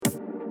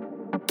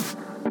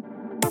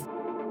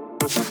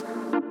Hello,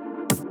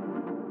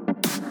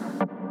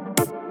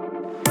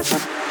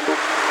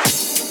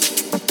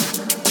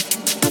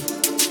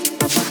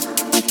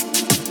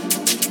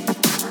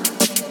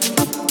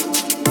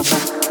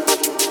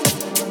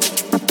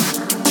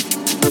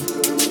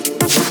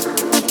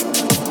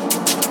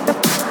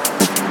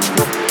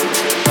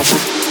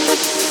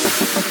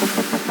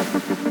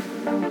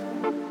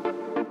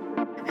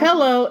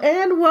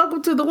 and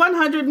welcome to the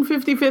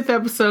 155th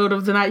episode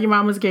of the Not Your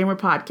Mama's Gamer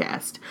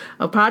podcast,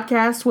 a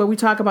podcast where we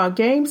talk about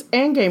games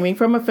and gaming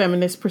from a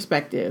feminist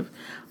perspective.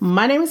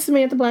 My name is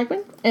Samantha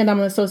Blackman, and I'm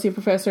an associate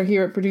professor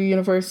here at Purdue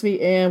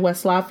University in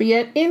West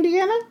Lafayette,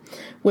 Indiana,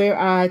 where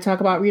I talk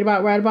about, read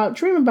about, write about,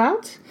 dream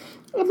about,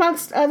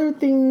 amongst other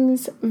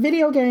things,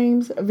 video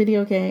games.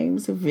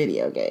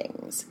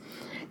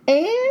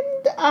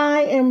 And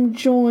I am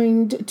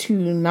joined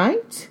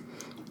tonight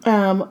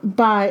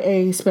by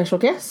a special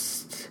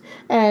guest,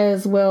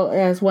 as well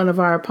as one of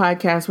our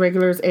podcast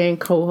regulars and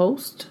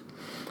co-host.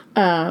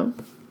 I'm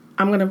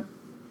going to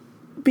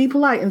be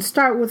polite and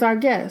start with our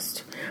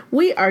guest.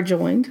 We are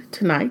joined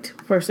tonight,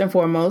 first and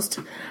foremost,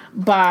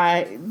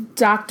 by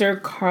Dr.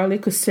 Carly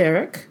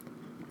Kocurek.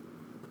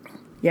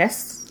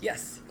 Yes?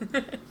 Yes.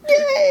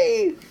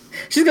 Yay!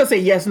 She's going to say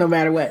yes no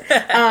matter what.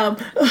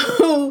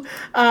 Who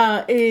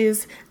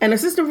is an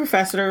assistant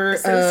professor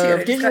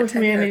of digital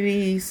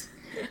humanities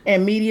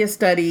and media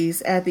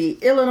studies at the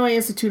Illinois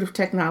Institute of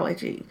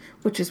Technology,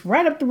 which is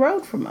right up the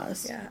road from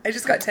us. Yeah, I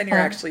just got tenure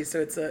actually, so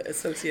it's an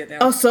associate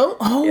now.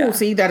 Yeah.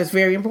 See, that is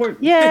very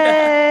important.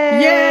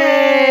 Yay!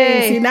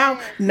 Yay! See,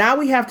 now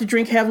we have to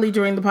drink heavily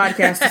during the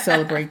podcast to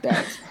celebrate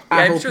that. Yeah,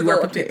 I'm sure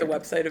they'll update the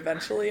website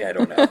eventually. I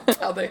don't know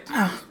how they do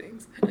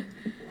things.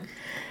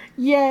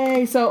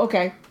 Yay! So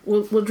okay,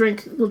 we'll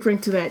drink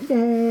to that.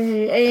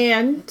 Yay!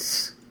 And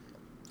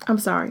I'm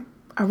sorry,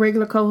 our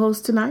regular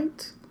co-host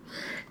tonight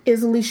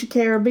is Alicia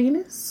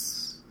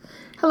Carabinas.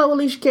 Hello,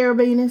 Alicia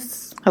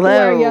Carabinas.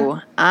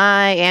 Hello.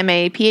 I am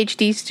a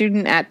PhD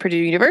student at Purdue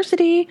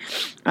University.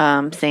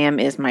 Sam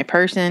is my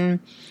person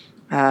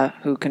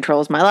who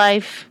controls my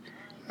life.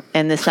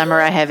 And this summer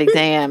I have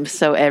exams,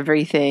 so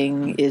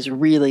everything is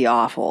really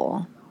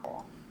awful.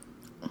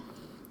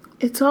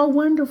 It's all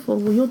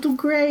wonderful. You'll do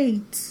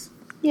great.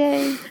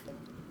 Yay.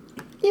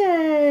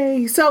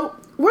 Yay. So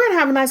we're going to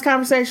have a nice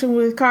conversation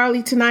with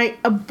Carly tonight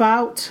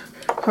about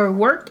her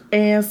work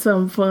and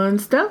some fun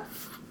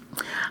stuff.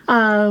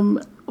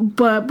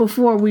 But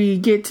before we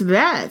get to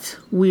that,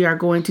 we are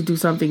going to do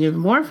something even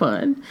more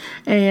fun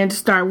and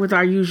start with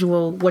our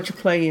usual what you're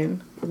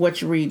playing,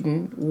 what you're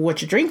reading,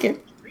 what you're drinking,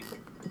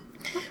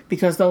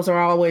 because those are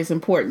always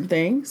important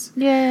things.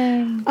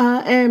 Yay.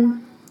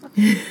 And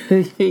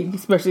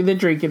especially the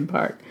drinking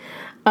part.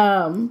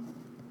 And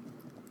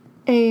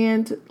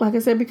like I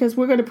said, because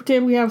we're going to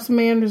pretend we have some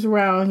manners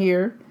around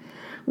here,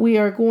 we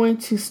are going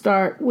to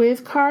start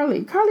with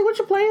Carly. Carly, what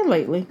you playing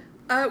lately?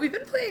 We've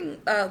been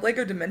playing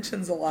Lego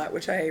Dimensions a lot,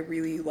 which I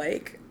really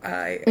like.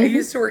 I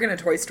used to work in a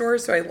toy store,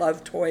 so I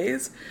love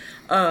toys.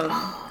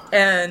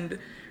 And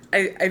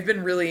I've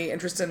been really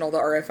interested in all the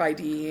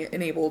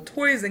RFID-enabled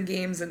toys and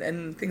games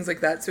and things like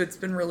that, so it's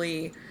been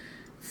really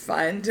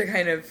fun to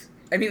kind of...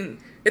 I mean,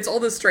 it's all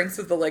the strengths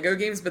of the Lego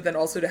games, but then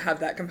also to have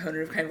that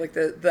component of kind of like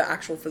the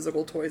actual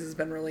physical toys has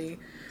been really,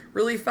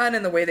 really fun,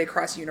 and the way they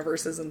cross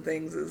universes and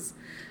things is,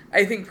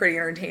 I think, pretty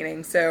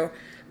entertaining. So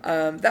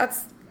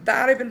that's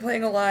that I've been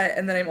playing a lot,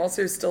 and then I'm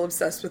also still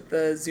obsessed with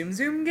the Zoom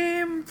Zoom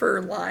game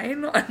for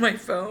Line on my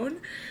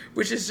phone,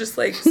 which is just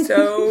like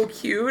so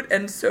cute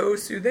and so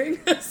soothing.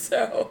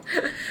 So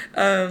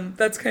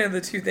that's kind of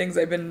the two things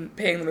I've been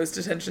paying the most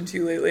attention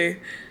to lately.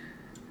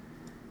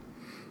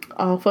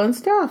 All fun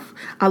stuff.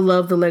 I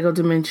love the Lego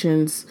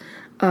Dimensions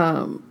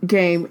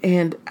game,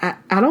 and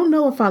I don't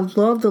know if I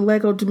love the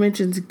Lego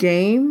Dimensions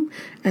game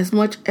as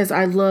much as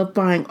I love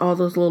buying all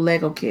those little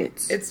Lego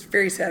kits. It's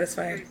very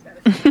satisfying.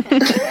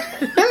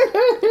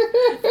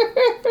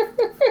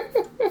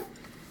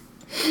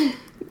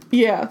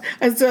 Yeah,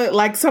 and so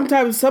like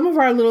sometimes some of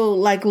our little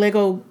like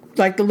Lego,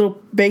 like the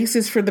little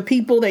bases for the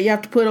people that you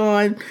have to put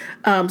on,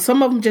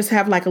 some of them just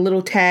have like a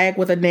little tag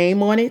with a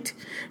name on it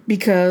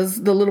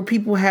because the little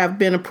people have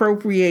been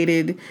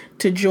appropriated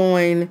to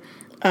join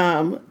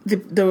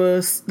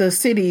the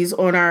cities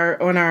on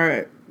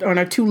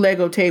our two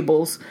Lego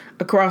tables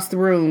across the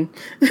room.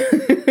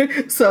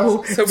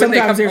 so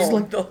sometimes there's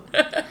home,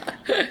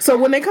 like, so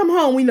when they come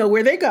home, we know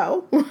where they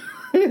go.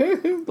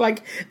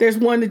 Like there's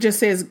one that just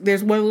says,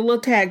 there's one little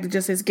tag that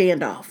just says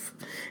Gandalf,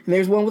 and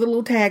there's one with a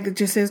little tag that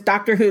just says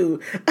Doctor Who.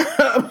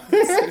 So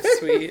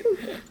sweet.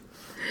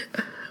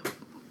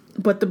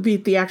 But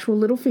the actual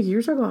little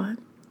figures are gone.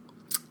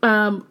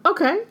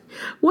 Okay.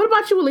 What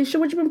about you, Alicia?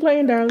 What you been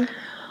playing, darling?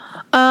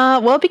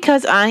 Well,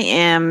 because I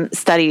am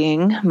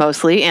studying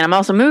mostly, and I'm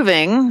also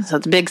moving, so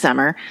it's a big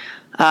summer.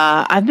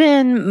 I've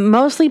been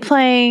mostly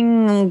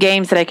playing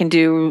games that I can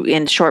do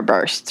in short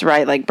bursts,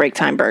 right? Like break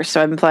time bursts.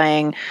 So I've been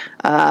playing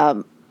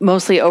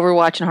mostly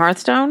Overwatch and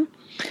Hearthstone.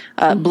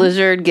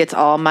 Blizzard gets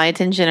all my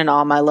attention and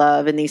all my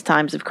love in these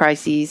times of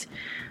crises,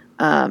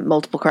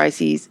 multiple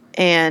crises.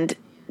 And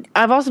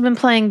I've also been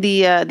playing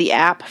the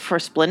app for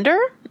Splendor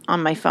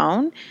on my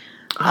phone,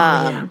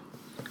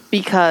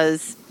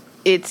 because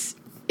it's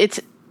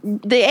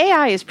the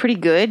AI is pretty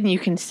good, and you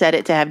can set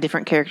it to have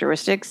different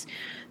characteristics.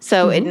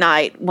 So at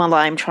night, while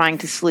I'm trying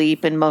to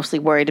sleep and mostly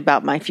worried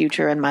about my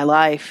future and my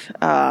life,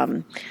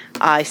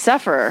 I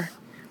suffer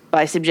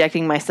by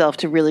subjecting myself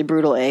to really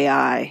brutal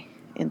AI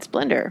in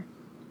Splendor.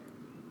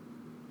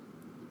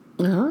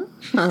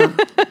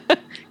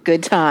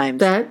 Good times.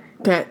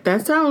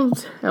 That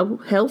sounds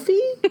healthy.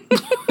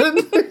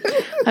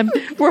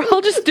 We're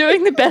all just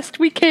doing the best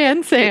we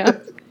can, Sam.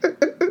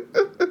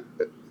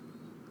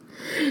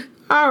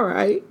 All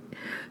right.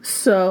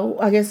 So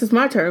I guess it's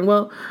my turn.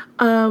 Well,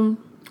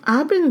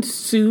 I've been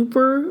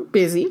super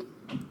busy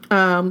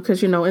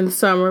because, in the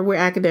summer we're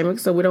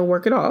academics, so we don't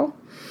work at all.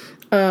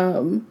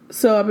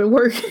 So I've been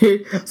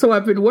working. So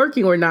I've been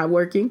working or not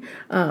working.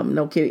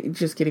 No kidding,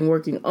 just kidding.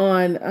 Working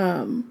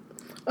on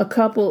a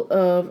couple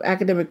of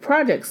academic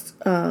projects,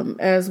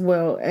 as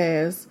well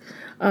as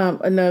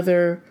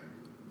another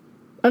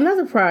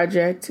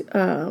project,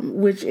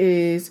 which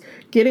is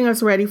getting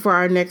us ready for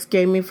our next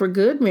Gaming for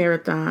Good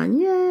marathon.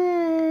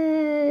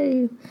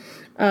 Yay!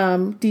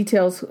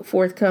 Details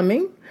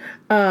forthcoming.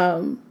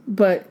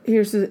 But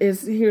here's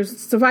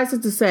suffice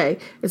it to say,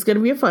 it's going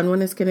to be a fun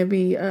one. It's going to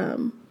be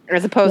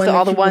as opposed to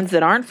all the ones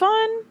that aren't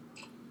fun.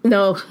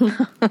 No,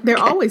 they're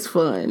always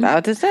fun.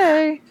 About to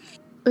say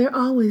they're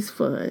always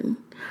fun.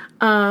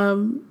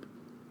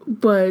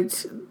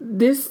 But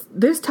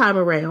this time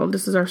around,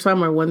 this is our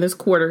summer one, this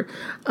quarter,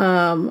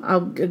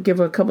 I'll give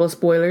a couple of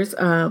spoilers.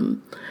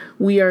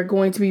 We are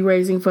going to be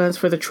raising funds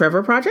for the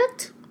Trevor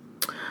Project.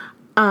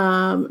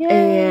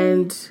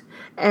 And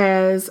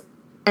as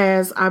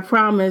I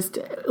promised,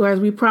 or as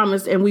we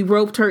promised, and we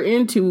roped her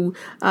into,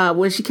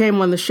 when she came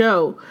on the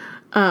show,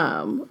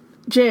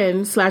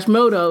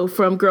 Jen/Moto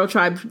from Girl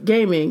Tribe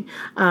Gaming,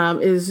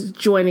 is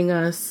joining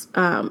us,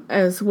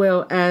 as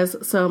well as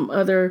some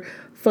other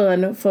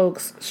fun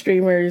folks,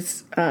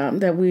 streamers,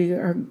 that we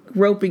are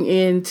roping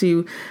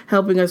into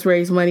helping us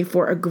raise money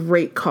for a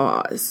great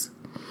cause.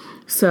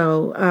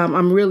 So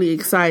I'm really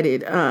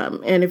excited,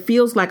 and it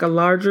feels like a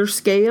larger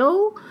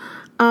scale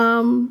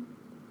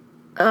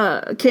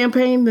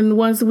campaign than the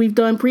ones that we've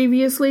done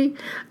previously,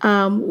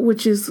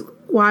 which is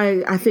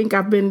why I think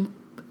I've been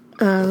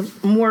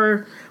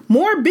more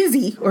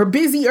busy or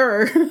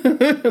busier,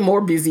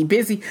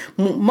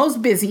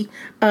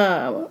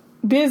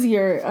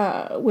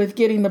 busier with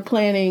getting the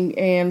planning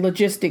and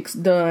logistics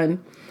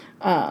done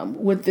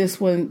with this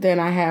one than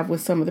I have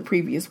with some of the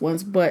previous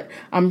ones. But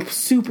I'm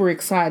super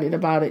excited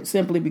about it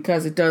simply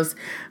because it is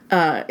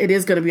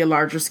going to be a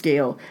larger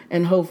scale,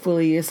 and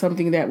hopefully it's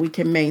something that we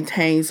can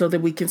maintain so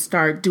that we can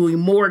start doing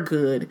more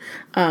good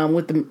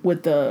with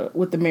the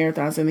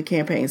marathons and the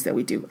campaigns that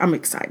we do. I'm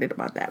excited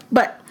about that.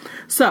 But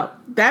so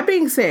that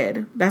being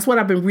said, that's what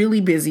I've been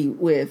really busy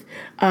with.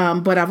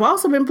 But I've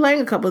also been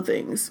playing a couple of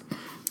things.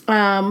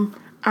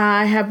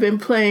 I have been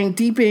playing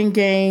Deep End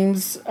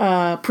Games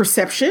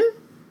Perception.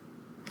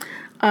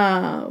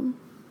 Yeah.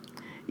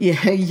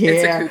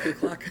 It's a cuckoo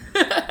clock.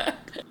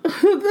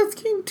 That's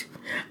cute.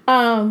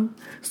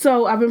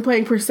 So I've been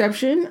playing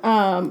Perception.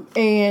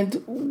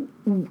 And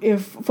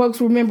if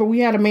folks remember, we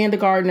had Amanda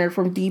Gardner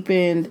from Deep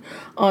End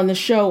on the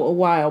show a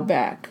while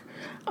back.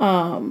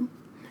 And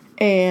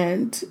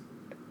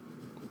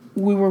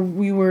we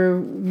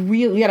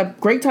had a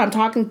great time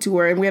talking to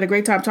her, and we had a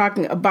great time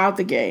talking about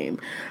the game,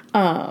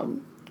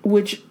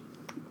 which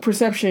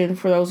Perception,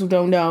 for those who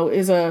don't know,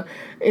 is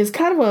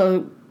kind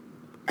of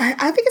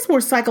I think it's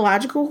more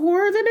psychological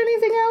horror than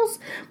anything else.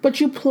 But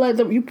you play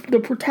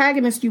the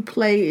protagonist you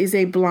play is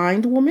a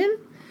blind woman,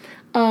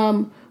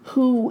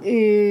 who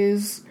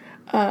is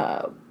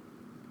what's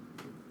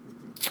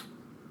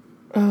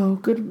a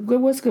good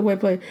way to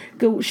play it?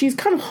 Good. She's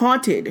kind of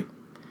haunted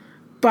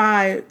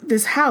by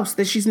this house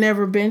that she's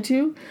never been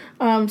to.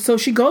 So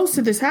she goes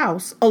to this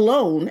house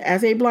alone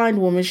as a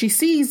blind woman. She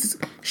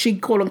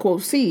quote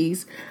unquote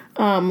sees,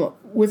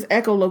 with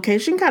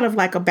echolocation, kind of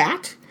like a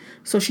bat.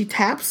 So she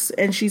taps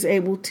and she's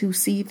able to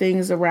see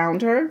things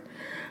around her.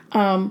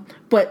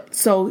 But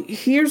so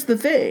here's the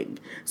thing.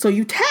 So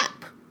you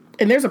tap,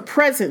 and there's a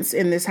presence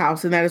in this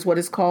house, and that is what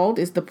it's called,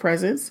 is the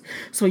presence.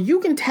 So you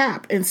can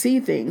tap and see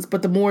things,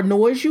 but the more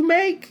noise you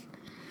make,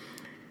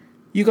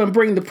 you're going to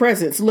bring the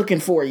presence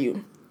looking for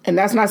you. And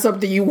that's not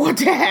something you want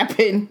to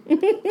happen.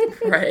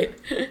 Right.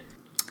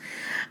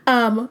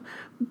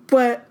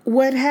 But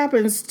what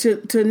happens,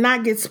 to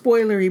not get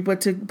spoilery, but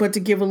to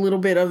give a little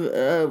bit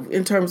of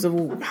in terms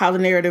of how the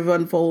narrative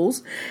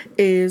unfolds,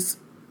 is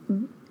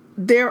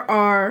there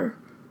are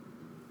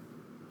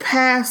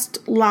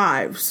past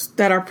lives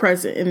that are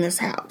present in this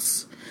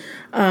house.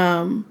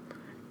 And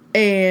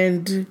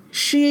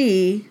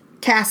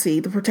Cassie,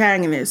 the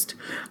protagonist,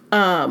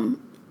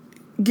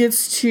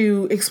 gets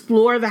to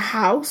explore the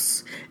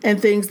house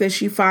and things that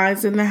she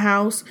finds in the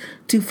house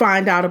to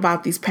find out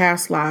about these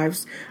past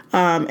lives,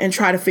 and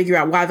try to figure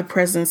out why the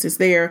presence is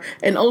there,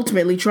 and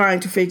ultimately trying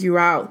to figure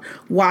out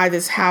why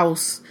this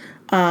house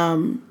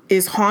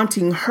is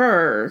haunting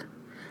her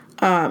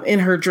in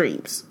her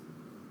dreams.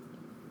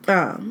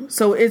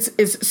 So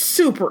it's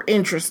super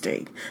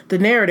interesting. The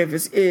narrative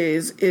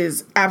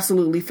is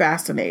absolutely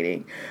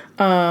fascinating.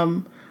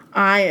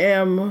 I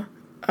am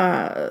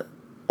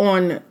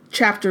on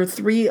chapter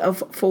 3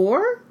 of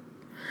 4,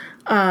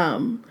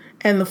 and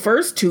the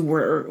first 2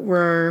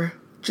 were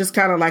just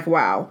kind of like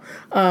wow.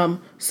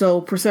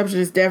 So Perception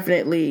is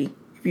definitely,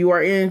 if you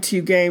are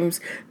into games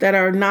that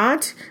are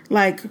not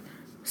like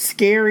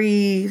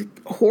scary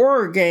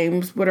horror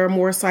games, but are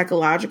more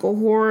psychological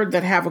horror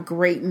that have a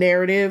great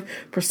narrative,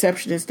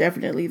 Perception is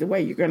definitely the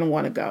way you're going to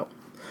want to go.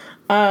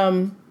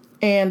 And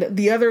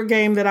the other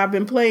game that I've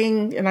been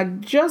playing, and I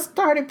just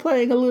started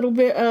playing a little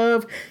bit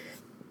of,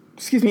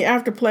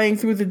 after playing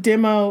through the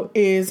demo,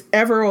 is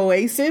Ever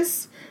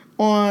Oasis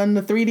on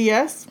the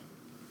 3DS,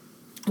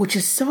 which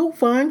is so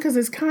fun because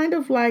it's kind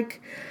of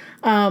like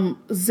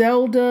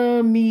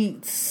Zelda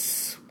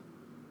meets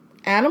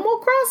Animal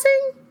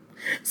Crossing.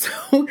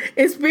 So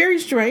it's very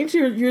strange.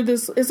 You're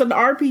this. It's an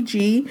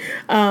RPG,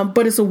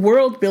 but it's a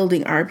world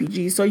building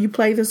RPG. So you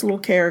play this little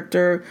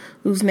character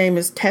whose name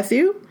is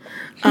Tethu,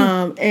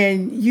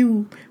 and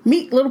you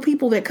meet little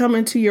people that come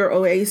into your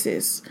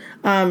oasis,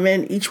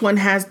 and each one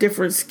has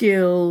different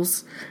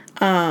skills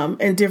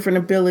and different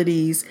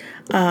abilities,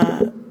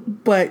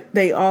 but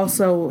they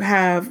also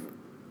have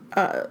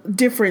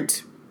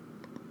different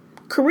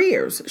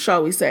careers,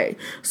 shall we say.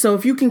 So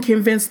if you can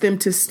convince them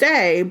to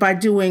stay by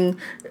doing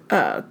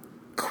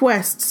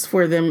quests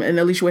for them, and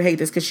Alicia would hate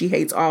this because she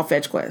hates all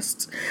fetch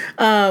quests.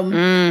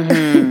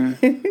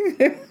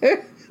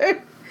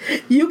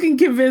 You can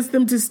convince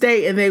them to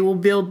stay, and they will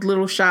build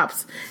little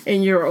shops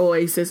in your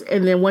oasis.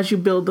 And then once you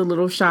build the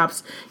little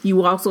shops,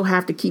 you also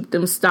have to keep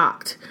them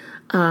stocked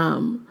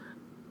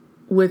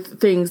with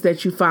things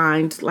that you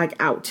find like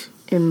out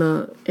in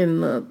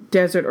the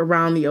desert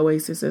around the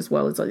oasis as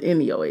well as in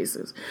the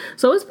oasis.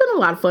 So it's been a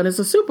lot of fun. It's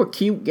a super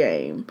cute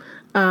game.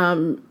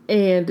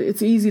 And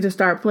it's easy to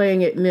start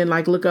playing it and then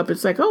like look up.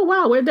 It's like, oh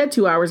wow, where'd that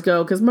 2 hours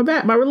go? Because my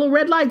little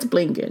red light's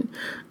blinking.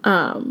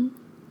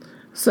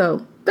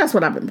 So that's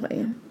what I've been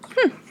playing.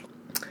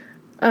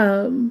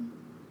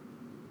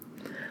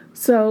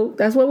 So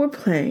that's what we're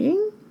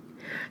playing.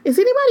 Is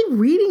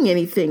anybody reading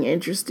anything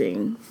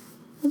interesting?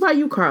 What about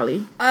you,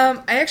 Carly?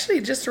 I actually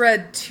just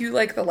read To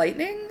Like the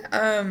Lightning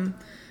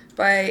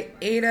by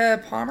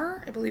Ada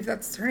Palmer. I believe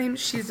that's her name.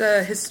 She's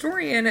a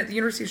historian at the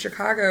University of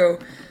Chicago.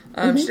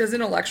 She does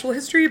intellectual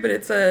history, but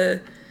it's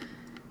a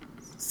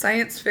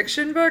science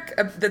fiction book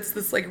that's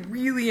this like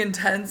really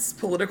intense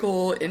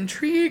political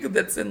intrigue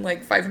that's in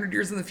like 500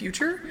 years in the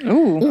future.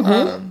 Ooh.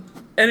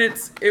 And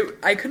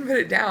I couldn't put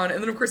it down.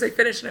 And then of course I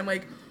finished and I'm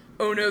like,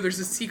 oh no, there's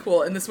a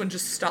sequel, and this one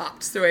just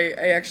stopped. So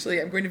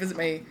I'm going to visit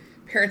my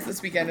parents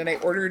this weekend, and I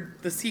ordered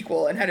the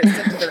sequel and had it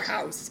sent to their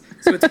house,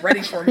 so it's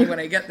ready for me when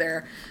I get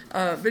there.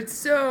 But it's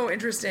so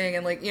interesting,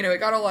 and like, you know, it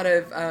got a lot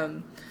of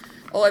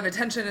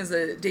attention as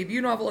a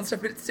debut novel and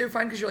stuff. But it's so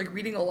fun because you're like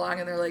reading along,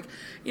 and they're like,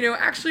 you know,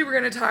 actually we're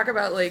going to talk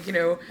about like, you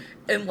know,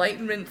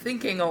 Enlightenment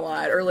thinking a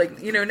lot, or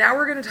like, you know, now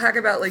we're going to talk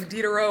about like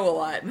Diderot a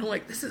lot, and I'm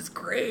like, this is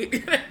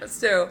great.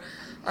 So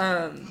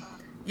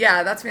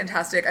yeah, that's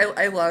fantastic.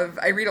 I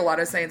read a lot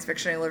of science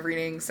fiction. I love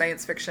reading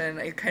science fiction.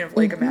 I kind of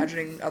like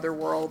imagining other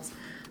worlds.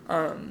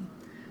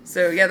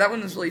 So yeah, that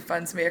one was really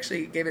fun. Somebody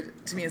actually gave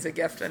it to me as a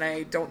gift, and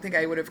I don't think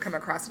I would have come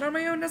across it on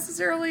my own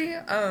necessarily.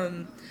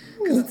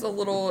 Because it's a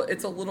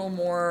little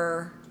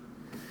more,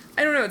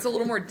 I don't know, it's a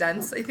little more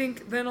dense, I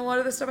think, than a lot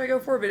of the stuff I go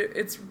for, but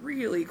it's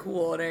really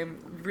cool, and I'm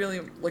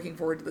really looking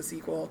forward to the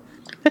sequel.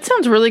 That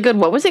sounds really good.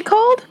 What was it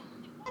called?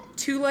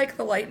 To Like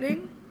the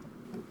Lightning.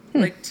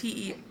 Like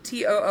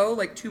TOO,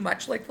 like too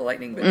much like the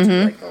lightning, but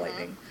To Like the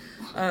Lightning.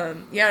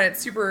 Yeah, and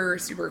it's super,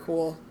 super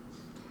cool.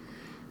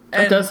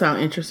 And that does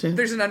sound interesting.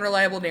 There's an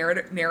unreliable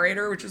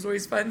narrator, which is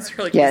always fun. So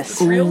you're like, yes. Is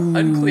this real?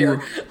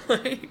 Unclear.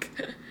 Like,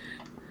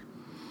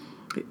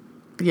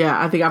 yeah,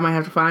 I think I might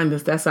have to find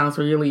this. That sounds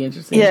really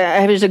interesting. Yeah,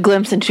 I have just a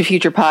glimpse into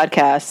future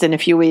podcasts. In a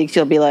few weeks,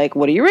 you'll be like,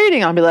 what are you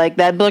reading? I'll be like,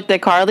 that book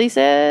that Carly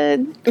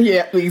said.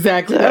 Yeah,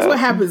 exactly. So, that's what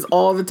happens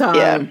all the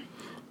time.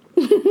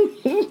 Yeah.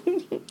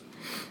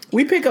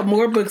 We pick up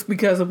more books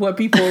because of what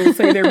people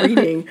say they're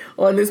reading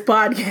on this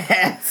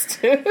podcast.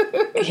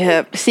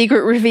 Yep.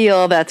 Secret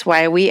reveal. That's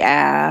why we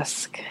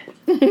ask.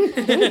 So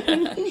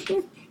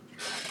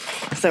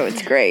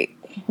it's great.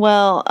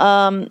 Well,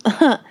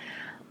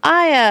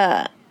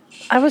 I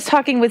was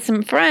talking with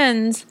some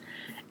friends,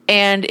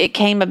 and it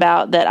came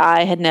about that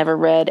I had never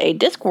read a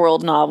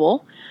Discworld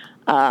novel.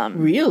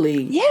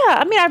 Really? Yeah.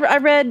 I mean, I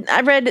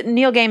read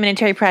Neil Gaiman and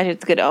Terry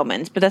Pratchett's Good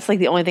Omens, but that's like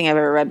the only thing I've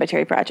ever read by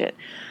Terry Pratchett.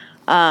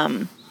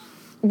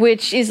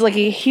 Which is like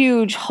a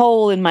huge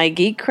hole in my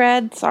geek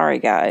cred. Sorry,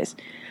 guys.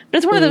 But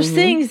it's one of those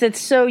things that's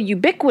so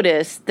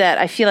ubiquitous that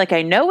I feel like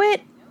I know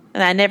it,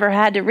 and I never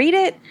had to read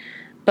it.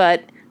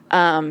 But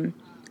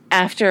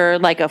after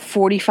like a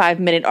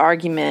 45-minute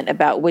argument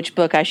about which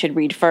book I should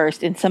read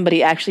first, and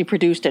somebody actually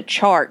produced a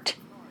chart,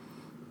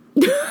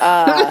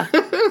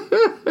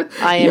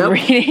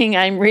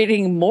 I'm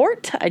reading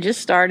Mort. I just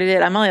started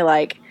it. I'm only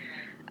like,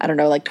 I don't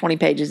know, like 20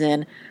 pages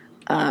in.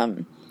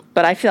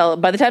 But I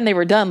felt by the time they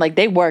were done, like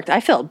they worked. I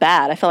felt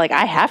bad. I felt like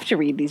I have to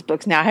read these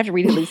books now. I have to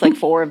read at least like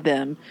 4 of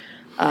them.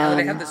 Now that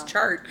I have this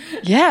chart.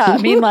 Yeah, I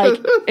mean, like,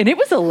 and it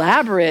was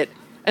elaborate.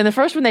 And the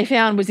first one they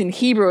found was in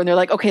Hebrew, and they're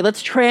like, okay,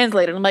 let's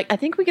translate it. I'm like, I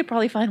think we could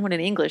probably find one in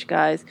English,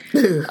 guys.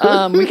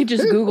 We could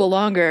just Google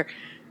longer.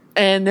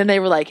 And then they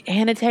were like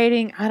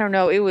annotating. I don't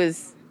know. It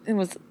was.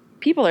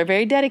 People are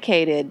very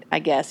dedicated, I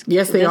guess.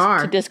 Yes, they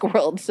are to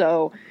Discworld.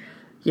 So.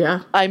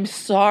 Yeah. I'm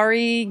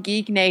sorry,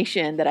 Geek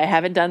Nation, that I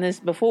haven't done this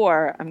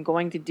before. I'm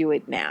going to do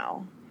it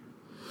now.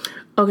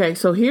 Okay,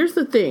 so here's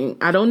the thing.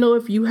 I don't know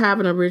if you have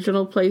an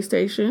original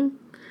PlayStation.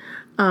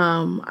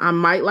 I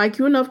might like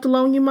you enough to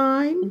loan you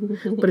mine.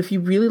 But if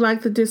you really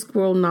like the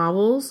Discworld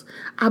novels,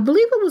 I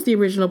believe it was the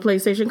original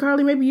PlayStation.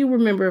 Carly, maybe you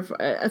remember.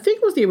 I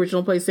think it was the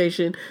original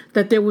PlayStation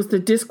that there was the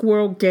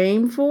Discworld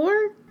game for.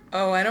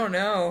 Oh, I don't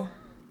know.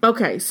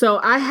 Okay, so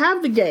I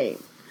have the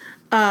game.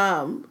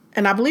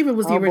 And I believe it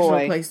was the original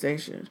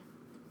PlayStation.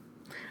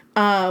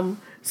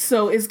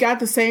 So it's got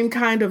the same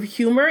kind of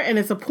humor, and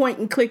it's a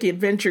point-and-click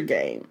adventure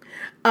game.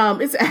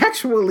 It's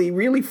actually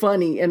really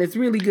funny, and it's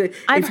really good.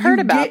 I've heard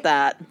about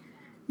that.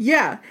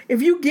 Yeah.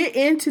 If you get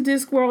into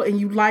Discworld and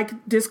you like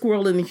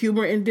Discworld and the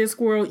humor in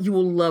Discworld, you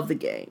will love the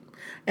game.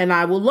 And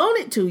I will loan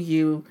it to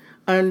you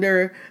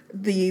under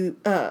the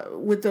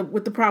with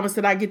the promise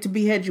that I get to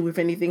behead you if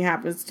anything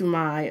happens to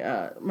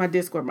my my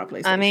Discworld, my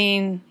PlayStation. I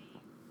mean,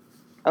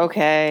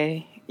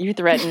 okay. You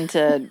threatened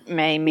to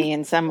maim me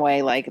in some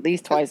way, like at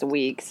least twice a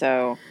week,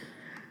 so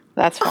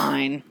that's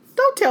fine.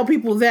 Don't tell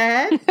people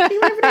that, even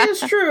if it is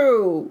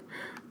true.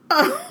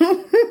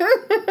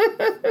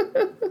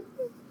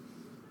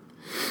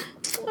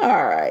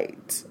 All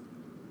right.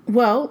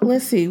 Well,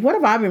 let's see. What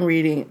have I been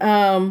reading?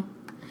 Oh,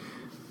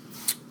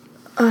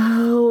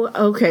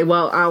 okay.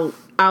 Well,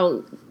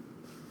 I'll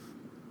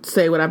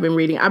say what I've been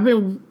reading. I've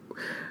been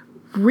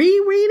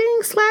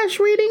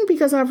rereading/reading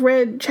because I've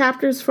read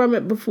chapters from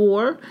it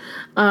before.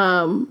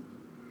 And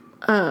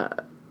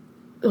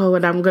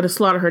I'm going to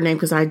slaughter her name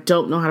because I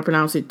don't know how to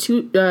pronounce it.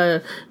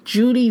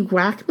 Judy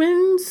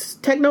Wackman's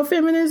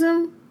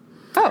Technofeminism.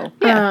 Oh,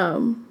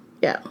 yeah.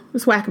 Yeah,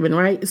 it's Wackman,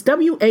 right? It's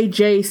Wajcman.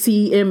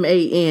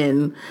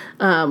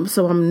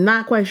 So I'm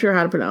not quite sure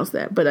how to pronounce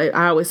that, but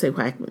I always say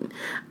Wackman.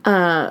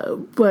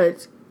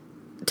 But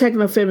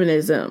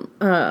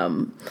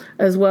technofeminism,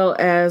 as well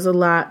as a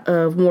lot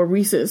of more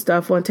recent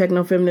stuff on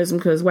technofeminism,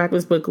 because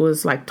Wackman's book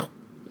was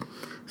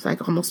it's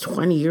like almost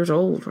 20 years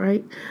old,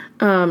 right?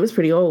 It's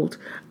pretty old.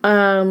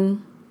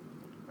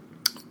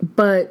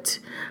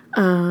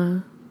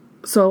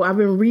 So I've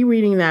been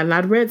rereading that, and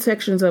I'd read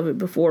sections of it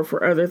before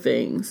for other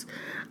things.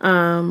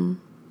 And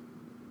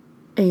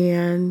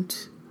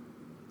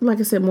like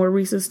I said, more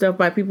recent stuff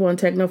by people on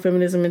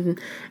technofeminism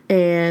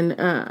and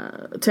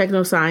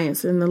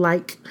technoscience and the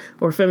like,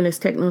 or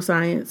feminist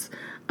technoscience.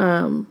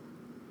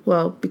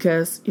 Well,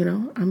 because,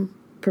 I'm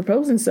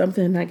proposing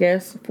something, I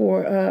guess,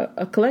 for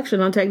a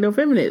collection on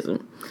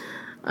technofeminism.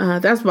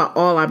 That's about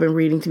all I've been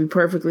reading, to be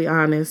perfectly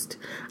honest.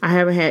 I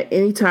haven't had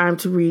any time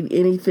to read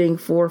anything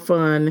for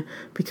fun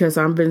because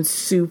I've been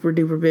super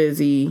duper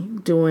busy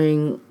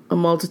doing a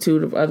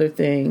multitude of other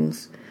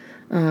things,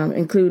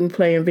 including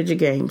playing video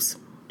games.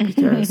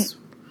 Because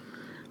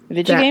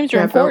video games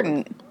are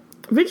important.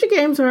 Video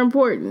games are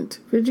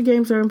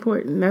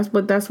important.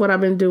 That's what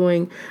I've been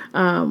doing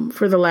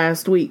for the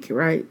last week,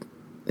 right?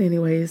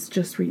 Anyways,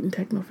 just reading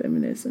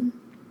technofeminism.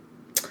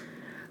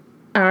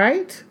 All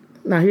right.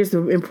 Now, here's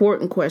the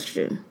important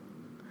question.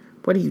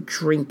 What are you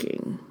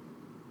drinking?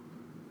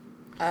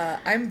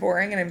 I'm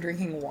boring and I'm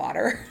drinking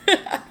water.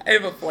 I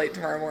have a flight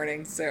tomorrow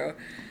morning, so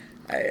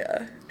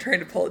I'm trying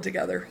to hold it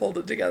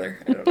together.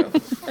 I don't know.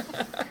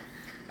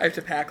 I have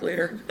to pack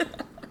later.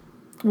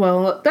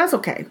 Well, that's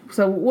okay.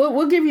 So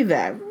we'll give you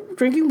that.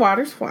 Drinking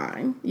water's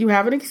fine. You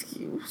have an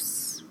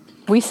excuse.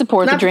 We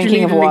support the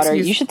drinking of water.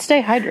 You should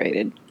stay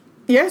hydrated.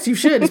 Yes, you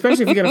should,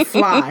 especially if you're going to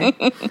fly.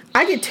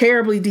 I get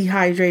terribly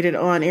dehydrated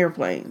on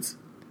airplanes.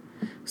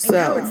 So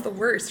I know, it's the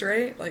worst,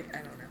 right? I don't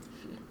know.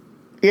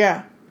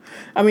 Yeah.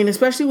 I mean,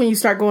 especially when you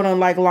start going on,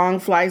 long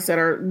flights that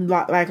are,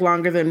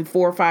 longer than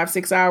 4, 5,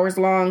 6 hours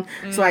long.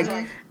 It's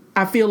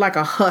I feel like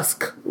a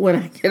husk when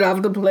I get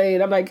off the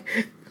plane. I'm like,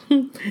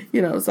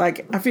 it's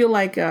like, I feel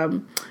like,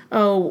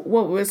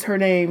 what was her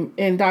name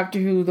in Doctor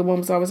Who? The one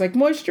was always like,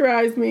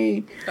 moisturize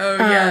me. Oh,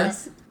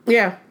 yes.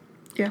 Yeah.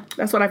 Yeah,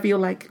 that's what I feel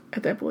like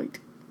at that point.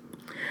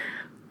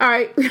 All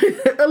right.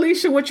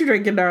 Alicia, what you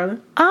drinking, darling?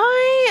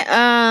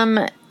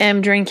 I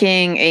am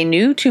drinking a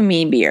new to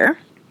me beer,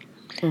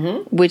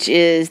 which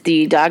is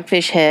the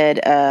Dogfish Head.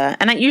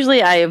 And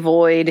I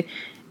avoid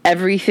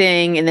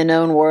everything in the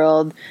known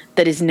world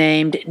that is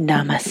named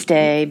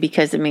Namaste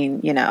because,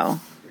 means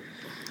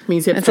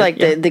it's like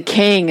the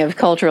king of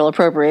cultural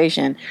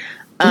appropriation.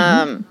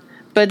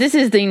 But this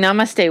is the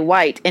Namaste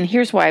White, and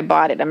here's why I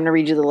bought it. I'm going to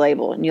read you the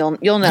label, and you'll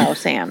know,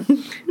 Sam. All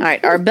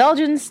right, our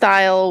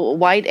Belgian-style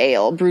white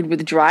ale brewed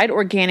with dried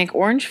organic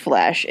orange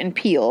flesh and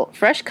peel,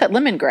 fresh-cut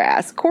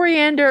lemongrass,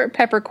 coriander,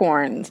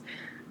 peppercorns.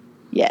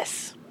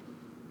 Yes.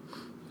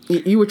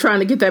 You were trying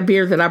to get that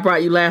beer that I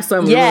brought you last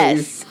summer.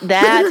 Yes,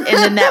 that, and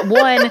then that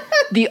one,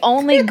 the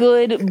only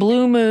good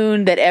Blue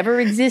Moon that ever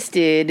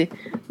existed,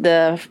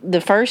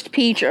 the first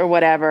peach or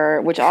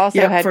whatever, which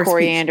also had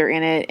coriander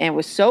in it and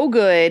was so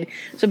good.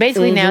 So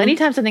basically now,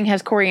 anytime something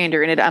has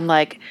coriander in it, I'm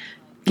like,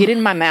 get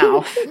in my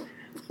mouth.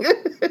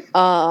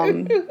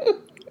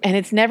 And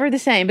it's never the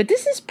same. But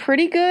this is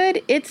pretty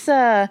good. It's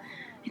an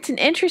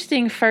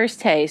interesting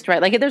first taste,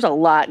 right? Like, there's a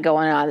lot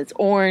going on. It's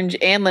orange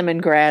and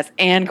lemongrass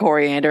and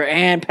coriander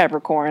and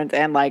peppercorns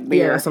and, like,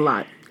 beer. Yeah, that's a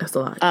lot. That's a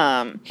lot.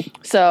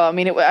 So, I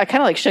mean, I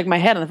kind of, like, shook my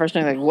head on the first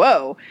time, like,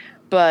 whoa.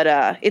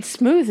 But it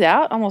smooths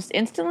out almost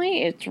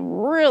instantly. It's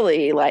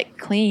really, like,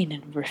 clean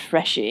and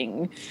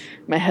refreshing.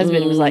 My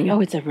husband was like,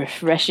 oh, it's a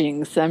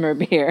refreshing summer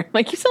beer.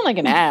 Like, you sound like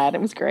an ad. It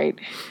was great.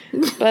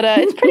 But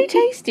it's pretty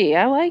tasty.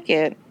 I like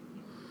it.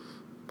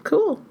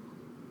 Cool.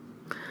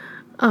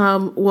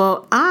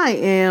 Well, I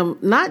am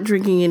not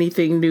drinking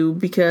anything new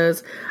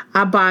because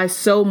I buy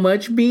so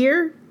much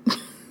beer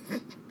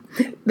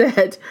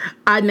that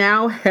I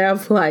now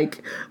have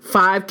like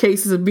 5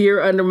 cases of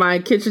beer under my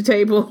kitchen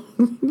table.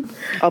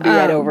 I'll be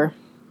right over.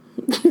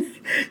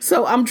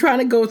 So I'm trying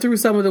to go through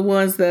some of the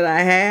ones that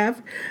I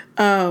have,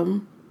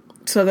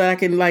 so that I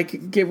can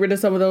like get rid of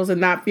some of those and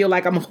not feel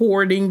like I'm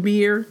hoarding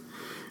beer.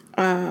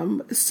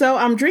 So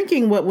I'm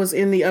drinking what was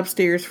in the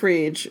upstairs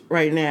fridge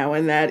right now,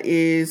 and that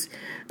is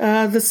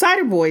the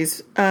Cider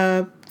Boys,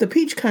 the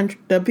Peach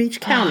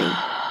County,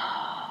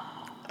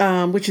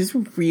 which is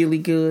really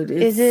good.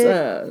 Is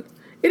it?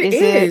 It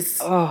is.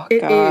 Oh, it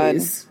God.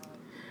 is.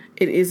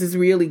 It is. It's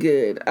really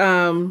good.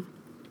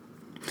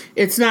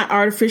 It's not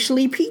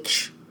artificially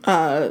peach.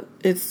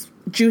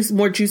 It's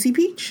more juicy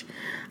peach,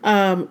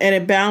 and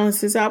it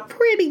balances out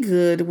pretty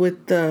good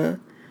with the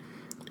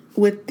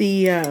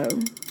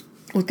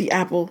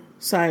apple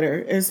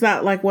cider. It's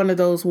not like one of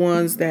those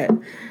ones that,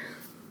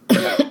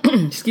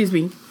 excuse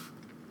me,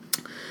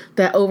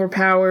 that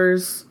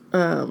overpowers,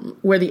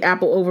 where the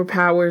apple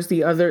overpowers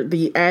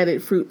the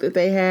added fruit that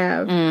they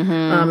have.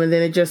 And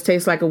then it just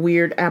tastes like a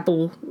weird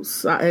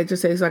it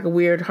just tastes like a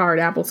weird hard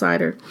apple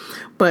cider.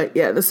 But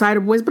yeah, the Cider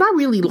Boys, but I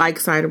really like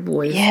Cider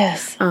Boys.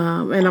 Yes.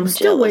 And I'm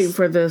still waiting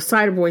for the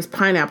Cider Boys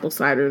pineapple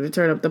cider to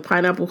turn up, the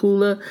pineapple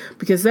hula,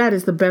 because that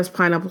is the best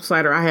pineapple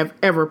cider I have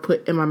ever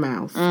put in my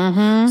mouth.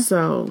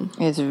 So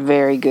it's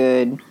very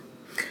good.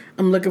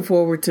 I'm looking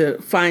forward to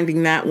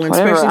finding that one.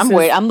 Whatever.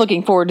 I'm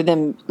looking forward to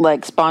them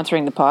like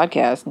sponsoring the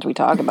podcast since we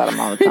talk about them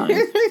all the time.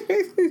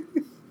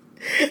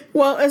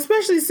 Well,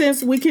 especially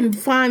since we can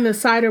find the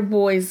Cider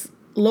Boys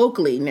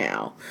locally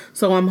now.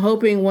 So I'm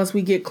hoping once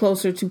we get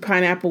closer to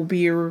pineapple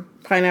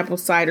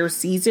cider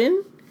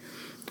season,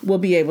 we'll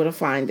be able to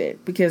find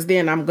it, because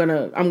then I'm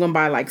gonna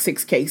buy like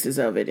 6 cases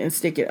of it and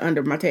stick it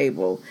under my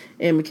table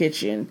in my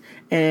kitchen,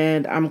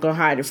 and I'm gonna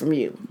hide it from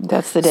you.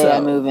 That's the day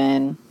I move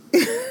in.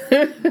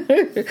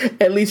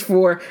 at least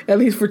for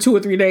 2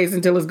 or 3 days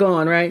until it's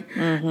gone, right?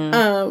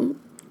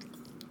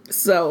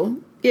 So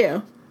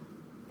yeah,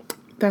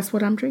 that's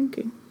what I'm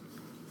drinking.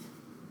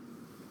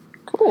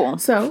 Cool.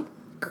 So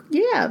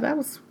yeah,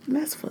 that's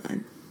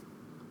fun.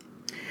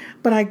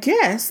 But I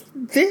guess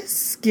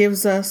this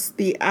gives us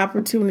the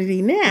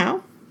opportunity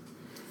now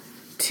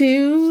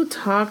to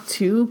talk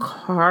to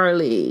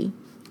Carly,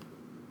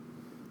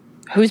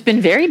 who's been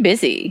very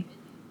busy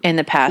in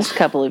the past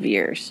couple of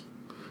years.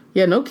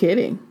 Yeah, no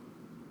kidding.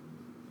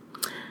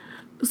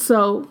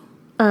 So,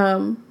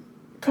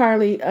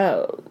 Carly,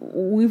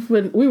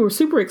 we were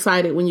super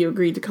excited when you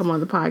agreed to come on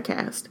the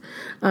podcast,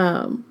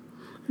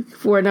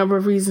 for a number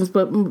of reasons,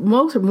 but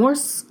most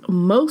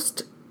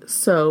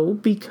so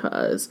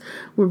because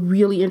we're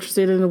really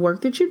interested in the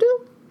work that you do,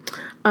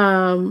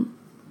 and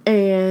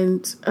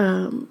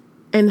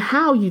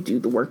how you do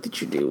the work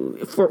that you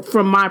do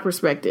from my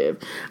perspective.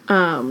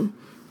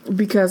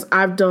 Because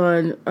I've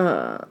done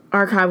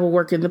archival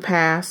work in the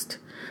past,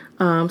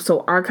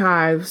 so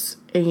archives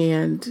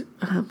and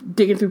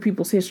digging through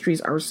people's histories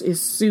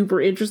is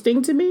super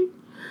interesting to me.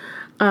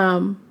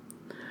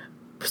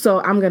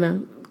 So I'm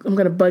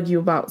gonna bug you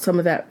about some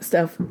of that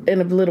stuff in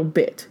a little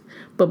bit.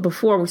 But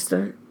before we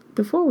start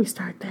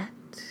that,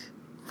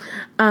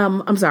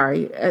 I'm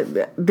sorry.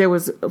 There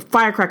was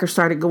fireworks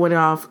started going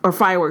off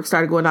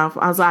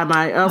outside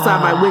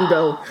my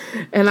window,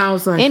 and I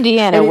was like,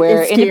 Indiana,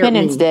 where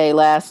Independence Day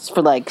lasts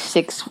for like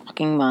 6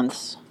 fucking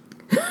months.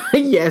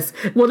 Yes.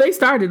 Well, they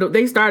started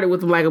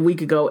with them like a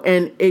week ago,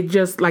 and it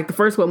just like the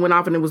first one went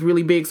off and it was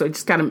really big, so it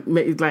just kind of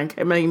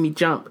made me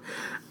jump.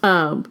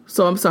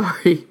 So I'm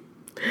sorry.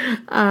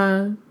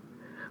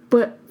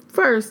 But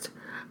first,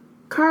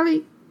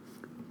 Carly,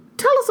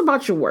 tell us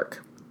about your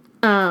work.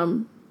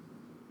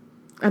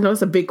 I know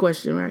it's a big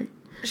question, right?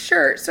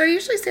 Sure. So I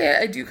usually say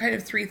I do kind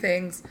of 3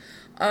 things.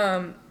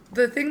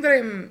 The thing that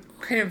I'm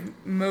kind of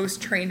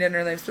most trained in,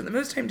 or that I've spent the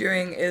most time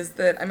doing, is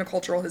that I'm a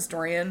cultural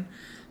historian.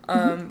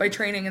 by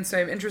training, and so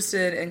I'm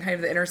interested in kind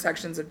of the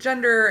intersections of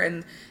gender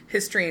and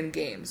history in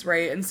games,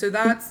 right? And so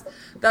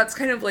that's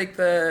kind of like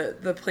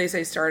the place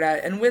I start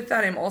at. And with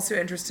that, I'm also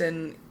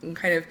interested in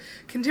kind of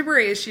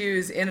contemporary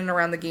issues in and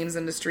around the games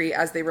industry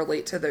as they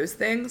relate to those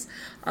things,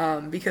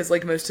 because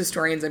like most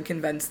historians, I'm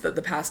convinced that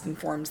the past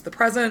informs the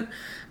present.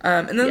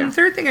 And then the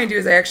third thing I do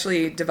is I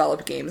actually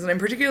develop games, and I'm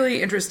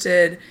particularly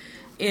interested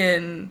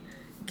in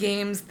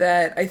games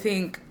that I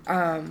think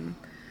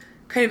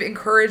kind of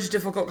encourage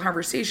difficult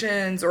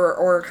conversations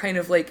or kind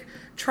of like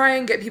try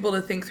and get people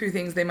to think through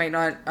things they might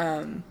not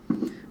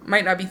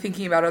be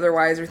thinking about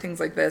otherwise, or things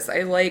like this.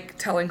 I like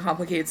telling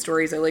complicated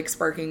stories. I like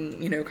sparking,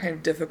 kind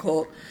of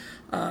difficult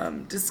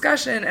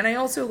discussion, and I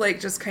also like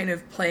just kind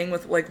of playing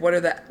with like what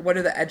are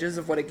the edges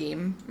of what a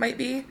game might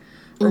be,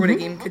 or what a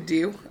game could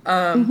do.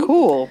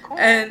 Cool.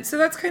 And so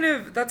that's kind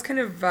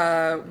of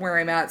where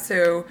I'm at.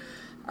 So.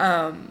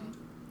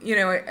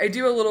 I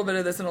do a little bit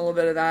of this and a little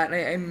bit of that, and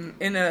I'm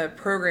in a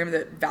program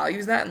that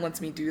values that and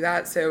lets me do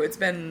that. So it's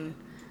been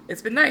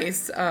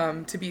nice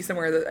to be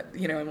somewhere that,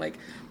 I'm like,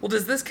 well,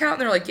 does this count?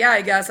 And they're like, yeah,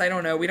 I guess. I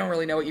don't know. We don't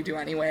really know what you do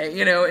anyway,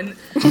 and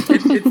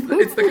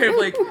it's the kind of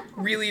like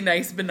really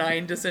nice,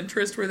 benign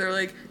disinterest where they're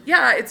like,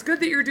 yeah, it's good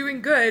that you're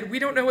doing good. We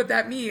don't know what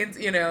that means,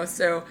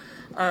 So,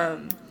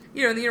 and the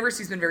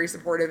university's been very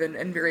supportive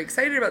and very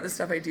excited about the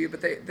stuff I do,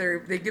 but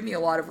they give me a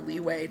lot of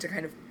leeway to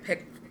kind of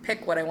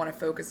pick what I want to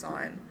focus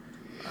on.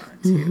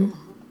 Too.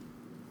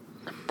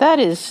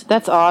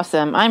 That's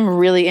awesome. I'm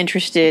really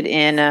interested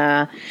in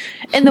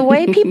the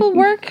way people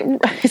work.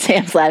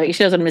 Sam's laughing.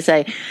 She knows what I'm going to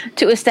say.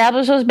 To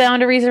establish those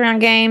boundaries around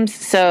games.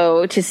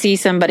 So to see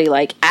somebody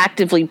like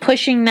actively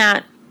pushing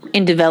that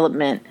in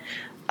development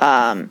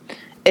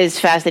is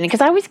fascinating.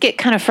 Because I always get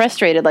kind of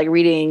frustrated, like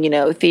reading,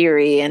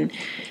 theory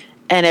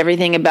and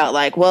everything about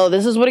like, well,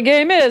 this is what a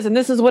game is and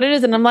this is what it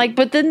is. And I'm like,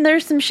 but then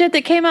there's some shit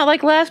that came out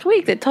like last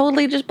week that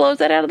totally just blows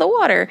that out of the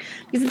water,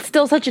 because it's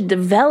still such a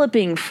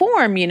developing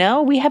form,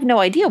 We have no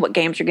idea what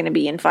games are going to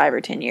be in 5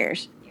 or 10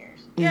 years.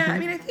 Yeah, I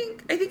mean, I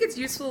think it's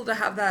useful to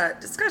have that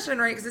discussion,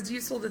 right? Because it's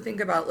useful to think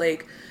about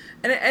like,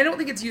 and I don't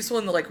think it's useful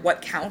in the like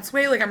what counts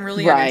way. Like I'm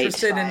really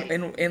interested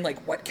in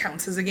like what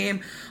counts as a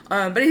game,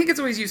 but I think it's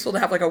always useful to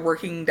have like a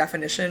working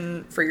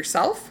definition for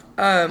yourself,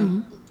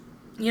 and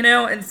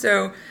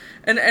so.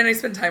 And I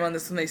spend time on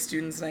this with my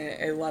students,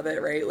 and I love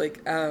it, right?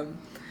 Like,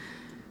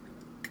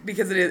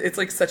 because it's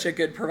like such a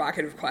good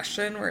provocative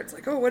question where it's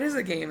like, oh, what is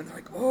a game? And they're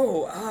like,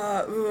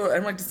 and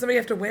I'm like, does somebody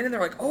have to win? And they're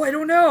like, oh, I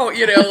don't know,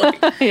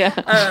 like, yeah.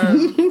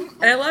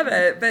 And I love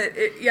it, but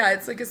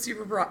it's like a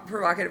super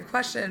provocative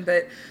question,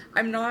 but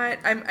I'm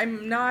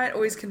not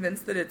always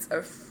convinced that it's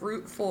a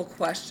fruitful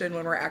question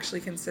when we're actually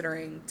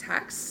considering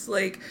texts.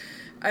 Like,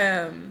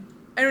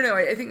 I don't know.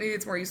 I think maybe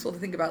it's more useful to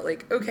think about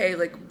like, okay,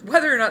 like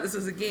whether or not this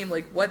is a game,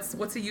 like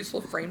what's a useful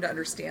frame to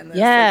understand this?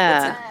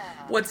 Yeah.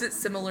 Like, what's it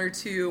similar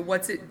to?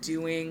 What's it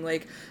doing?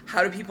 Like,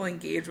 how do people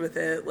engage with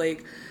it?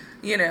 Like,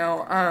 and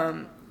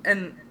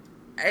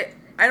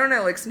I don't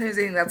know. Like sometimes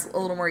I think that's a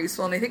little more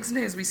useful, and I think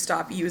sometimes we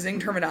stop using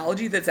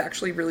terminology that's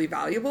actually really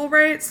valuable,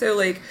 right? So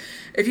like,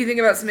 if you think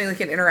about something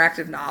like an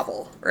interactive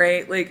novel,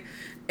 right? Like,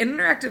 an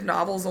interactive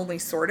novel is only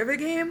sort of a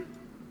game.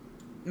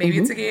 Maybe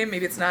it's a game,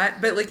 maybe it's not,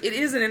 but like it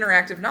is an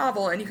interactive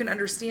novel, and you can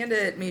understand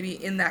it maybe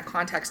in that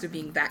context of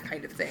being that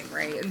kind of thing,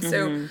 right? And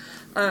so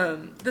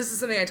this is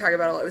something I talk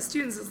about a lot with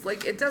students, is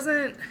like it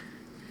doesn't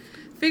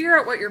figure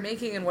out what you're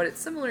making and what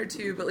it's similar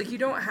to, but like you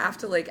don't have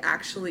to like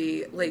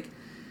actually like,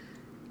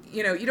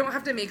 you don't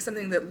have to make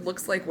something that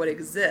looks like what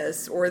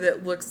exists, or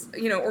that looks,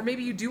 or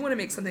maybe you do want to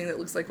make something that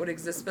looks like what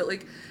exists, but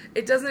like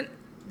it doesn't,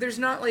 there's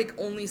not like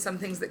only some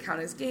things that count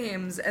as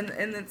games, and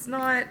it's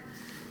not.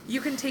 You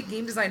can take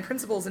game design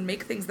principles and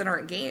make things that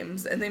aren't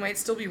games, and they might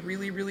still be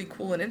really, really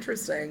cool and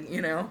interesting,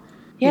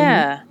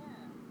 Yeah.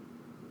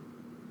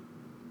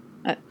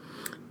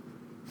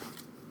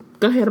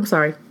 Go ahead, I'm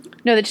sorry.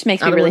 No, that just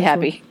makes me really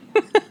happy.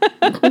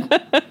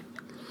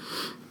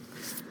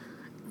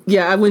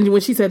 Yeah, when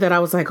she said that, I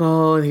was like,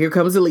 oh, here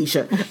comes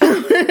Alicia.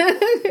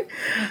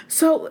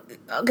 So,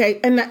 okay,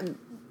 and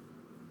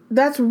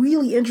that's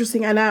really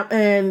interesting, and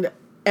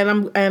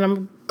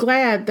I'm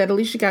glad that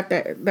Alicia got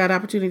that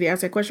opportunity to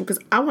ask that question,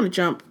 because I want to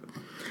jump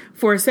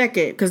for a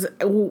second, because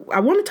I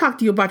want to talk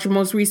to you about your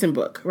most recent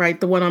book, right?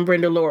 The one on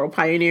Brenda Laurel,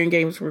 Pioneering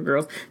Games for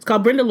Girls. It's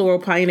called Brenda Laurel,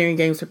 Pioneering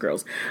Games for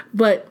Girls.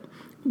 But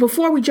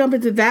before we jump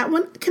into that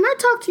one, can I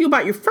talk to you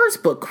about your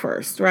first book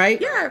first,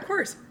 right? Yeah, of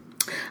course.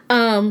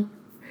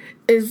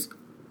 Is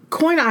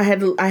Coin? I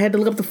had to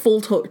look up the full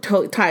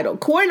title.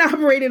 Coin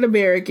Operated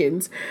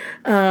Americans,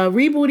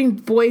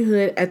 Rebooting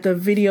Boyhood at the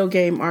Video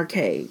Game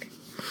Arcade.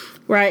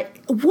 Right.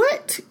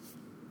 What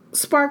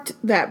sparked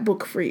that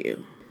book for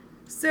you?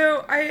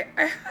 So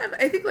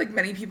I think like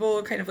many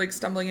people kind of like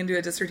stumbling into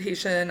a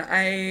dissertation,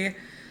 I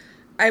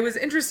was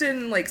interested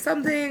in like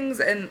some things,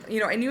 and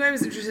I knew I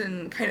was interested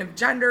in kind of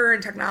gender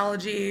and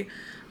technology,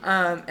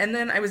 and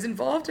then I was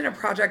involved in a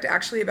project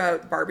actually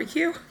about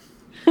barbecue.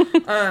 Okay.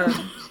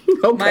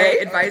 My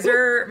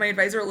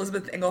advisor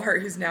Elizabeth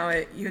Engelhart, who's now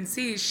at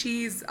UNC,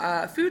 she's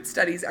a food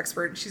studies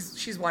expert.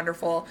 She's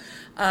wonderful.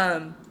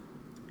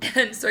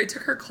 And so I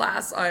took her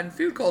class on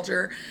food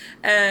culture,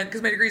 and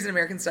because my degree's in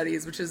American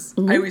Studies, which is,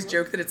 I always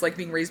joke that it's like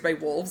being raised by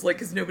wolves, like,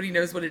 because nobody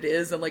knows what it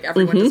is, and like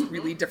everyone does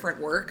really different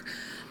work.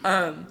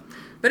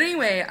 But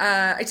anyway,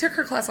 I took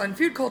her class on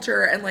food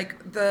culture, and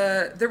like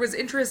there was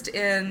interest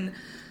in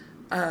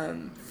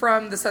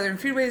from the Southern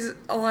Foodways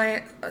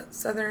Alliance,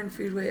 Southern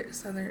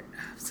Foodways.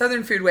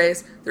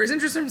 There was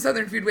interest from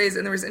Southern Foodways,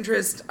 and there was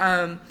interest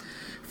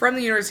from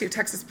the University of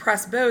Texas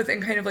Press, both,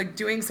 and kind of like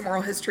doing some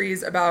oral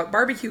histories about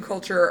barbecue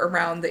culture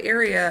around the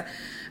area.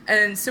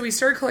 And so we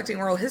started collecting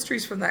oral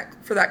histories for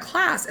that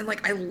class, and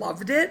like I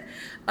loved it.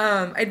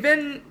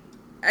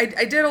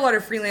 I did a lot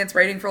of freelance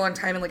writing for a long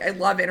time, and like I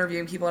love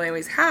interviewing people, and I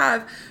always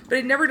have, but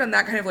I'd never done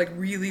that kind of like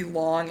really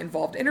long,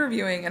 involved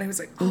interviewing, and I was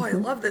like, oh, I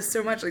love this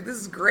so much, like this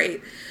is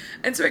great.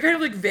 And so I kind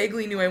of like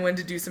vaguely knew I wanted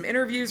to do some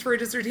interviews for a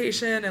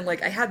dissertation, and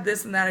like I had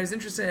this and that I was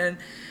interested in.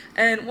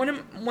 And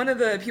one of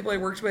the people I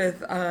worked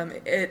with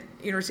at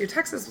University of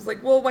Texas was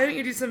like, well, why don't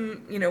you do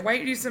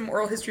some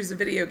oral histories of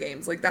video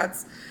games? Like that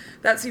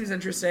seems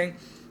interesting.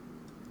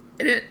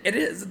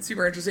 It's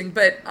super interesting.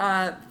 But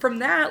from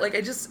that, like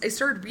I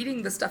started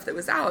reading the stuff that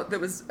was out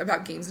that was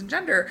about games and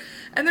gender.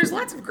 And there's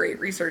lots of great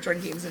research on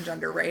games and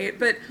gender, right?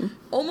 But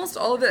almost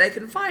all of it I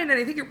can find,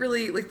 and I think it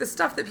really, like the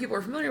stuff that people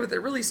are familiar with, it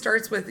really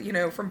starts with,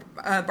 from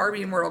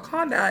Barbie and Mortal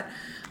Kombat.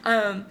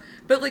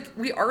 But like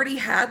we already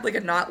had like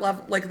a not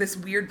level, like this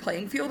weird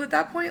playing field at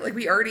that point. Like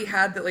we already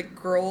had that like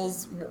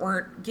girls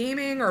weren't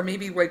gaming, or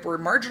maybe like were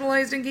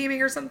marginalized in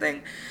gaming or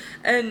something.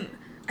 And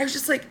I was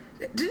just like,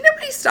 did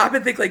nobody stop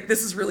and think like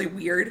this is really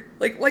weird?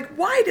 Like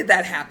why did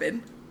that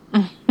happen?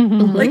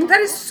 Like that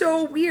is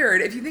so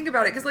weird if you think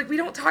about it, because like we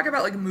don't talk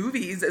about like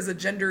movies as a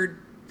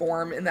gendered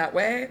form in that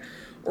way,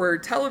 or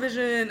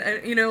television,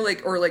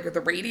 or like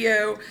the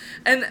radio.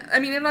 And I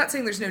mean, I'm not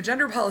saying there's no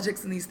gender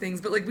politics in these things,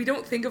 but like we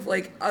don't think of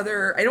like I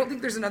don't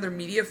think there's another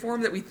media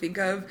form that we think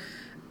of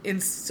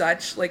in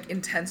such like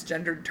intense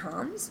gendered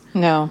terms.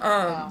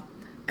 No.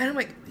 And I'm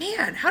like,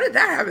 man, how did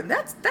that happen?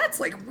 That's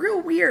like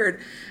real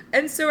weird.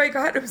 And so I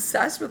got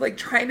obsessed with like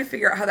trying to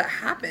figure out how that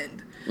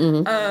happened.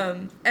 And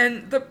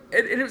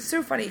it was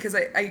so funny because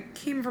I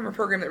came from a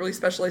program that really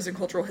specialized in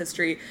cultural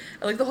history,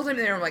 and like the whole time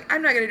there I'm like,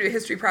 I'm not going to do a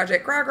history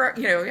project,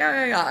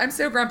 I'm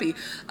so grumpy.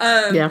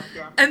 And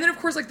then of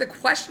course like the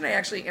question I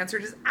actually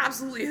answered is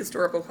absolutely a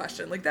historical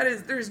question. Like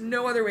there's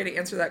no other way to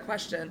answer that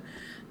question.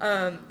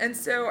 And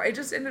so I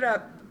just ended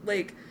up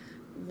like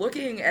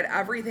looking at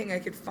everything I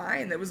could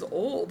find that was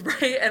old,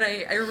 right? And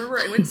I remember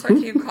I went and saw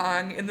King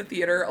Kong in the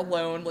theater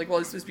alone, like while I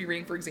was supposed to be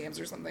reading for exams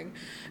or something,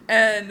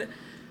 and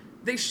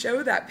they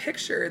show that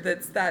picture,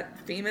 that's that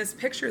famous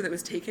picture that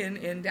was taken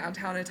in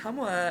downtown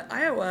Ottumwa,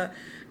 Iowa,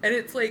 and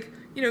it's like,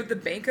 the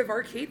bank of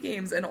arcade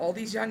games and all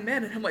these young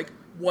men, and I'm like,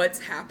 what's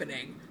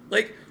happening?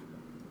 Like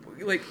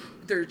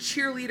they're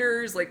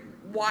cheerleaders, like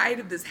why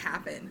did this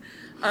happen?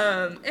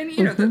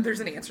 And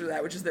there's an answer to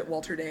that, which is that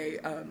Walter Day,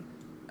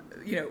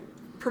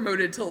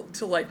 promoted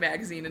to Life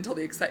magazine until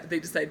they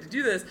decided to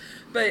do this.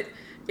 But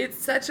it's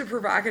such a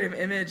provocative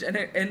image,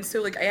 and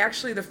so like I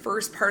actually, the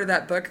first part of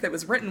that book that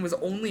was written was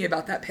only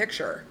about that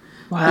picture.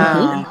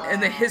 Wow.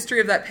 And the history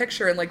of that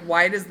picture, and like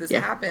why does this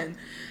happen?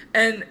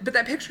 But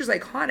that picture's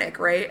iconic,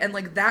 right? And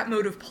like that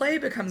mode of play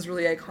becomes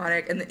really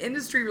iconic, and the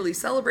industry really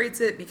celebrates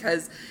it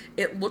because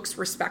it looks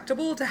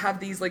respectable to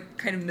have these like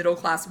kind of middle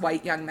class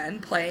white young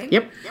men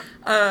playing.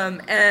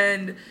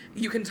 And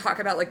you can talk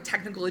about like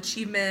technical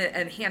achievement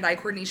and hand-eye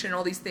coordination and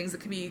all these things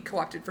that can be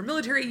co-opted for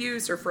military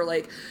use or for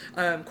like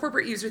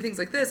corporate use or things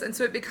like this. And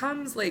so it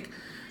becomes like,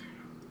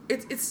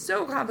 it's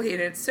so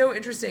complicated, it's so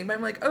interesting, but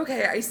I'm like,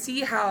 okay, I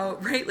see how,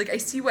 right? Like I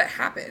see what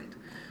happened.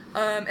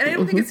 And I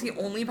don't think it's the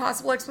only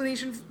possible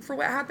explanation for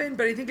what happened,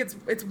 but I think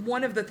it's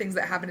one of the things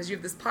that happened is you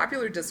have this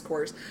popular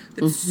discourse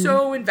that's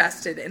so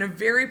invested in a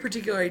very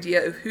particular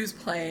idea of who's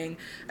playing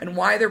and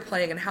why they're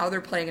playing and how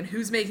they're playing and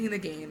who's making the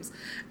games.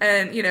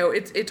 And,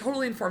 it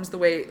totally informs the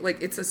way,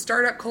 like, it's a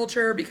startup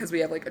culture because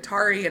we have, like,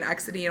 Atari and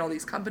Exidy and all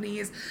these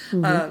companies.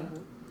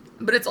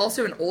 But it's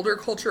also an older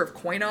culture of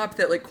coin-op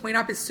that, like,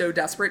 coin-op is so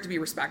desperate to be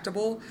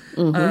respectable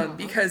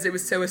because it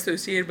was so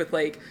associated with,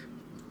 like,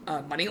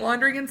 money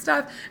laundering and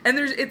stuff. And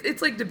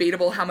it's like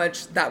debatable how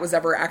much that was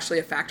ever actually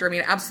a factor. I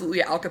mean,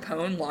 absolutely Al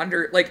Capone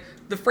laundered, like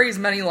the phrase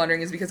money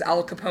laundering is because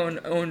Al Capone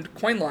owned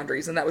coin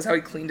laundries and that was how he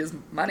cleaned his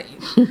money.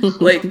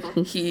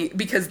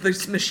 Because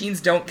the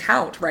machines don't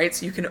count, right?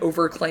 So you can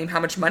overclaim how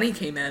much money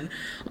came in.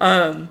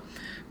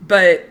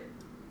 But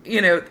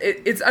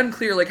it's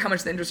unclear like how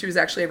much the industry was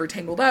actually ever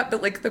tangled up,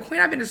 but like the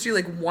coin-op industry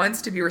like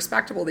wants to be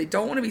respectable. They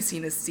don't want to be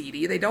seen as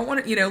seedy. They don't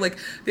want to, like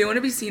they want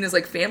to be seen as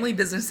like family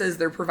businesses.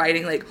 They're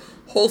providing like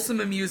wholesome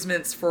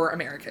amusements for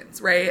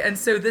Americans, right? And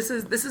so this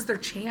is their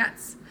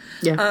chance.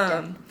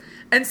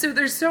 And so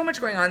there's so much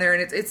going on there,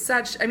 and it's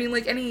such, I mean,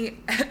 like any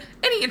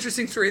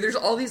interesting story, there's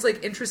all these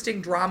like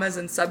interesting dramas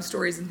and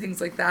sub-stories and things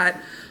like that,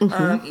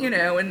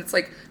 and it's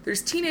like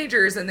there's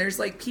teenagers and there's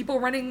like people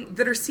running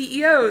that are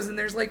CEOs and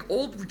there's like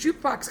old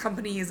jukebox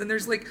companies and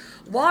there's like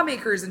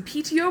lawmakers and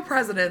PTO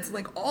presidents and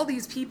like all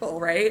these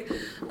people, right?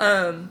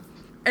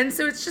 And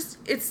so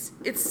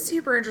it's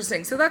super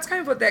interesting. So that's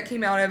kind of what that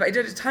came out of. I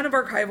did a ton of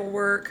archival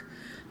work.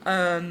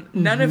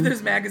 None of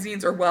those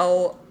magazines are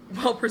well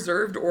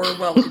preserved or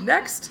well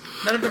indexed.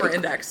 None of them are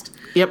indexed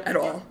at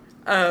all.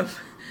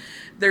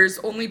 There's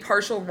only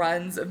partial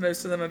runs of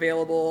most of them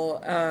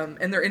available,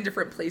 and they're in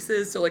different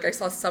places. So, like, I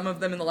saw some of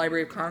them in the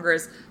Library of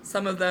Congress,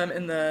 some of them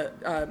in the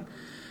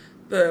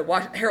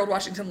Harold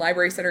Washington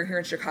Library Center here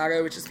in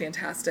Chicago, which is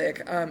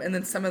fantastic, and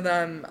then some of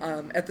them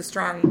at the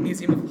Strong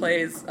Museum of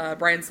Play's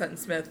Brian Sutton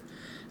Smith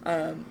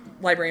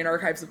Library and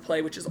Archives of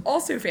Play, which is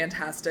also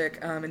fantastic,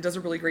 and does a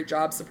really great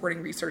job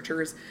supporting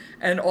researchers.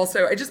 And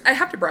also, I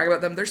have to brag about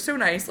them. They're so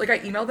nice. Like, I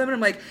emailed them and I'm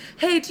like,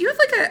 hey, do you have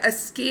like a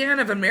scan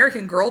of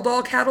American Girl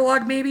doll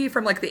catalog maybe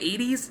from like the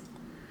 80s?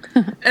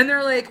 And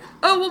they're like,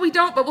 oh, well, we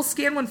don't, but we'll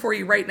scan one for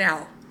you right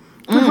now.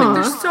 Like,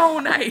 they're so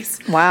nice.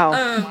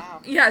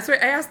 Wow. Yeah, so I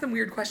ask them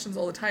weird questions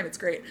all the time. It's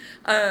great.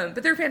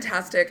 But they're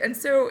fantastic. And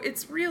so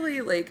it's really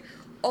like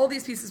all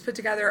these pieces put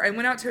together. I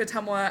went out to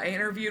Ottumwa. I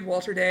interviewed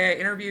Walter Day. I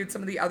interviewed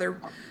some of the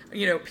other,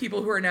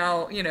 people who are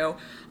now,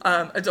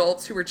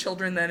 adults who were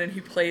children then and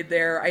who played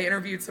there. I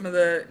interviewed some of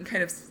the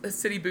kind of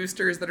city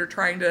boosters that are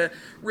trying to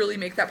really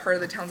make that part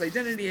of the town's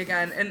identity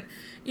again. And,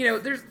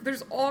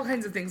 there's all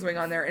kinds of things going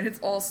on there, and it's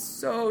all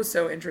so,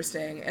 so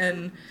interesting.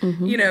 And,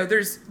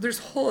 there's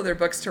whole other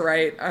books to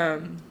write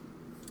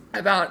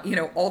about,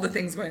 all the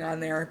things going on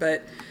there.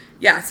 But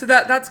yeah, so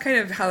that's kind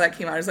of how that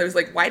came out. Is I was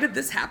like, why did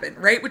this happen,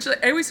 right? Which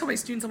I always tell my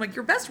students, I'm like,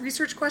 your best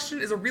research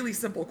question is a really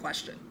simple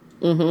question,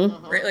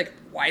 right? Like,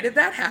 why did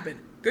that happen?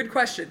 Good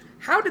question.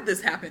 How did this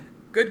happen?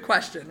 Good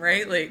question,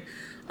 right? Like,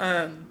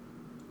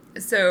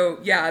 so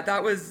yeah,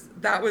 that was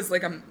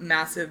like a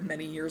massive,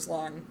 many years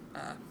long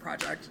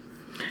project.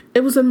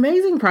 It was an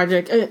amazing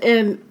project,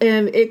 and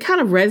it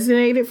kind of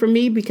resonated for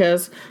me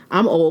because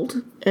I'm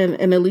old,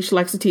 and Alicia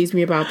likes to tease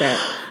me about that.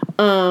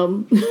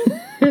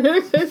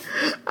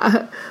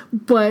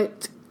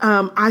 But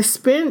I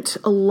spent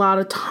a lot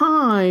of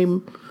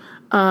time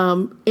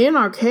in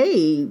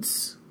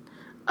arcades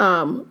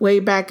way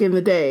back in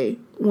the day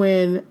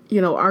when,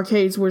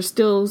 arcades were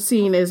still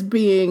seen as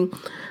being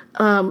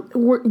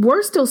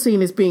we're still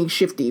seen as being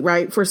shifty,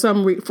 right? For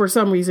some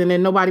reason,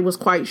 and nobody was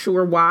quite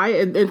sure why.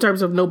 In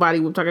terms of nobody,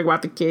 we're talking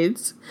about the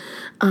kids,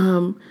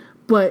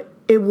 but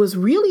it was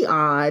really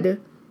odd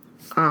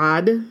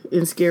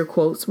in scare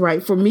quotes,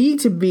 right, for me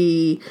to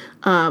be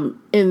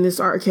in this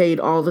arcade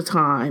all the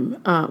time.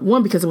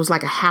 One, because it was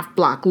like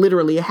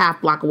literally a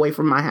half block away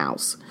from my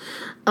house,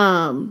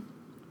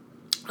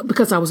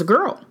 because I was a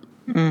girl.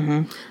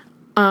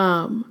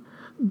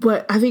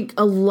 But I think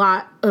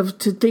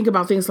to think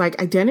about things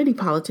like identity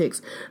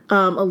politics,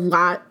 a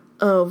lot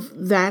of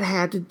that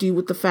had to do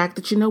with the fact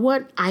that,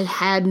 I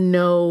had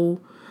no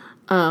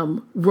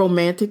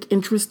romantic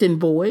interest in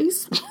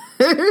boys.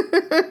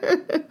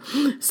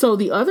 So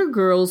the other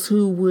girls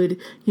who would,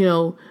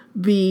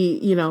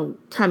 be,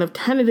 kind of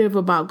tentative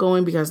about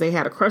going because they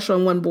had a crush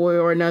on one boy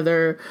or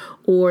another,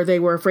 or they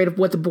were afraid of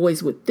what the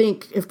boys would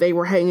think if they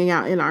were hanging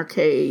out in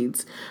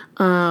arcades,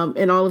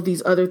 and all of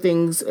these other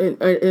things,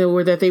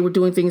 or that they were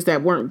doing things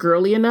that weren't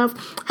girly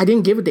enough. I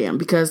didn't give a damn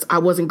because I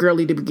wasn't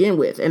girly to begin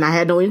with, and I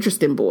had no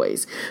interest in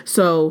boys.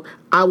 So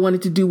I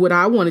wanted to do what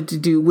I wanted to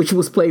do, which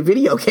was play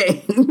video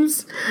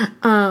games.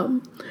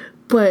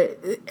 But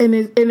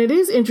it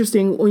is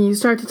interesting when you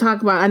start to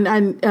talk about,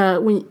 and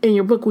when in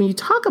your book, when you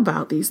talk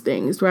about these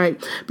things,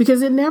 right?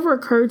 Because it never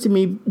occurred to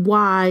me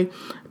why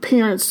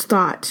parents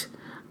thought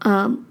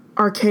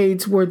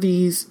arcades were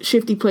these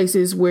shifty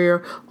places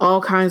where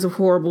all kinds of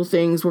horrible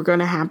things were going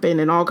to happen,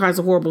 and all kinds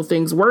of horrible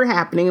things were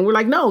happening, and we're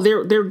like, no,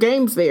 there are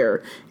games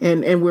there,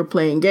 and we're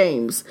playing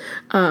games,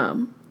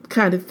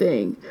 kind of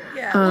thing.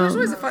 Yeah, well, there's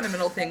always a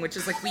fundamental thing, which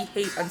is like we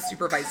hate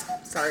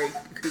unsupervised. Sorry,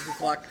 cuckoo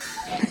clock.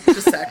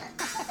 Just a sec.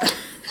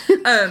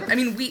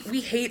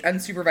 We hate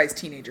unsupervised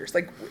teenagers.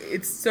 Like,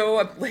 it's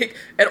so, like,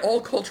 at all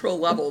cultural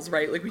levels,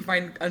 right? Like, we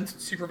find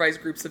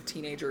unsupervised groups of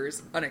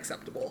teenagers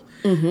unacceptable.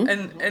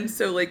 And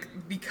so, like,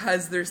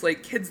 because there's,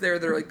 like, kids there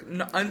that are, like,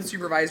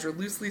 unsupervised or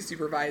loosely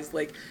supervised,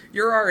 like,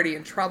 you're already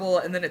in trouble,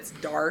 and then it's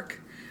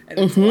dark, and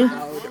it's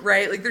loud,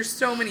 right? Like, there's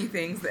so many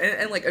things,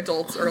 and, like,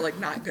 adults are, like,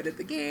 not good at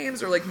the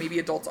games, or, like, maybe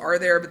adults are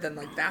there, but then,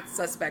 like, that's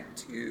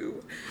suspect,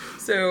 too.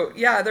 So,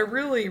 yeah, they're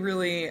really,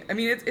 really,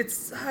 it's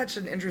such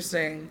an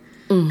interesting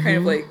kind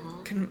of like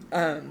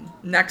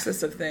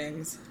nexus of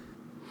things.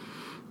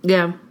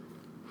 Yeah.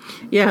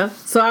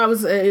 So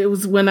it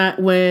was when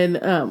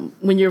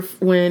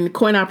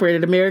Coin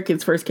Operated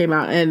Americans first came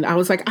out, and I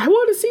was like, I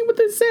want to see what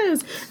this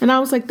says, and I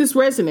was like, this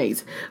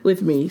resonates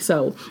with me.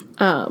 So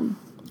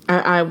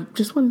I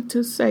just wanted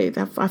to say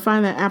that I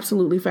find that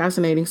absolutely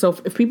fascinating. So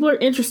if people are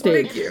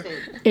interested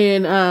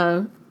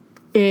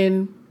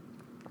in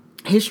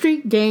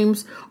history,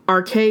 games,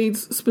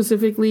 arcades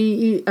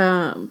specifically,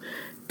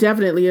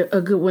 definitely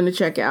a good one to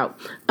check out.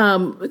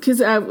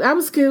 Because I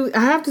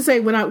have to say,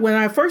 when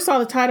I first saw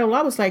the title,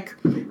 I was like,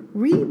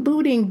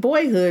 Rebooting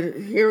Boyhood.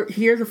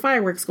 Here's the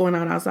fireworks going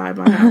on outside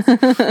my house.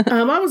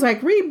 I was like,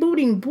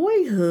 Rebooting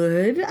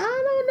Boyhood?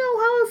 I don't know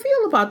how I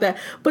feel about that.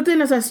 But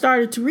then as I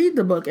started to read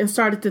the book and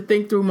started to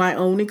think through my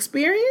own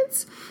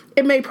experience,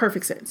 it made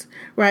perfect sense,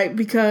 right?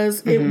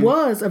 Because it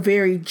was a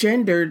very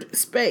gendered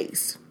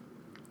space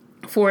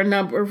for a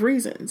number of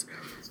reasons.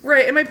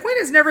 Right, and my point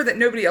is never that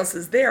nobody else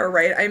is there,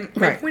 right?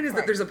 My point is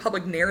that there's a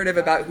public narrative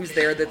about who's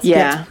there that's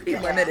pretty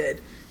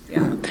limited.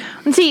 Yeah.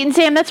 And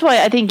Sam, that's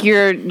why I think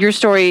your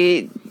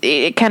story,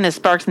 it kind of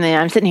sparks something.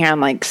 I'm sitting here, I'm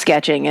like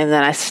sketching, and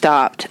then I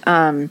stopped.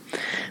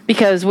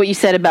 Because what you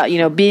said about,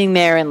 being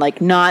there and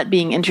like not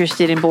being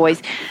interested in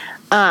boys,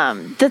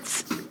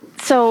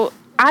 so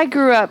I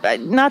grew up,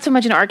 not so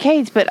much in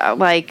arcades, but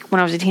like when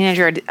I was a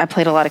teenager, I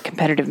played a lot of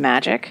competitive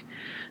Magic.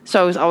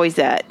 So I was always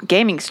at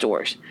gaming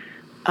stores.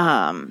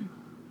 I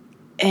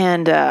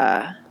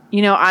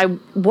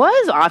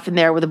was often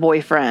there with a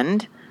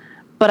boyfriend,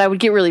 but I would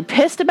get really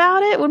pissed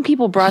about it when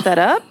people brought that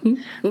up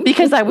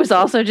because I was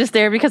also just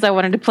there because I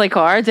wanted to play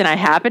cards, and I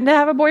happened to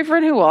have a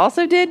boyfriend who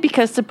also did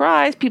because,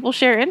 surprise, people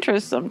share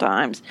interests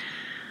sometimes.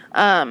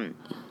 And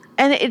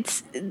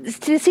it's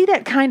to see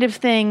that kind of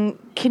thing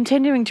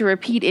continuing to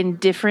repeat in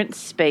different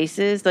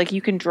spaces, like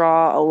you can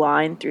draw a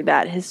line through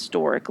that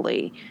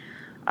historically.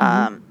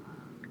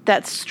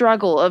 That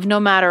struggle of no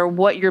matter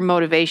what your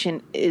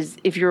motivation is,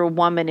 if you're a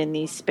woman in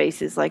these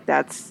spaces, like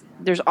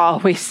there's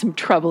always some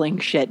troubling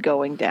shit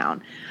going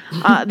down.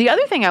 The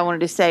other thing I wanted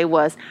to say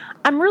was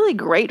I'm really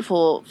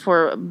grateful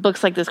for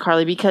books like this,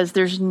 Carly, because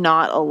there's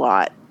not a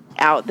lot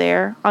out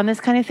there on this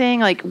kind of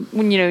thing. Like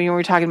when you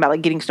were talking about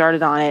like getting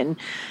started on it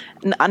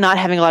and not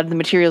having a lot of the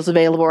materials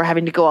available or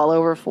having to go all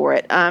over for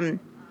it.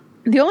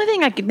 The only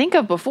thing I could think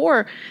of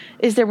before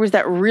is there was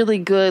that really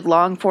good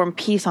long-form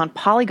piece on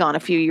Polygon a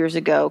few years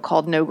ago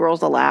called No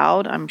Girls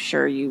Allowed. I'm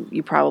sure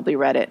you probably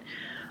read it.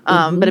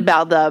 But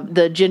about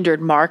the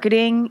gendered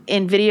marketing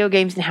in video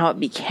games and how it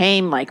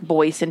became like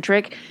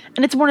boy-centric.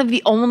 And it's one of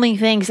the only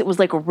things that was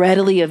like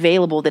readily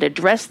available that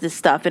addressed this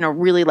stuff in a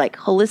really like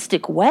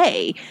holistic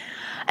way.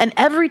 And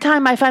every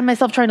time I find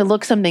myself trying to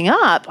look something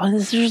up,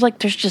 there's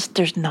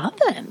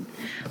nothing.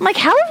 I'm like,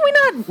 how have we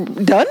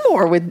not done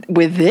more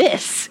with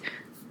this?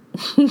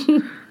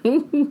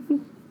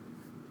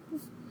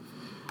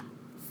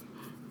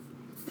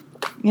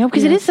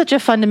 Because it is such a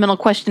fundamental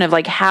question of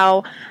like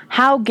how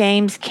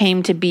games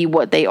came to be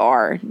what they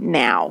are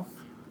now.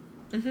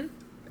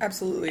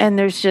 Absolutely. And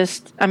there's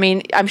just,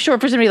 I'm sure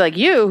for somebody like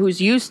you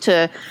who's used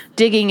to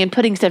digging and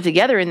putting stuff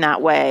together in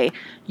that way,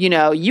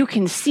 you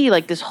can see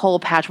like this whole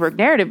patchwork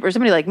narrative. Or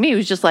somebody like me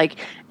who's just like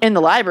in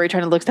the library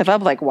trying to look stuff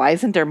up, like, why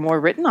isn't there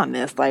more written on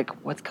this? Like,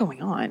 what's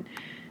going on?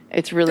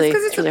 It's really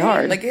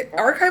hard. Like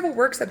archival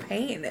work's a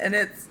pain, and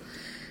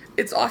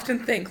it's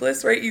often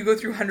thankless, right? You go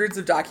through hundreds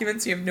of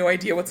documents, you have no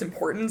idea what's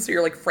important, so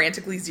you're like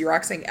frantically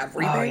Xeroxing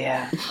everything. Oh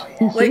yeah.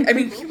 Like,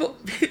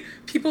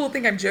 people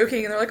think I'm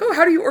joking, and they're like, "Oh,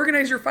 how do you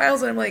organize your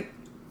files?" And I'm like,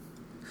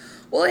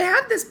 "Well, I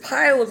had this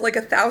pile of like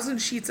 1,000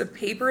 sheets of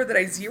paper that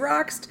I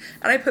Xeroxed,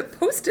 and I put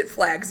Post-it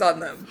flags on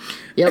them."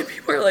 Yep. And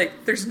people are like,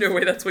 "There's no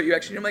way that's what you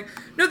actually do." I'm like,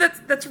 "No,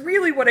 that's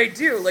really what I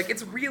do. Like,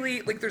 it's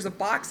really like there's a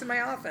box in my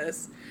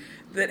office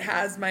that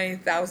has my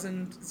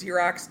 1,000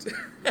 Xeroxed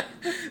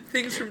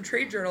things from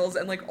trade journals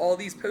and like all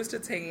these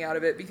Post-its hanging out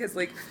of it because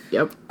like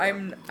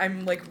I'm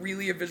like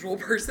really a visual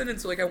person, and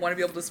so like I want to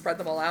be able to spread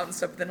them all out and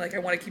stuff, but then like I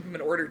want to keep them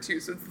in order too,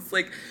 so it's this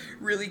like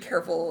really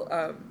careful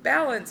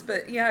balance.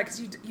 But yeah,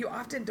 because you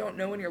often don't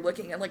know when you're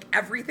looking, and like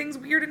everything's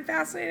weird and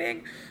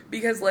fascinating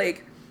because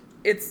like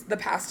the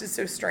past is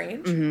so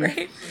strange,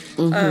 right?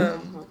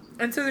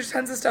 And so there's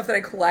tons of stuff that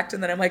I collect,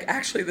 and then I'm like,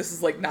 actually, this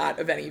is like not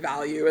of any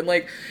value. And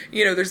like,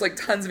 there's like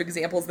tons of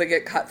examples that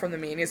get cut from the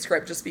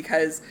manuscript just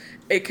because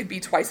it could be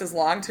twice as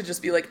long to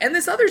just be like, and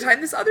this other time,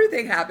 this other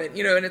thing happened,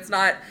 and it's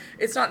not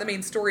the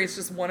main story. It's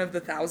just one of the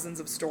thousands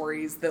of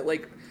stories that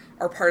like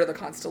are part of the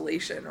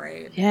constellation,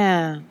 right?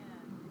 Yeah.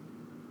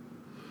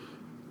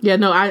 Yeah,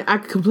 no, I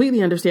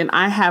completely understand.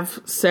 I have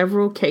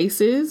several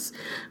cases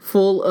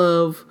full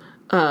of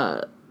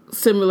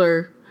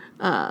similar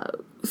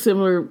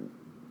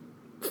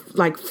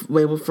like,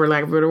 for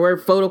lack of a better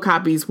word,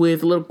 photocopies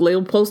with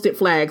little Post-it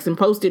flags and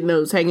Post-it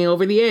notes hanging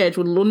over the edge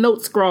with little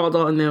notes scrawled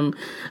on them,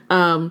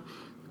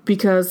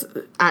 because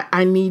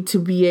I need to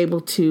be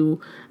able to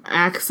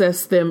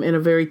access them in a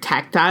very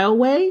tactile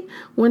way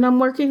when I'm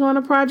working on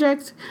a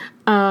project.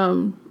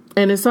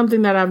 And it's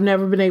something that I've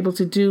never been able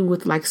to do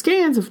with like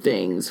scans of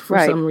things for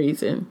some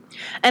reason.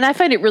 And I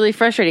find it really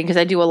frustrating because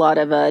I do a lot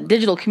of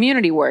digital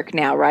community work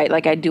now, right?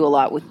 Like I do a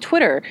lot with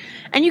Twitter,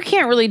 and you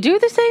can't really do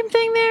the same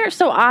thing there.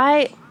 So so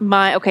I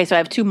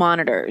have 2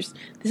 monitors.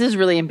 This is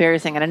really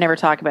embarrassing, and I never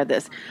talk about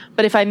this.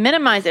 But if I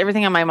minimize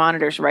everything on my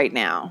monitors right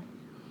now,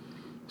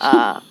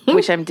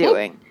 which I'm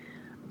doing,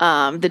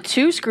 the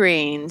 2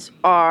 screens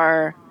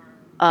are,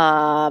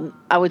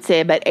 I would say,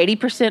 about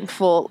 80%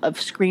 full of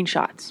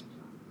screenshots.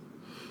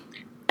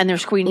 And they're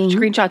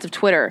screenshots of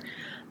Twitter.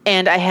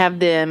 And I have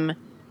them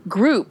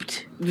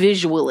grouped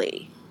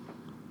visually.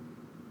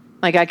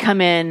 Like I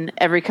come in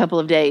every couple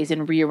of days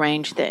and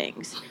rearrange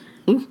things.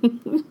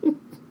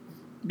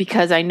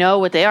 because I know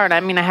what they are. And I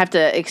mean, I have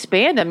to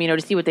expand them,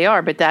 to see what they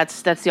are, but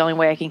that's the only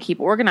way I can keep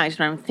organized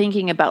when I'm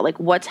thinking about like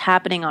what's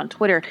happening on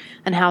Twitter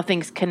and how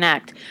things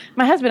connect.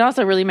 My husband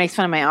also really makes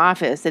fun of my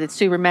office that it's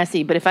super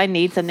messy, but if I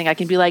need something, I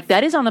can be like,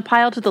 that is on the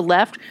pile to the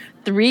left,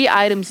 3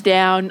 items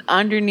down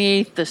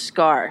underneath the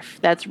scarf.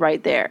 That's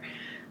right there.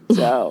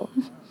 So,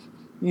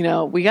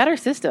 we got our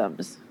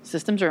systems.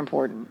 Systems are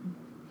important.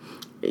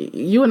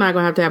 You and I are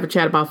going to have a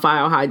chat about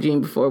file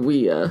hygiene before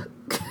we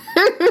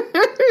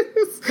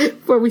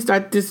before we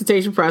start the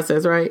dissertation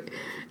process, right?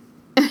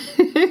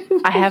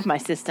 I have my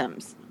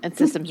systems, and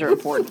systems are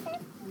important.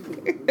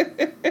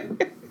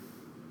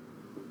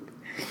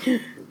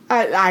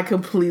 I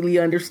completely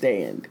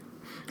understand.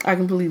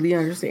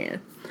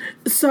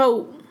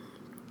 So,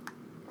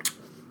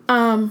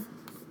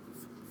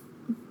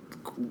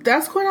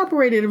 that's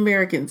Coin-Operated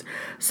Americans.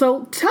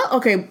 So,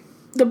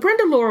 the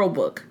Brenda Laurel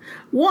book,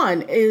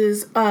 one,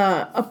 is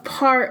a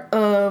part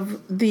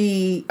of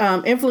the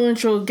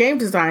influential game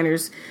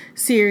designers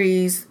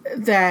series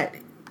that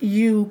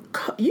you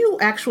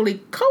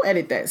actually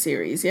co-edit that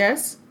series,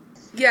 yes?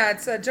 Yeah,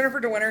 it's Jennifer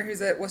DeWinter,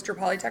 who's at Worcester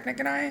Polytechnic,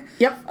 and I.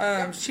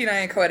 Yep. She and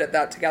I co-edit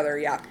that together,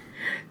 yeah.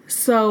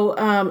 So,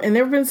 and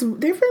there've been some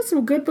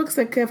good books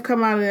that have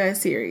come out of that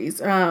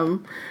series.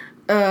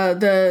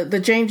 The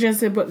Jane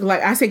Jensen book,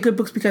 like I say good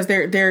books because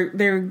they're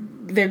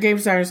game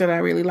designers that I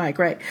really like,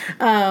 right?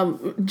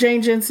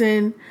 Jane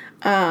Jensen,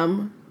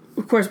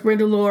 of course,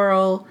 Brenda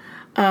Laurel,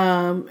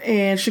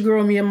 and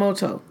Shigeru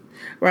Miyamoto,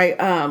 right?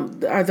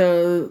 Are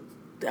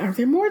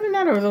there more than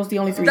that, or are those the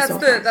only 3?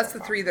 That's the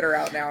 3 that are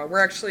out now. We're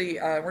actually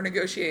we're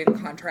negotiating a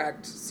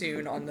contract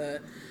soon on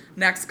the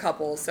next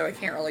couple, so I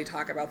can't really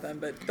talk about them,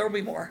 but there'll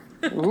be more.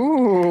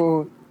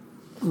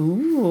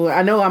 Ooh,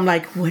 I know. I'm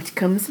like, what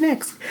comes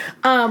next?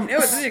 I know,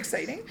 isn't it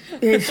exciting?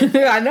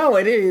 I know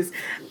it is.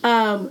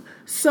 But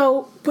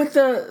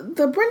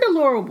the Brenda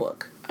Laurel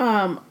book,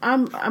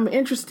 I'm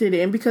interested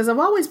in because I've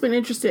always been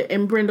interested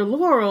in Brenda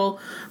Laurel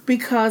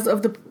because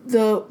of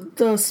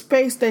the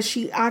space that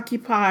she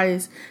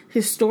occupies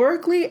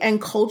historically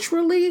and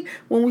culturally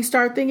when we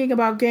start thinking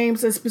about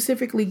games, and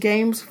specifically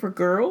games for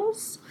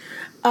girls.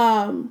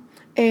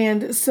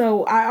 And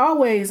so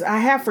I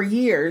have for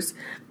years,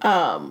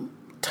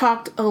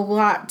 talked a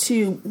lot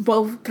to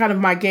both kind of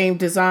my game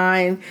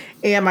design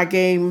and my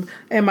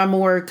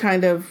more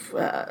kind of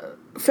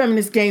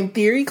feminist game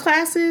theory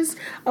classes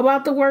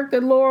about the work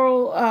that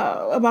Laurel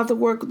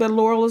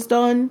has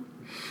done.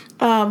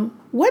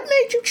 What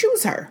made you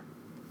choose her?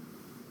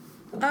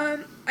 I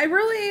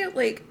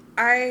really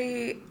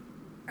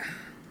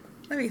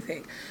let me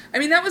think. I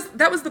mean, that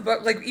was the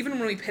book. Like, even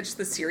when we pitched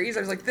the series,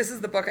 I was like, this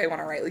is the book I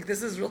want to write. Like,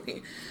 this is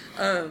really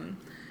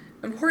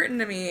important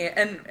to me.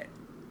 And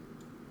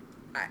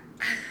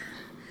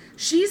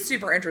she's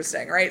super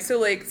interesting, right? So,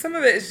 like, some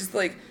of it is just,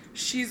 like,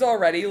 she's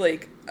already,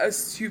 like, a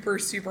super,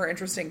 super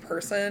interesting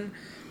person.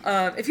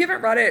 If you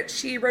haven't read it,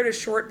 she wrote a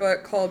short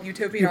book called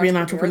Utopian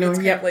Entrepreneur. That's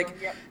kind of, like,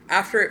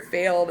 after it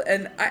failed.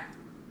 And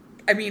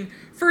I mean,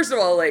 first of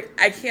all, like,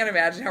 I can't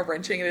imagine how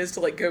wrenching it is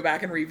to, like, go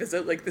back and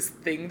revisit, like, this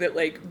thing that,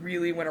 like,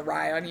 really went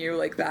awry on you,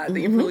 like, that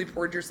you really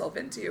poured yourself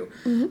into.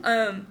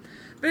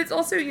 But it's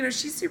also,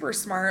 she's super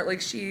smart.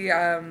 Like, she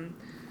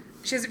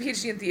has a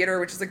PhD in theater,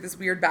 which is, like, this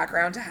weird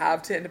background to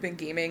have to end up in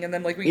gaming. And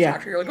then, like, when you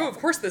talk to her, you're like, oh, of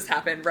course this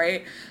happened,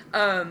 right?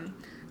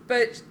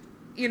 But,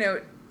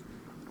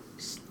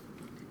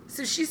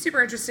 so she's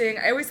super interesting.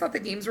 I always thought the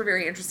games were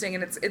very interesting,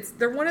 and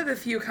they're one of the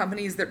few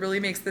companies that really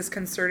makes this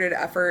concerted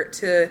effort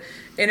to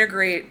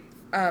integrate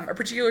a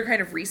particular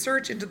kind of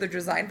research into the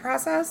design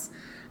process,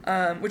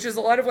 which is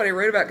a lot of what I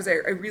wrote about because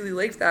I really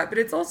liked that. But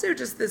it's also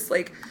just this,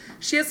 like,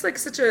 she has, like,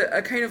 such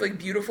a kind of, like,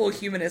 beautiful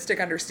humanistic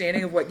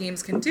understanding of what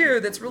games can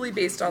do that's really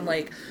based on,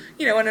 like,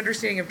 an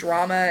understanding of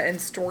drama and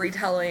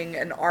storytelling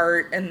and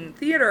art and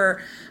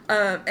theater.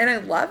 And I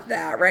love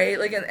that, right?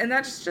 Like, and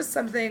that's just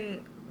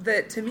something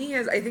that to me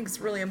I think is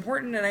really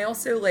important. And I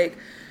also like,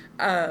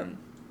 I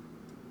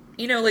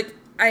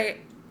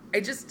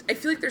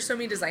feel like there's so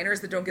many designers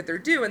that don't get their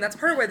due, and that's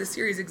part of why the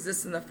series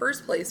exists in the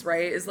first place,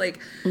 right? Is like,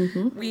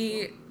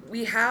 we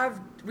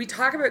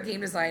talk about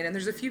game design, and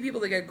there's a few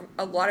people that get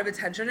a lot of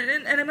attention,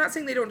 and I'm not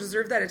saying they don't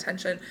deserve that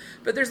attention,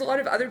 but there's a lot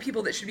of other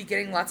people that should be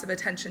getting lots of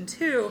attention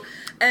too.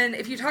 And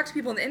if you talk to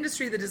people in the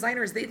industry, the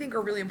designers they think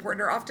are really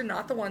important are often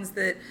not the ones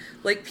that,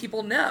 like,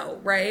 people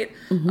know, right?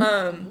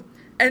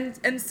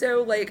 And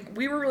so, like,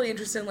 we were really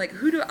interested in, like,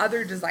 who do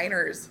other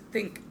designers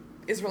think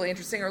is really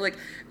interesting? Or, like,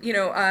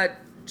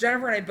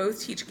 Jennifer and I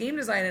both teach game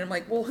design, and I'm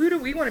like, well, who do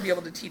we want to be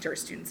able to teach our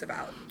students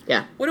about?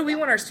 Yeah. What do we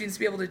want our students to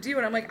be able to do?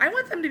 And I'm like, I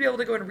want them to be able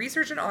to go and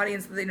research an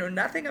audience that they know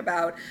nothing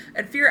about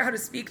and figure out how to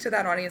speak to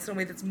that audience in a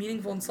way that's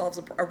meaningful and solves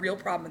a real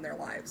problem in their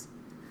lives.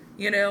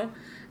 And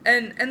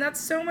that's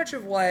so much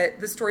of what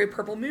the story of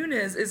Purple Moon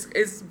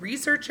is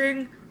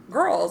researching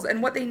girls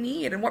and what they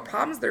need and what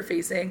problems they're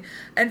facing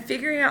and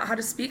figuring out how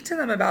to speak to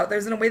them about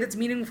those in a way that's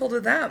meaningful to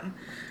them,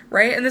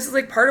 right? And this is,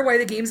 like, part of why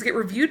the games get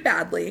reviewed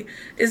badly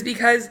is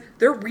because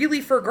they're really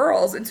for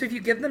girls, and so if you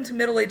give them to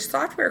middle-aged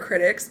software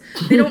critics,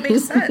 they don't make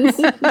sense.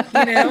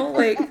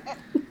 Like,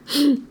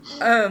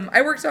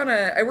 I worked on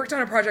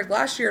a project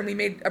last year, and we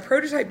made a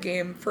prototype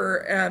game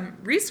for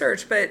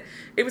research, but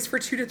it was for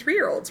 2 to 3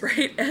 year olds,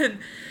 right?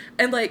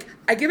 And like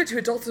I give it to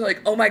adults, and they're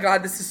like, "Oh my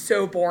god, this is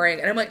so boring."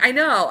 And I'm like, "I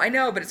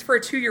know, but it's for a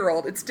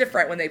 2-year-old. It's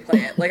different when they play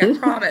it. Like I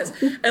promise."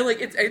 And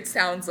like it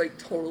sounds like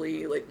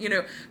totally like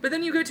but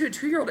then you go to a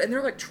 2-year-old, and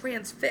they're like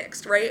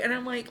transfixed, right? And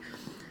I'm like,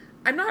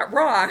 I'm not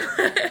wrong,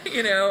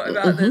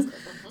 about this.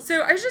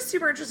 So I was just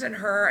super interested in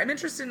her. I'm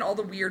interested in all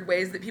the weird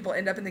ways that people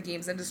end up in the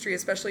games industry,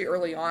 especially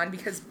early on,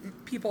 because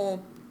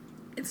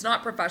it's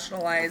not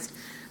professionalized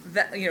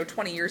that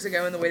 20 years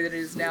ago in the way that it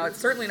is now. It's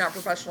certainly not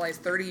professionalized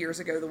 30 years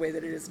ago the way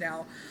that it is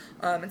now.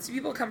 And so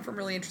people come from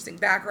really interesting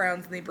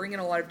backgrounds, and they bring in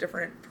a lot of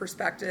different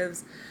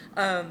perspectives.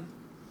 And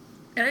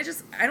I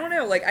don't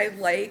know, like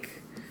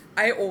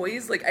I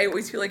always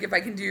feel like if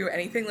I can do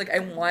anything, like I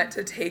want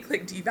to take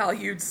like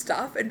devalued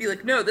stuff and be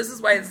like, no, this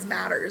is why this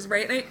matters,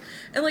 right?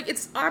 And like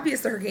it's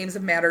obvious that her games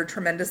have mattered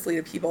tremendously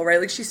to people, right?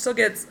 Like she still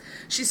gets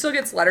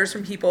letters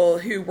from people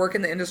who work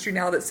in the industry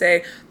now that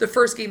say the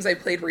first games I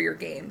played were your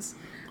games,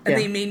 and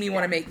they made me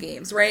want to make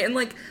games, right? And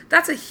like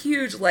that's a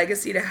huge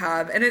legacy to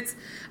have, and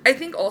I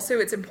think also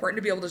it's important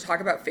to be able to talk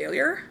about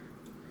failure,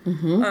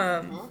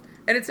 and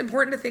it's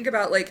important to think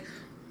about like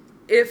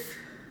if.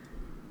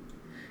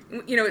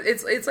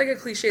 It's like a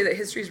cliche that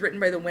history is written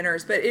by the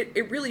winners, but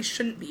it really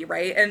shouldn't be,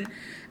 right?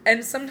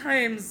 And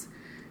sometimes,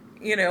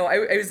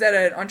 I was at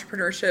an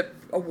entrepreneurship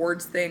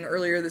awards thing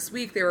earlier this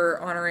week. They were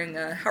honoring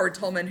Howard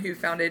Tolman, who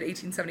founded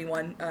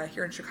 1871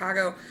 here in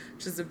Chicago,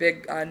 which is a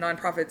big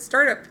nonprofit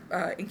startup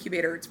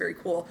incubator. It's very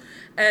cool.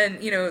 And,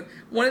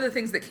 one of the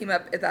things that came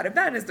up at that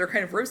event is they're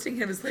kind of roasting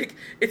him is like,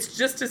 it's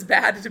just as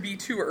bad to be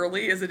too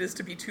early as it is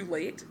to be too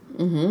late.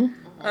 Mm-hmm.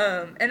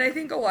 And I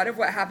think a lot of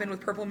what happened with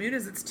Purple Moon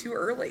is it's too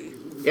early.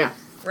 Yeah.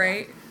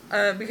 Right?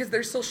 Because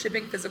they're still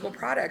shipping physical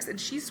products.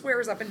 And she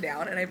swears up and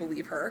down, and I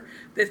believe her,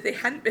 that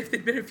if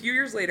they'd been a few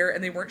years later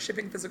and they weren't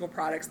shipping physical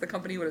products, the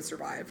company would have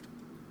survived.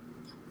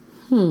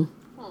 And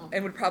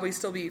would probably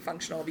still be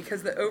functional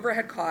because the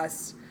overhead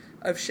costs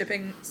of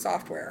shipping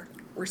software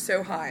were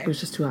so high. It was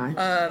just too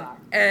high.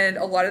 And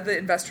a lot of the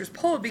investors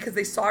pulled because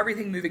they saw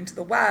everything moving to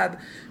the web,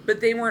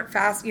 but they weren't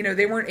fast,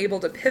 they weren't able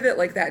to pivot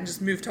like that and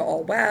just move to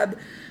all web.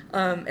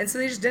 And so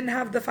they just didn't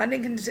have the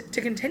funding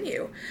to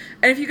continue.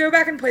 And if you go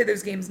back and play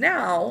those games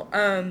now,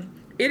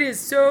 it is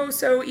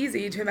so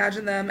easy to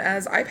imagine them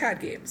as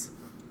iPad games.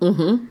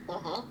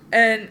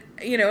 And,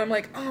 I'm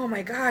like, oh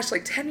my gosh,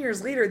 like 10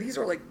 years later, these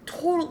are like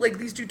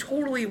these do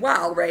totally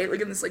well, right?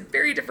 Like in this like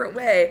very different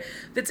way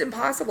that's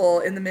impossible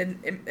in the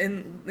mid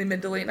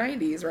to late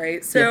 90s,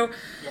 right? So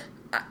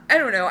I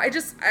don't know.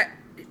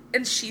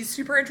 And she's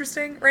super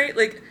interesting, right?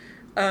 Like,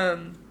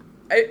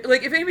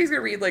 if anybody's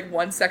gonna read like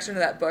one section of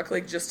that book,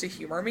 like just to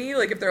humor me,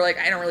 like if they're like,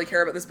 I don't really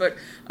care about this book,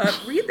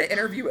 read the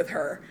interview with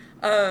her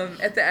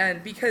at the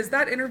end, because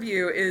that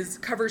interview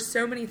covers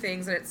so many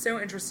things and it's so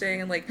interesting,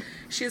 and like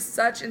she has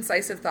such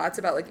incisive thoughts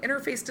about like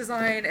interface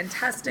design and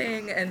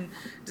testing and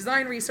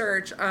design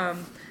research.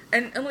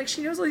 And like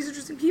she knows all these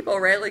interesting people,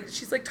 right? Like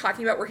she's like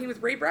talking about working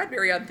with Ray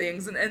Bradbury on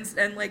things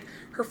and like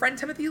her friend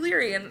Timothy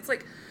Leary, and it's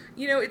like,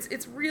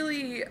 it's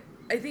really.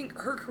 I think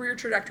her career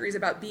trajectory is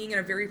about being in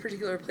a very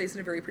particular place in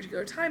a very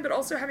particular time, but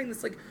also having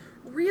this like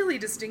really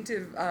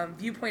distinctive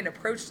viewpoint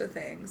approach to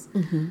things.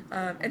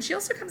 And she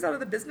also comes out of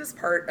the business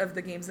part of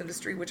the games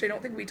industry, which I don't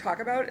think we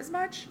talk about as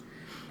much.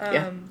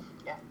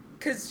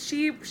 Because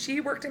she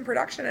worked in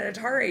production at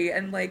Atari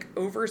and like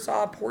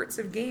oversaw ports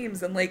of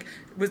games and like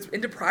was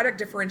into product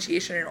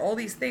differentiation and all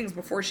these things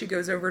before she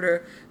goes over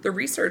to the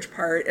research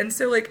part. And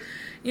so like,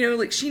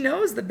 like she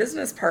knows the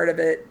business part of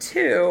it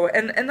too.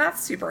 And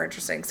that's super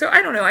interesting. So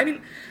I don't know. I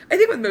mean, I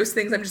think with most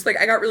things, I'm just like,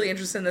 I got really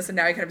interested in this and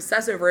now I kind of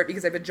obsess over it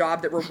because I have a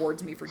job that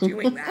rewards me for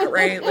doing that,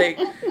 right? Like,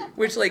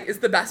 which like is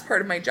the best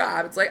part of my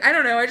job. It's like, I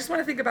don't know. I just want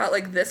to think about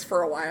like this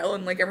for a while.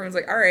 And like, everyone's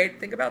like, all right,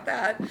 think about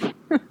that.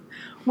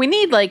 We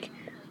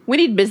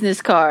need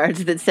business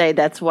cards that say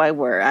that's why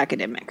we're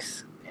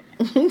academics.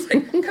 It's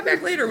like, come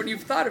back later when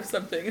you've thought of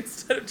something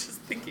instead of just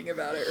thinking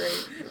about it,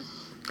 right?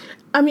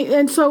 I mean,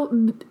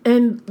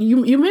 and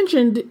you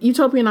mentioned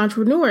Utopian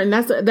Entrepreneur, and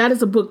that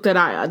is a book that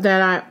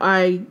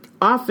I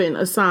often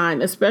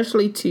assign,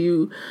 especially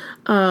to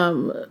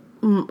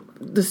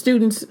the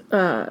students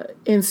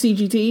in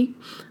CGT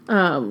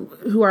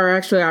who are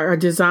actually our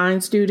design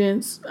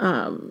students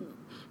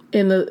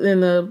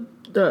in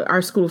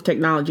our School of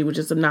Technology, which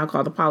is now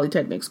called the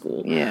Polytechnic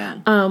School. Yeah.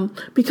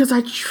 Because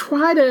I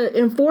try to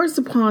enforce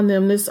upon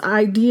them this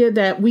idea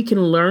that we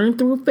can learn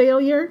through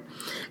failure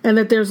and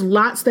that there's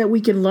lots that we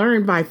can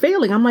learn by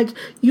failing. I'm like,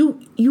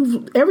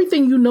 you've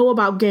everything you know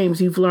about games,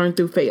 you've learned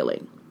through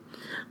failing.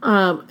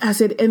 I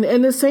said,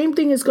 and the same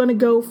thing is going to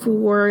go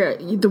for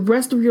the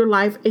rest of your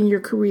life and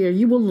your career.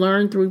 You will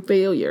learn through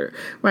failure,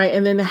 right?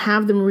 And then to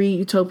have them read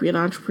Utopian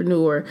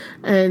Entrepreneur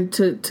and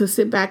to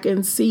sit back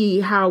and see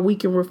how we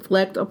can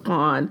reflect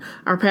upon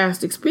our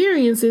past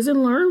experiences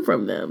and learn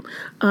from them.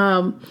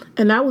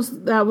 And that was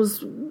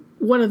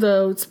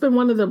it's been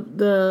one of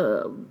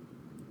the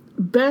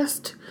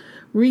best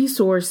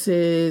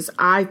resources,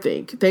 I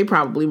think they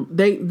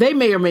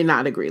may or may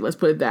not agree, let's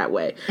put it that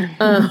way,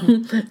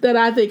 that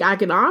I think I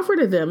can offer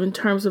to them in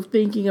terms of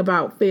thinking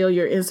about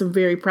failure in some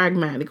very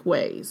pragmatic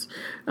ways.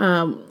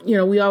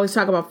 We always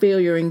talk about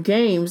failure in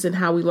games and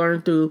how we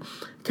learn through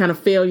kind of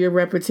failure,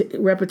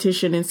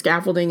 repetition and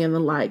scaffolding and the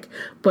like,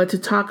 but to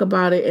talk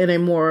about it in a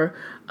more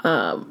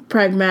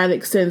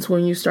pragmatic sense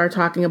when you start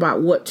talking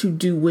about what to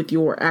do with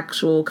your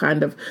actual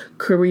kind of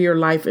career,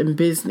 life, and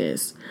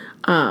business.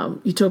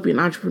 Utopian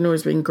Entrepreneur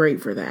has been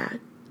great for that.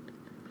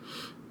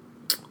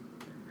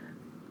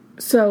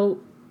 So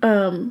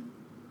Brenda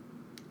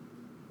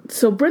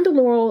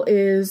Laurel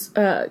is,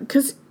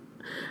 because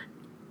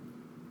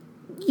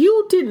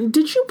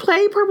did you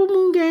play Purple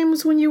Moon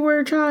games when you were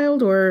a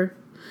child, or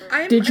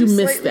did you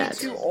miss that? I'm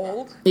slightly too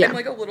old. Yeah. I'm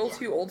like a little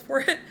too old for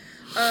it.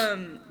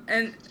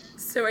 And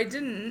so I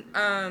didn't.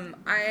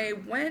 I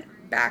went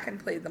back and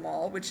played them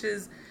all, which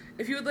is,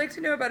 if you would like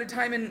to know about a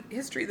time in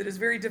history that is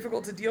very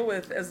difficult to deal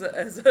with as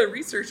a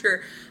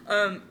researcher,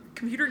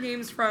 computer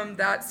games from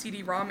that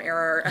CD-ROM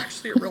era are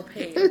actually a real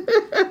pain,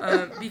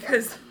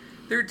 because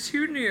they're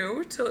too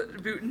new to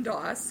boot in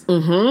DOS,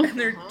 and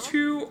they're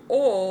too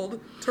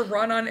old to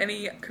run on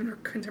any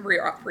contemporary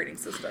operating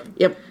system.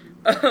 Yep.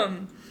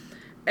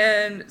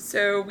 And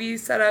so we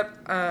set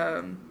up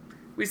a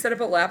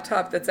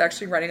laptop that's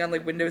actually running on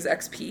like Windows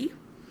XP,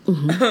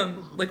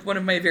 like one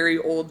of my very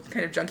old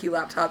kind of junky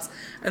laptops,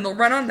 and they'll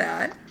run on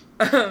that.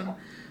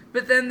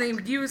 But then they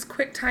use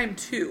QuickTime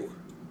 2.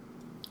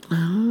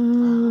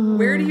 Oh.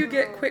 Where do you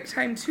get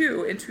QuickTime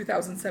 2 in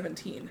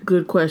 2017?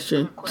 Good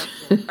question.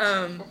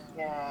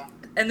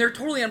 And they're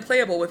totally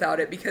unplayable without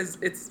it because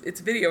it's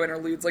video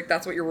interludes. Like,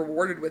 that's what you're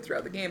rewarded with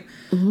throughout the game.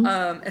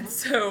 And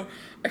so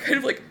I kind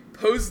of like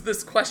posed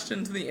this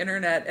question to the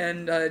internet,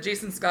 and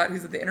Jason Scott,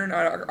 who's at the Internet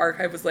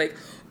Archive, was like,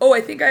 oh,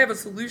 I think I have a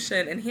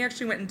solution. And he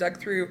actually went and dug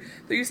through.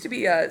 There used to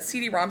be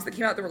CD-ROMs that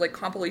came out that were like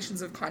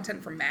compilations of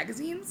content from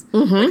magazines,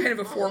 like kind of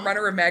a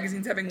forerunner of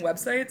magazines having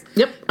websites.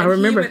 Yep, I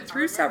remember. He went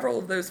through several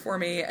of those for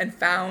me and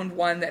found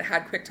one that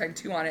had QuickTime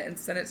 2 on it and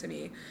sent it to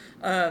me.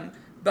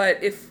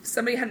 But if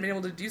somebody hadn't been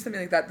able to do something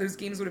like that, those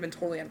games would have been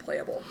totally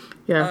unplayable.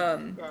 Yeah.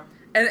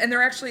 And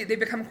they've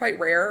become quite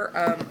rare.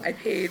 I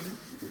paid,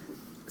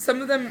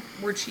 some of them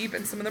were cheap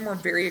and some of them were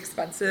very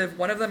expensive.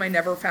 One of them I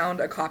never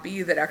found a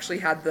copy that actually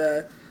had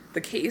the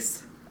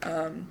case.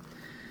 I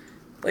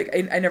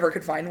never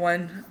could find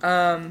one.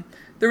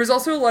 There was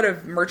also a lot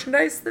of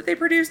merchandise that they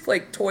produced,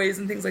 like toys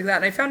and things like that.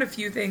 And I found a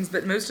few things,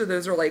 but most of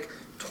those are like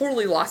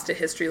totally lost to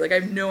history. Like, I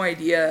have no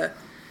idea.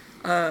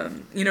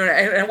 And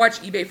I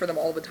watch eBay for them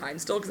all the time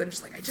still, because I'm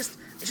just like, I just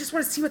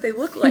want to see what they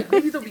look like.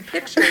 Maybe there'll be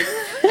pictures.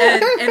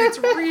 And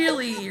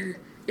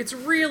it's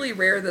really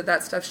rare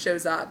that stuff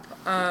shows up.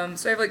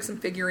 So I have like some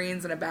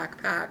figurines and a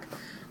backpack.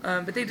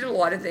 But they did a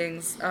lot of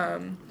things,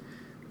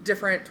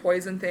 different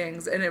toys and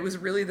things, and it was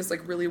really this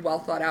like really well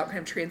thought out kind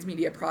of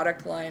transmedia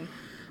product line.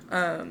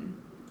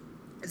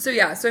 So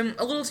I'm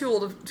a little too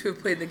old to have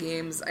played the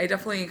games. I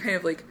definitely kind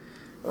of like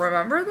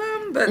remember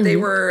them, but they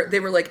were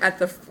like at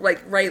the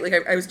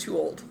I was too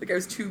old, like I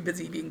was too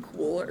busy being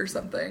cool or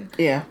something.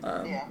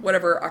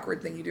 Whatever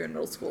awkward thing you do in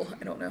middle school,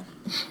 I don't know.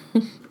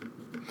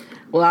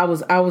 Well,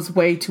 I was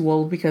way too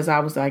old because I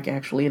was like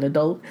actually an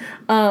adult,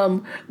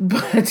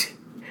 but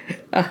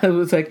I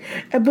was like,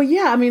 but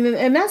yeah, I mean,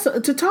 and that's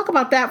to talk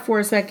about that for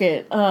a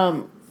second.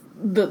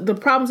 The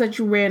problems that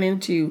you ran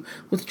into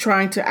with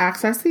trying to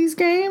access these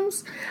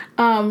games,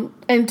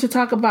 and to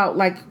talk about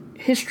like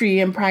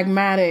history and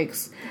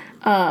pragmatics.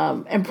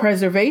 And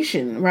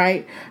preservation,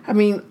 right? I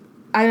mean,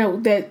 I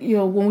know that,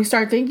 when we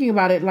start thinking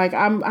about it, like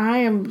I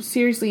am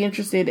seriously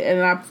interested,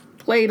 and I've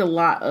played a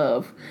lot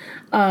of,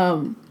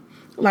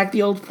 like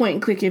the old point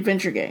and click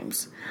adventure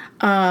games.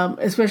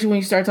 Especially when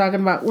you start talking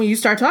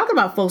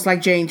about folks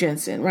like Jane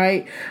Jensen,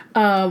 right?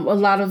 A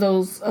lot of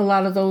those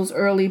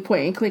early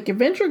point and click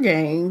adventure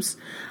games,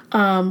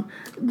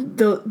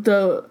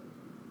 the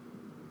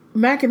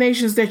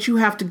machinations that you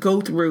have to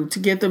go through to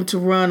get them to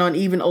run on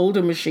even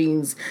older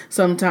machines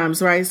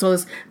sometimes, right? So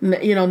it's,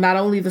 not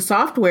only the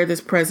software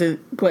that's present,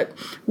 but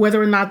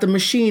whether or not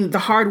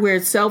the hardware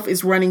itself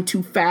is running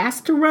too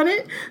fast to run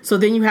it. So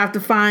then you have to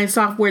find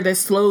software that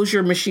slows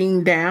your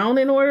machine down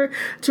in order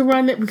to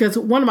run it. Because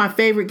one of my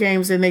favorite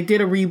games, and they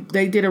did a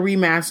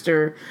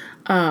remaster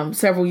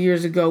several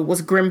years ago,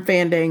 was Grim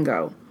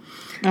Fandango.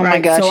 Oh my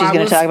gosh, she's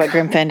going to talk about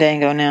Grim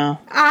Fandango now.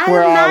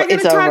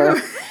 It's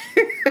over.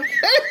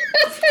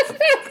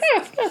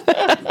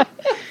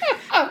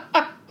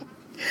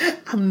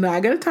 I'm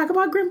not going to talk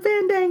about Grim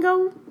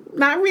Fandango.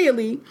 Not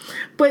really.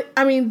 But,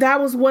 I mean,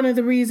 that was one of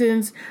the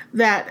reasons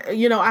that,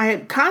 I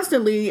had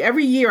constantly,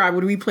 every year I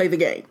would replay the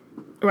game.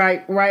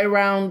 Right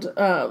around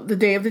the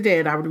Day of the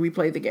Dead, I would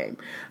replay the game.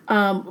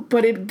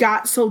 But it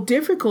got so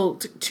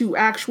difficult to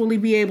actually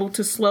be able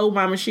to slow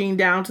my machine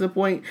down to the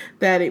point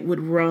that it would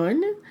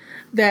run,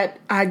 that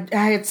I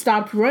had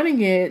stopped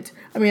running it.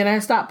 I mean, I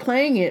stopped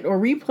playing it or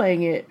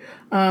replaying it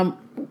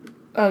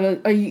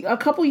a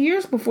couple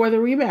years before the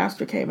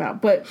remaster came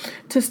out. But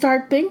to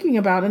start thinking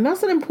about, and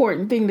that's an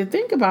important thing to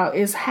think about,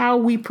 is how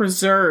we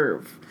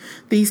preserve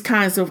these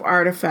kinds of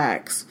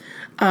artifacts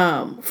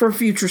for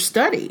future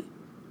study.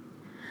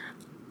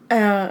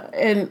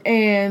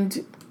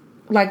 And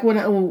like when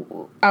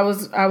I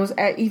was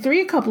at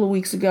E3 a couple of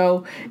weeks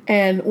ago,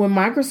 and when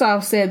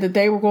Microsoft said that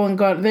they were going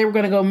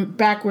to go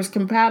backwards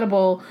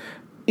compatible,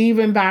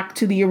 even back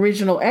to the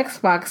original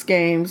Xbox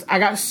games, I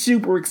got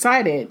super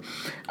excited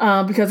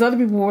because other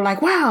people were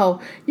like,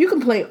 "Wow, you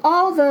can play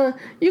all the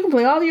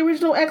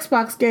original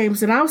Xbox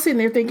games," and I was sitting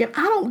there thinking,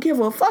 I don't give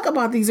a fuck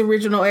about these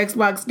original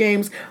Xbox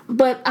games,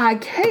 but I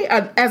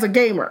can as a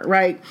gamer,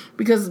 right?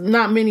 Because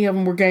not many of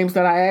them were games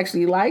that I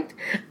actually liked,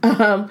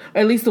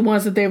 at least the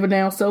ones that they've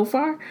announced so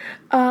far.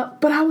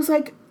 But I was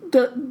like,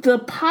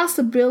 the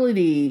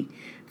possibility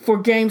for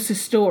games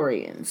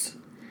historians.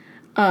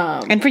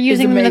 And for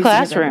using them in the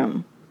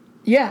classroom.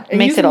 Yeah. It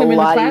makes it a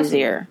lot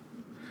easier.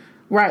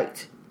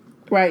 Right.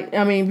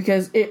 I mean,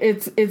 because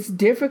it's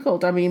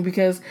difficult. I mean,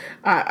 because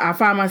I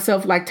find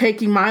myself like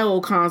taking my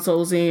old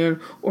consoles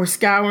in or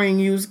scouring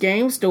used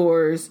game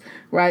stores,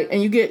 right?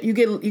 And you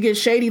get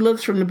shady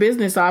looks from the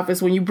business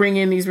office when you bring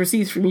in these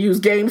receipts from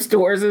used game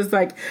stores. It's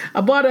like, I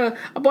bought a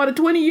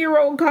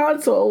 20-year-old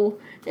console,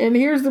 and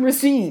here's the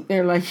receipt.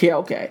 They're like, yeah,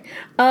 okay.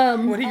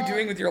 What are you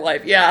doing with your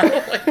life?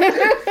 Yeah.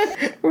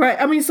 Right.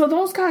 I mean, so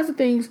those kinds of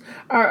things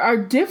are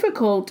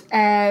difficult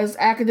as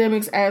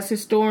academics, as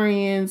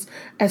historians,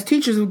 as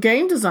teachers of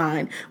game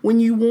design, when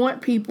you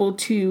want people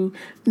to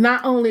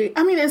not only,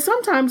 I mean, and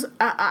sometimes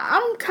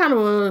I'm kind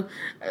of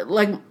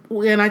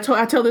and I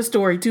tell this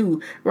story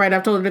too, right?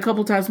 I've told it a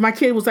couple times. My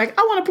kid was like,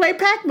 I want to play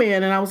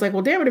Pac-Man. And I was like,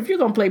 well, damn it, if you're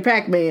going to play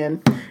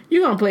Pac-Man,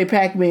 you're going to play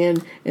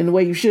Pac-Man in the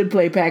way you should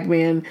play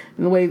Pac-Man,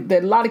 in the way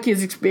that a lot of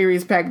kids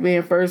experience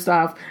Pac-Man first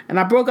off. And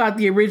I broke out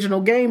the original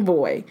Game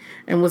Boy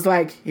and was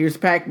like, here's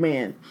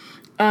Pac-Man.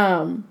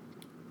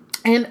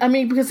 And I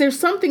mean, because there's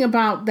something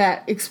about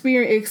that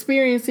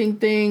experiencing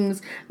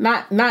things,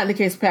 not in the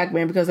case of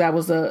Pac-Man, because that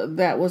was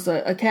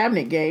a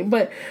cabinet game,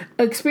 but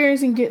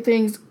experiencing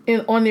things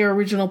on their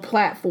original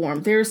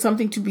platform. There's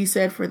something to be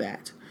said for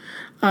that.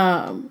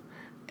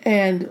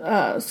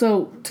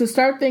 So to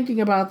start thinking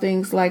about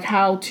things like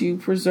how to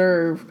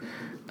preserve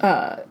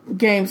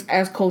games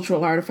as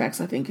cultural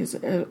artifacts, I think is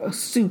a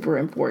super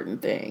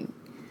important thing.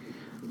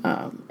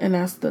 And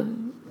that's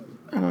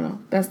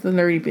that's the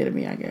nerdy bit of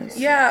me, I guess.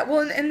 Yeah,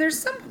 well, and there's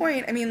some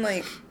point, I mean,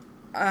 like,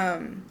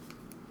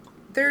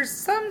 there's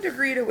some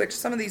degree to which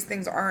some of these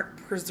things aren't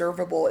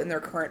preservable in their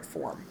current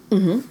form.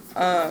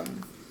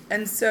 Mm-hmm.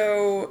 And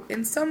so,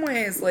 in some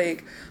ways,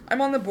 like,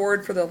 I'm on the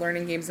board for the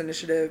Learning Games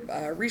Initiative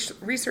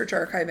Research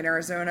Archive in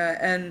Arizona,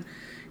 and,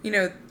 you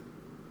know,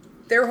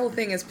 their whole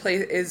thing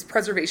is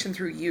preservation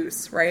through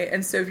use, right?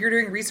 And so if you're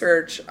doing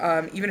research,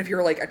 even if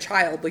you're like a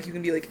child, like you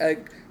can be like a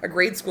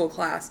grade school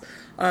class,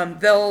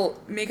 they'll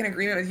make an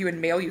agreement with you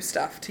and mail you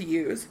stuff to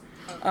use.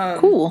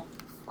 Cool.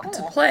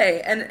 To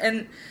play.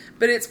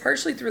 But it's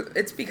partially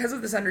it's because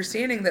of this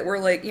understanding that we're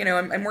like, you know,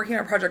 I'm working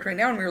on a project right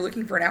now and we were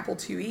looking for an Apple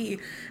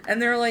IIe,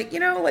 and they're like, you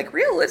know, like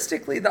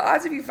realistically, the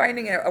odds of you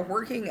finding a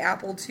working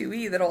Apple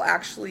IIe that'll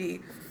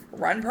actually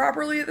run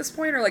properly at this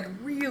point are like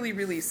really,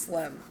 really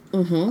slim.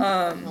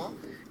 Mm-hmm.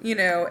 You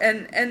know,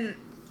 and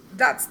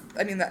that's,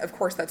 I mean, of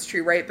course that's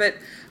true, right? But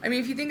I mean,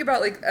 if you think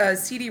about like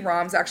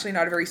CD-ROM's actually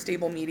not a very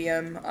stable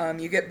medium.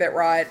 You get bit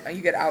rot,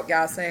 you get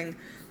outgassing.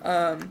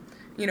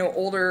 You know,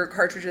 older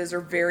cartridges are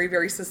very,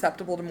 very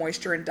susceptible to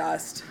moisture and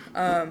dust.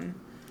 And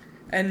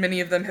many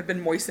of them have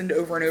been moistened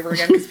over and over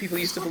again because people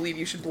used to believe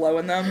you should blow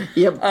in them.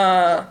 Yep.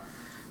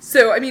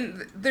 So, I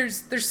mean,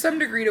 there's some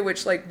degree to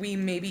which, like, we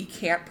maybe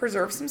can't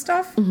preserve some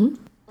stuff. Mm-hmm.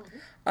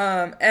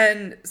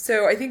 And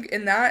so I think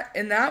in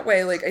that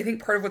way, like, I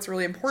think part of what's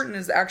really important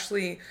is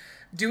actually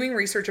doing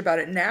research about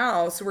it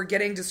now. So we're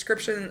getting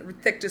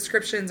thick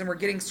descriptions, and we're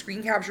getting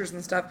screen captures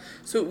and stuff.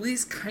 So at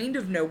least kind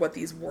of know what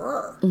these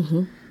were.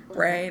 Mm-hmm.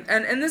 Right.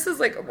 And this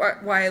is like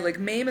why like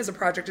MAME as a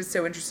project is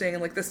so interesting.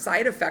 And like the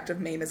side effect of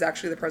MAME is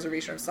actually the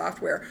preservation of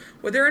software.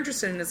 What they're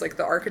interested in is like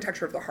the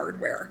architecture of the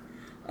hardware.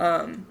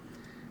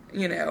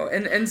 You know,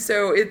 and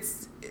so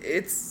it's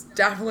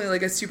definitely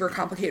like a super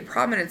complicated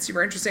problem, and it's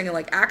super interesting, and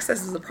like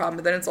access is a problem,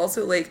 but then it's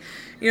also like,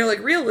 you know, like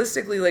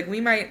realistically, like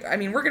we're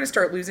going to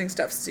start losing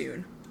stuff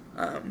soon.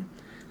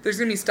 There's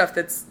going to be stuff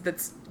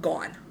that's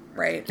gone,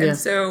 right? Yeah. And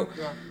so,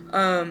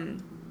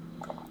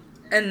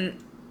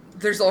 and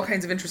there's all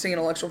kinds of interesting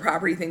intellectual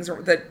property things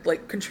that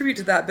like contribute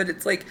to that, but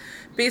it's like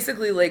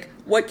basically like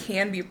what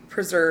can be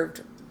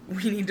preserved,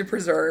 we need to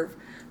preserve.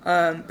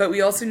 But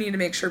we also need to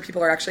make sure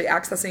people are actually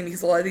accessing,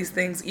 because a lot of these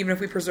things, even if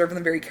we preserve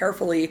them very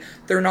carefully,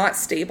 they're not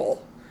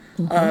stable.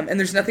 Mm-hmm. And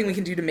there's nothing we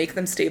can do to make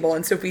them stable.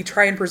 And so if we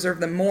try and preserve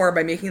them more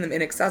by making them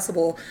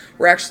inaccessible,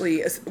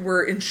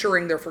 we're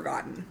ensuring they're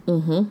forgotten.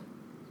 Mm-hmm.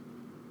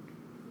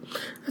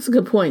 That's a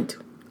good point.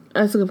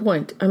 I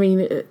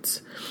mean,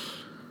 it's...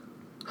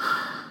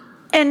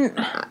 And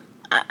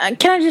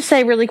can I just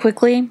say really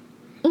quickly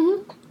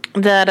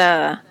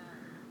that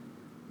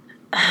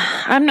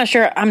I'm not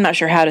sure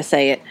how to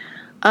say it.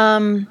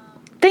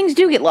 things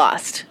do get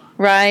lost,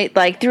 right?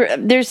 Like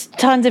there's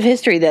tons of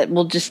history that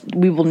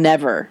we will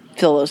never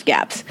fill those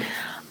gaps.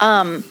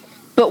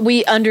 But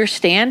we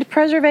understand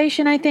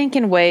preservation, I think,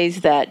 in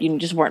ways that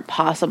just weren't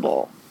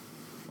possible,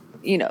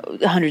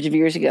 hundreds of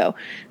years ago.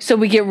 So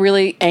we get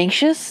really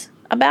anxious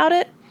about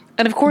it.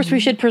 And of course we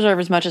should preserve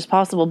as much as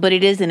possible, but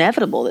it is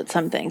inevitable that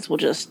some things will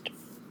just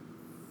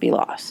be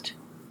lost.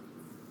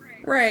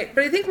 Right,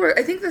 but I think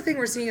the thing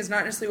we're seeing is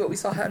not necessarily what we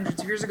saw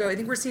hundreds of years ago. I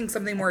think we're seeing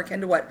something more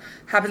akin to what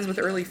happens with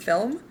early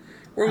film,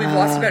 where we've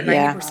lost about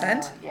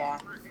 90%.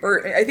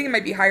 Or I think it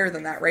might be higher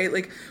than that, right?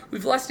 Like,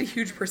 we've lost a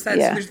huge percent.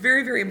 Yeah. So there's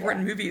very, very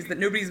important movies that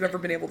nobody's ever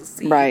been able to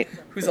see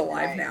who's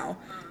alive now.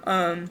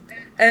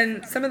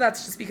 And some of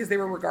that's just because they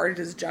were regarded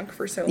as junk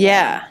for so long.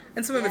 Yeah.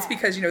 And some of it's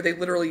because, they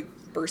literally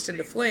burst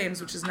into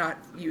flames, which is not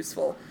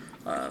useful.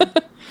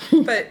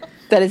 But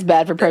that is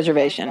bad for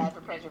preservation.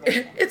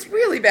 It's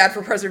really bad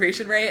for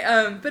preservation, right?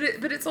 But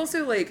it's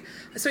also like,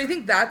 so I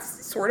think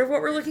that's sort of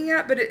what we're looking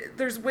at. But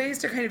there's ways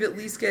to kind of at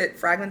least get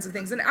fragments of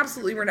things, and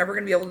absolutely we're never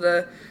going to be able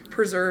to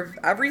preserve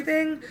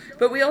everything.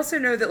 But we also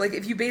know that like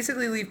if you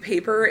basically leave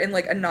paper in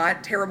like a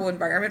not terrible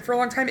environment for a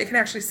long time, it can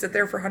actually sit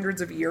there for hundreds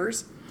of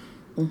years.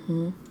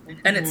 Mm-hmm.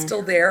 And it's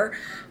still there,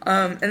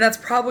 and that's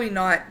probably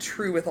not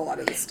true with a lot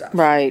of this stuff.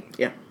 Right.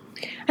 Yeah.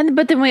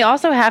 But then we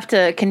also have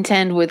to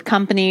contend with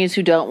companies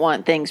who don't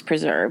want things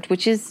preserved,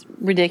 which is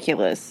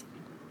ridiculous.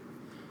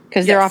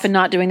 Because they're often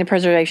not doing the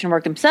preservation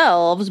work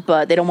themselves,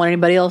 but they don't want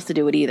anybody else to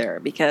do it either.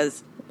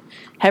 Because,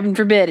 heaven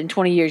forbid, in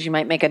 20 years you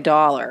might make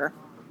 $1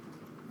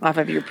 off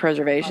of your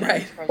preservation.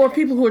 Right. Or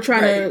people who are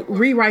trying to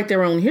rewrite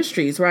their own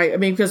histories, right? I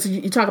mean, because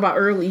you talk about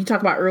early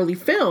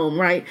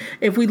film, right?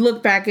 If we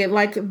look back at some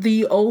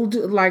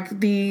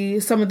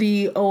of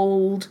the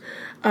old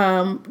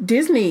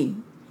Disney.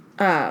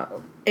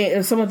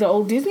 Some of the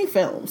old Disney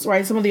films,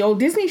 right? Some of the old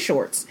Disney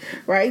shorts,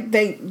 right?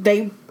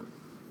 They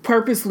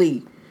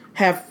purposely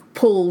have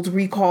pulled,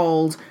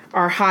 recalled,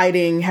 are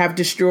hiding, have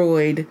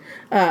destroyed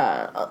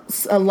a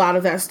lot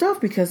of that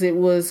stuff because it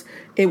was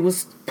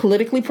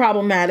politically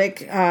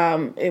problematic.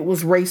 It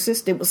was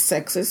racist. It was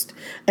sexist,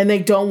 and they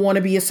don't want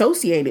to be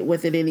associated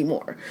with it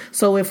anymore.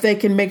 So if they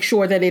can make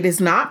sure that it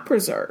is not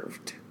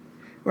preserved,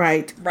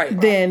 right,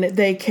 then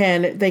they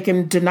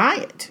can deny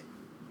it.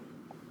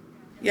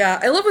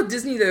 Yeah, I love with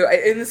Disney though,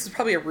 and this is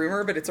probably a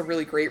rumor, but it's a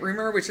really great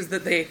rumor, which is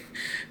that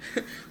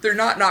they're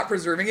not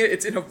preserving it.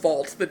 It's in a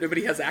vault that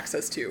nobody has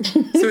access to.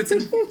 So it's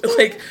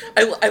like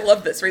I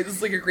love this, right? This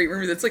is like a great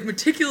rumor that's like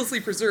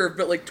meticulously preserved,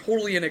 but like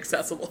totally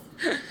inaccessible.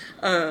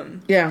 But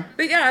yeah,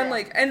 and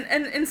like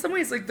and in some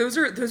ways like those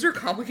are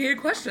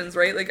complicated questions,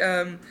 right? Like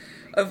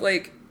of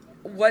like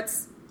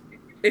what's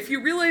if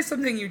you realize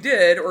something you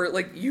did or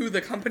like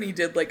the company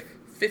did like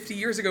 50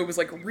 years ago was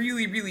like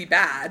really really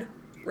bad,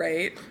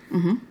 right?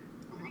 Mm-hmm.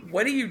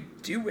 What do you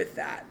do with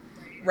that,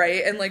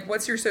 right? And like,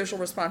 what's your social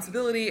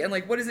responsibility? And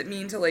like, what does it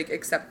mean to like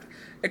accept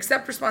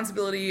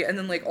responsibility? And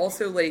then like,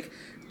 also like,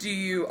 do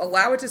you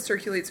allow it to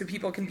circulate so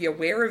people can be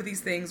aware of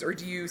these things, or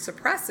do you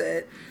suppress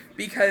it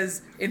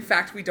because in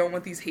fact we don't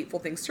want these hateful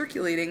things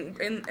circulating?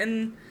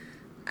 And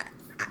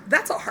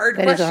that's a hard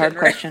question. That is a hard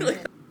question.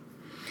 Like,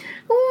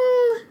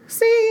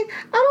 see, I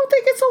don't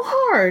think it's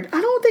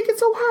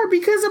so hard.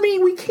 Because I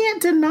mean, we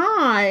can't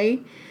deny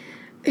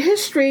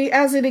history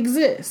as it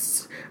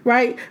exists.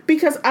 Right?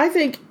 Because I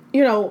think,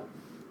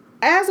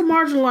 as a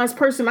marginalized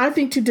person, I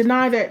think to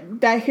deny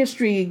that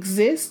history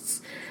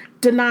exists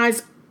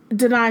denies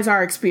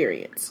our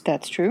experience.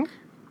 That's true.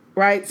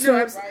 Right?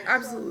 So,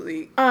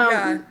 absolutely.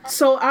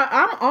 So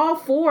I'm all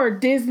for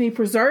Disney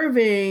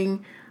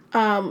preserving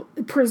those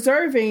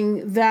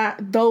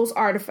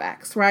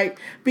artifacts, right?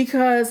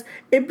 Because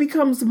it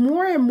becomes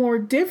more and more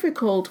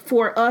difficult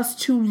for us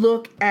to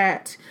look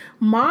at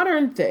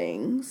modern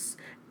things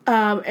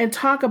and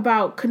talk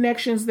about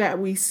connections that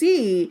we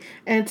see,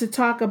 and to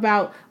talk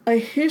about a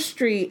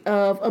history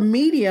of a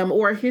medium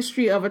or a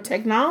history of a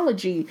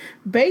technology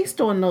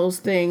based on those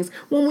things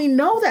when we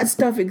know that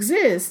stuff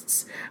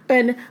exists.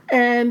 And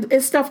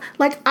it's stuff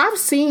like I've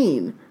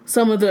seen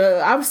some of the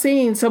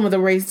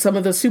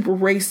super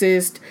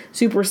racist,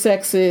 super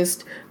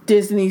sexist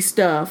Disney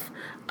stuff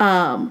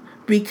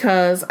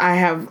because I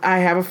have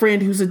a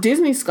friend who's a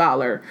Disney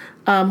scholar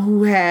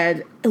who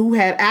had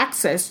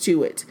access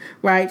to it,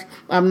 right?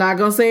 I'm not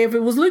gonna say if it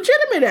was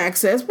legitimate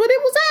access, but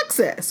it was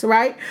access,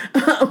 right?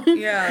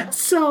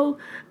 So,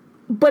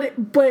 but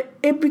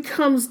it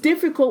becomes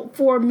difficult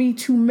for me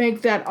to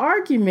make that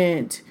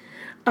argument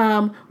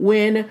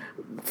when,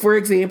 for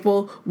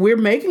example, we're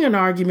making an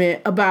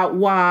argument about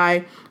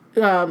why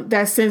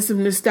that sense of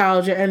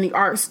nostalgia and the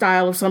art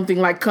style of something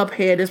like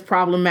Cuphead is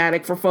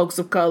problematic for folks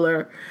of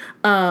color.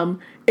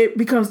 It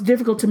becomes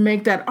difficult to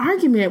make that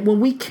argument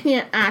when we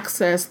can't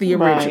access the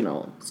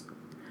originals.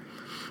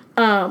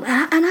 And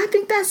I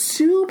think that's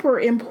super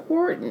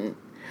important.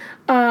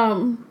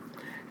 And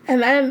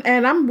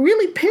I'm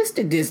really pissed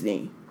at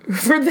Disney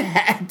for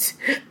that,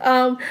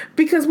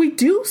 because we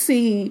do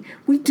see,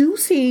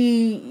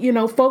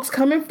 folks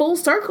coming full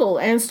circle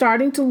and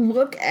starting to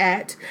look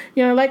at,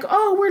 like,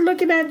 oh, we're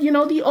looking at,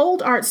 the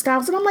old art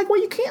styles. And I'm like,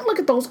 well, you can't look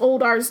at those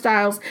old art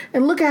styles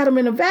and look at them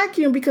in a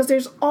vacuum, because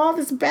there's all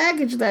this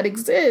baggage that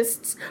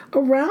exists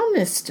around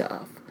this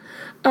stuff.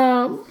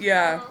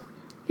 Yeah.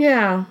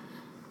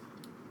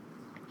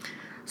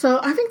 So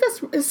I think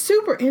it's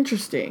super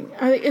interesting.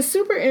 I think it's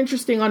super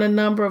interesting on a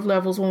number of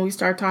levels when we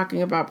start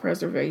talking about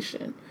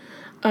preservation.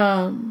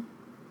 And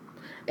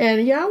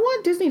I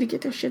want Disney to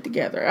get their shit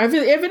together. If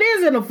it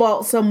is in a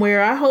vault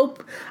somewhere, I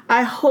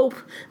hope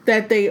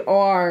that they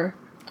are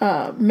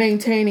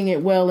maintaining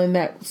it well, and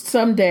that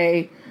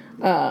someday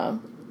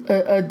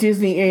a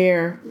Disney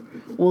heir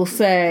will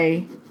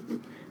say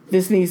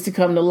this needs to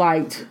come to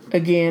light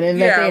again,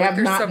 and that they have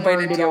not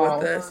burned it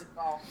all.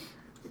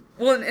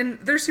 Well, and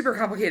they're super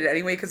complicated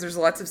anyway, because there's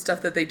lots of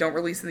stuff that they don't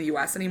release in the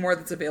U.S. anymore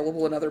that's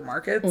available in other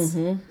markets.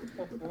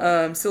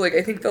 Mm-hmm. So, like,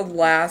 I think the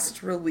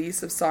last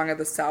release of Song of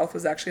the South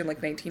was actually in,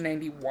 like,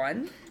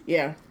 1991.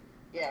 Yeah.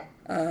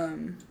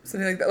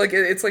 Something like that. Like,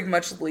 it's, like,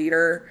 much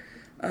later.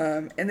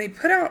 And they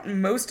put out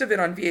most of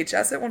it on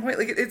VHS at one point.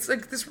 Like, it's,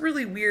 like, this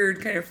really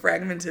weird kind of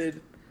fragmented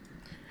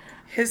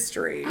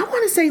history. I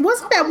want to say,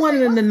 wasn't that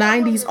one in the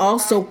 90s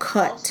also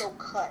cut?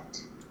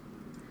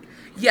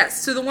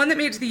 Yes, so the one that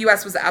made it to the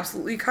U.S. was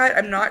absolutely cut.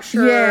 I'm not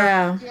sure.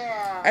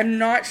 Yeah. I'm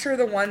not sure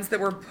the ones that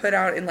were put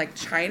out in, like,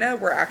 China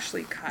were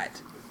actually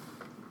cut.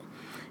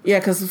 Yeah,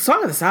 because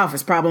Song of the South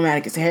is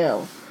problematic as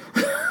hell.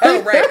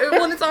 Oh, right.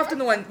 Well, and it's often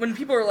the one when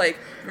people are like,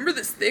 remember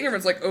this thing?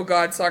 Everyone's like, oh,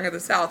 God, Song of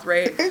the South,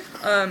 right?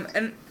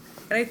 And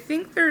I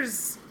think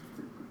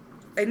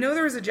I know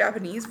there was a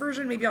Japanese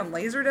version, maybe on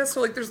Laserdisc,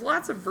 so, like, there's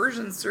lots of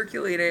versions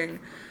circulating.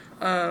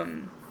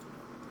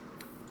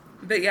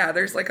 But yeah,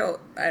 there's like I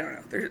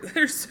don't know.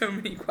 There's so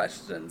many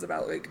questions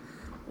about like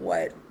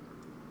what.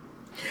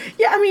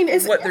 Yeah, I mean,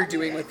 what they're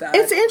doing with that.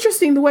 It's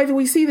interesting the way that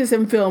we see this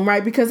in film,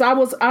 right? Because I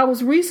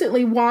was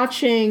recently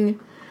watching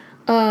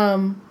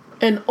an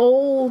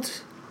old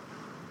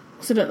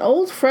Fred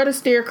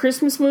Astaire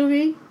Christmas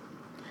movie?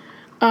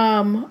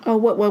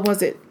 What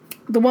was it?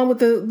 The one with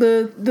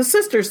the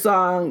sister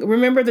song.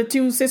 Remember the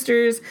two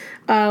sisters?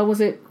 Is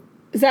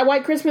that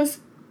White Christmas?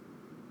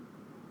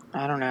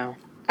 I don't know.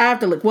 I have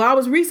to look. Well, I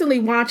was recently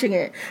watching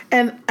it,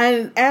 and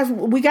as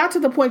we got to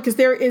the point, because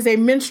there is a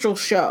minstrel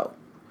show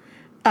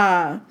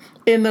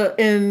in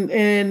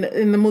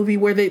the movie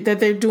where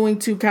they're doing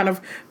to kind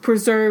of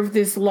preserve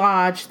this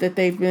lodge that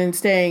they've been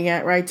staying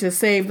at, right, to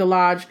save the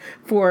lodge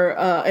for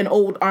an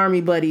old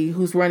army buddy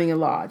who's running a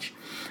lodge,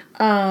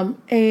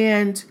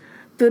 and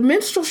the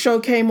minstrel show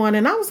came on,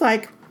 and I was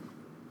like,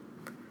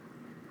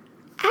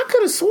 I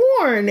could have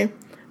sworn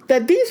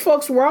that these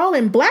folks were all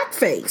in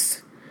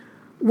blackface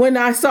when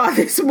I saw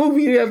this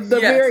movie the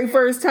very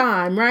first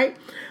time, right?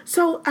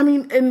 So, I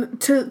mean,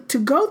 and to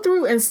go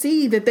through and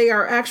see that they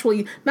are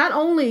actually not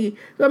only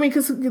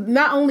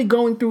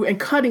going through and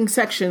cutting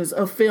sections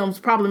of films,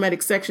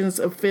 problematic sections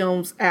of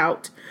films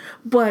out,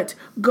 but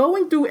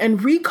going through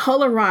and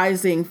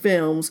recolorizing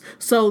films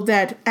so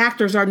that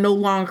actors are no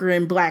longer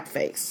in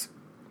blackface,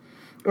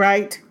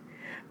 right?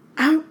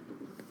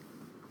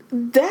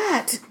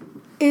 That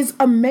is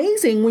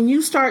amazing when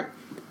you start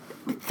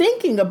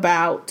thinking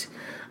about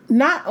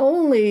not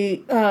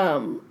only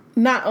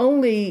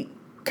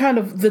kind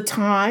of the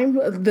time,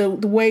 the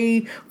way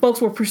folks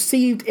were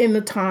perceived in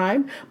the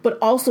time, but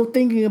also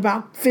thinking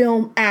about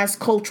film as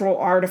cultural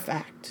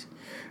artifact,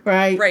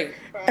 right? Right.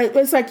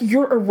 It's like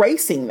you're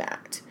erasing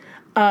that.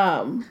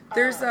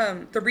 There's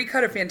the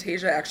recut of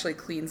Fantasia actually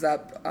cleans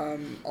up a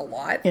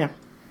lot. Yeah.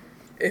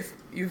 If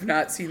you've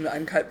not seen the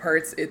uncut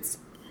parts, it's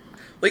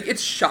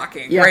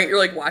shocking, right? You're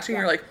like watching,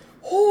 you're like,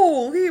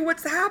 holy,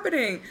 what's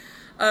happening?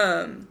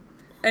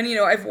 And,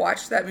 I've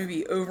watched that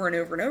movie over and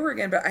over and over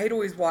again, but I had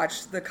always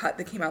watched the cut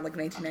that came out like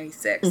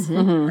 1996,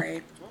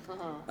 right?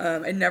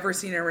 I'd never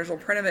seen an original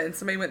print of it, and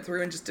somebody went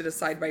through and just did a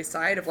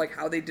side-by-side of, like,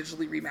 how they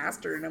digitally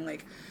remastered, and I'm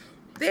like,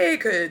 they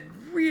could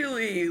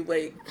really,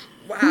 like,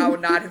 wow,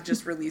 not have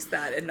just released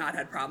that and not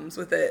had problems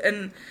with it.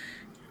 And,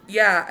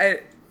 yeah,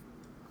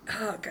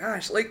 oh,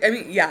 gosh. Like, I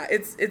mean, yeah,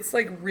 it's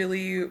like,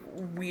 really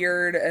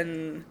weird,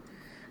 and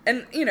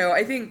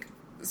I think,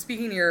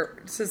 speaking to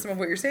some of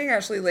what you're saying,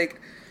 Ashley,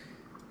 like,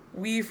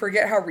 we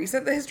forget how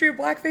recent the history of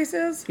blackface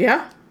is.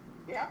 Yeah.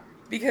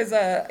 Because,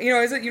 I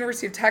was at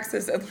University of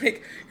Texas, and,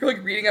 like, you're,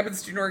 like, reading up in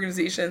student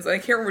organizations, and I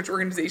can't remember which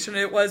organization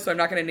it was, so I'm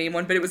not going to name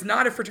one, but it was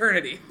not a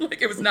fraternity.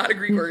 Like, it was not a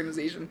Greek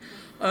organization.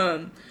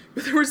 But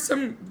there was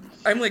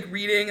I'm, like,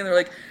 reading, and they're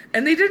like,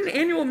 and they did an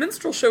annual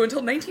minstrel show until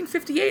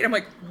 1958. I'm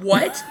like,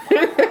 what?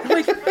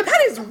 Like,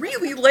 that is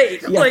really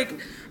late. Yeah. Like,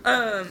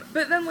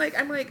 but then, like,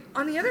 I'm like,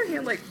 on the other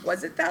hand, like,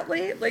 was it that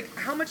late? Like,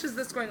 how much is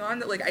this going on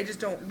that, like, I just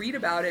don't read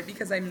about it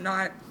because I'm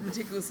not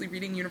meticulously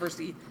reading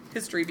university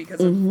history because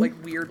of, like,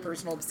 weird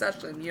personal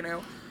obsession,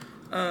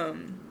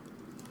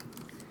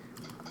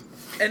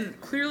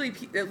 And clearly,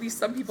 at least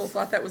some people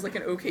thought that was, like,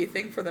 an okay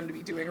thing for them to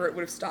be doing, or it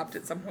would have stopped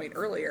at some point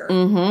earlier.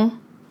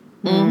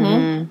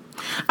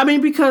 I mean,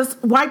 because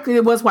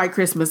it was White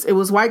Christmas. It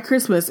was White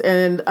Christmas,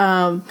 and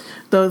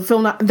the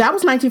film that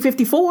was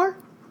 1954,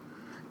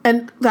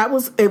 and that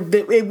was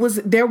it was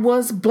there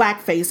was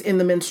blackface in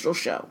the minstrel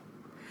show.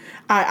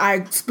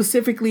 I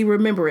specifically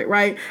remember it,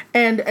 right?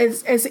 And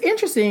it's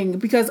interesting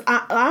because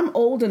I'm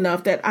old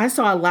enough that I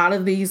saw a lot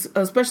of these,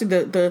 especially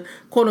the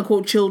quote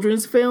unquote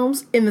children's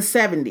films in the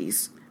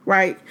 70s,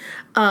 right?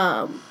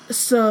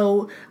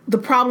 So the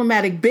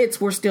problematic bits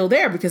were still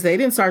there because they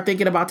didn't start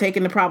thinking about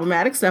taking the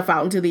problematic stuff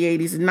out into the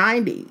 80s and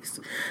 90s.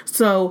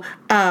 So,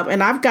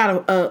 and I've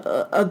got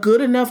a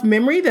good enough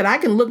memory that I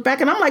can look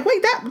back and I'm like,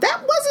 wait, that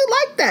wasn't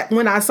like that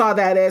when I saw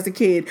that as a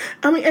kid.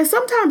 I mean, and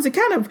sometimes it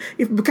kind of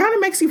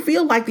makes you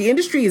feel like the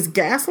industry is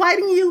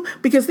gaslighting you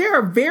because there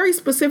are very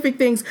specific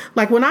things.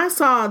 Like when I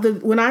saw the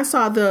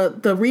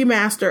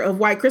remaster of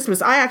White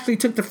Christmas, I actually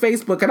took to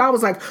Facebook and I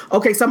was like,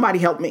 okay, somebody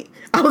help me.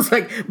 I was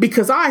like,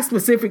 because I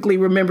specifically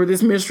remember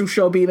this minstrel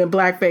show being in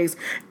blackface,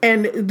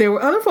 and there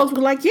were other folks who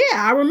were like, yeah,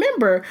 I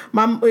remember.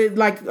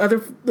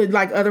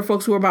 Other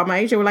folks who were about my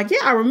age, they were like, yeah,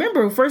 I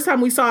remember first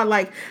time we saw it.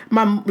 Like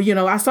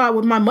I saw it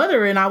with my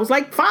mother, and I was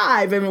like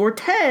 5 or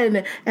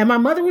 10, and my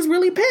mother was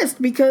really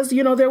pissed because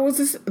there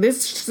was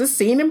this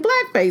scene in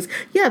blackface.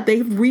 Yeah,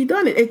 they've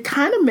redone it. It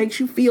kind of makes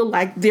you feel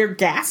like they're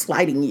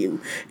gaslighting you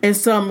in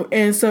some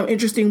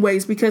interesting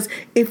ways, because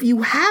if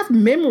you have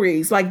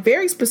memories, like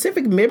very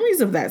specific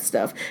memories of that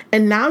stuff,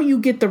 and now you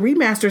get the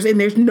remasters and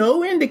there's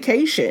no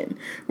indication,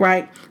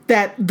 right,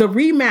 that the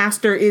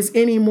remaster is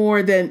any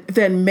more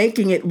than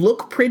making it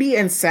look pretty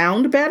and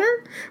sound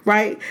better,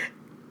 right,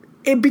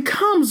 it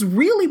becomes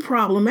really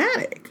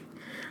problematic.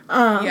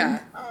 I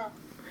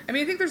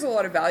mean, I think there's a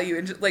lot of value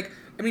in just, like,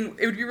 I mean,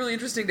 it would be really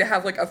interesting to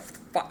have like a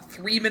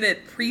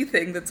 3-minute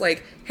pre-thing that's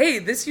like, hey,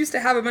 this used to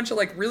have a bunch of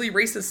like really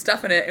racist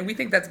stuff in it and we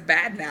think that's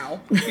bad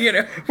now,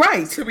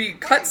 Right. So we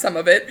cut some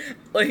of it.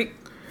 Like,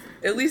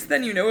 at least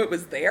then it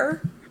was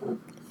there.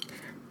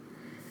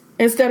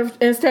 Instead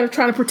of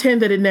trying to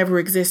pretend that it never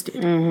existed.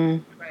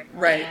 Mm-hmm.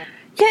 Right.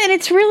 Yeah, and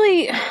it's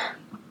really...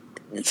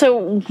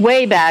 So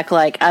way back,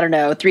 like, I don't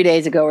know, 3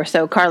 days ago or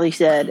so, Carly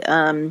said...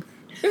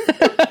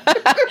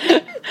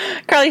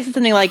 Carly said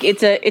something like,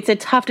 it's a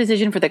tough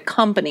decision for the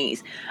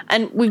companies.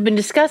 And we've been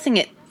discussing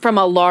it from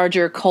a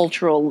larger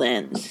cultural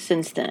lens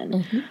since then.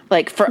 Mm-hmm.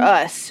 Like, for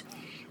us,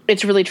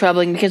 it's really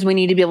troubling because we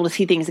need to be able to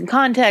see things in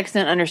context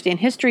and understand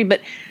history,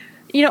 but...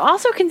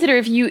 also consider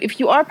if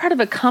you are part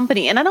of a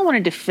company, and I don't want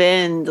to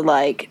defend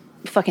like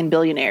fucking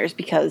billionaires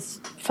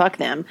because fuck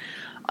them.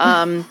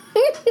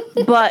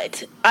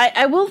 But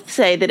I will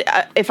say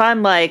that if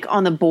I'm like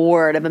on the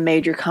board of a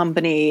major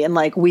company and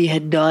like we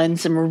had done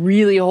some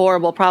really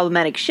horrible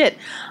problematic shit,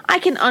 I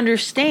can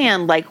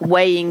understand like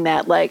weighing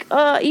that, like,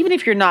 even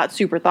if you're not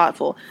super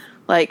thoughtful,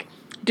 like,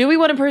 do we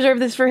want to preserve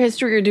this for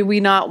history or do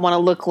we not want to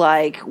look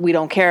like we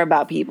don't care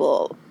about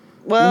people?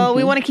 Well,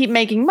 we want to keep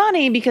making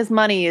money because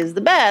money is the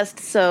best,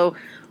 so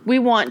we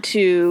want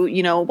to,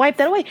 wipe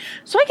that away.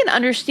 So I can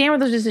understand where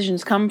those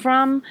decisions come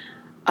from,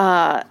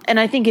 and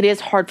I think it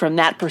is hard from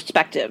that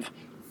perspective.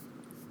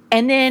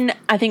 And then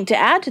I think to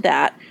add to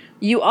that,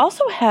 you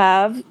also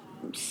have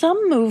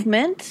some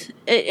movement,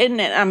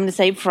 and I'm going to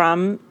say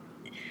from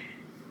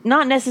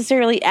not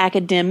necessarily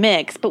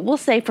academics, but we'll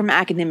say from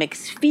academic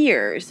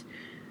spheres,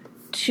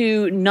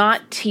 to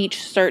not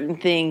teach certain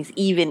things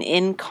even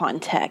in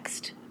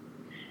context.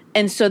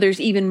 And so there's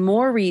even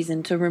more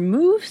reason to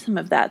remove some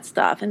of that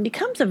stuff, and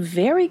becomes a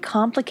very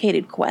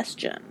complicated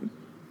question.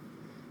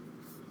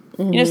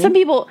 Mm-hmm. Some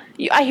people,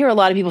 I hear a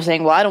lot of people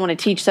saying, well, I don't want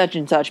to teach such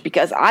and such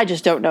because I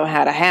just don't know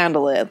how to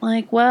handle it.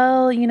 Like,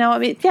 well, I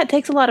mean, yeah, it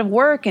takes a lot of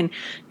work and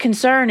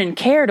concern and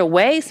care to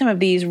weigh some of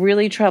these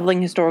really troubling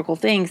historical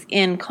things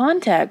in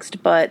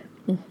context, but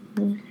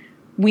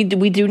we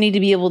do need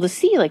to be able to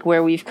see like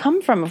where we've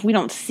come from. If we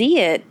don't see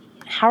it,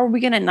 how are we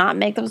going to not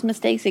make those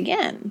mistakes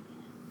again?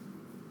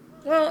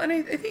 Well, and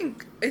I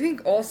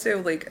think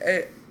also, like,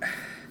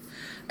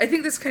 I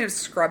think this kind of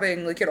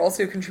scrubbing, like, it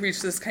also contributes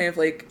to this kind of,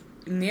 like,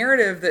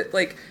 narrative that,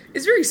 like,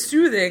 is very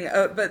soothing,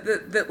 but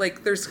that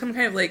like, there's some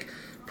kind of, like,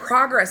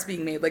 progress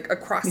being made, like,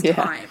 across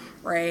time,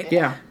 right?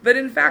 Yeah. But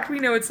in fact, we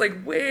know it's,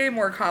 like, way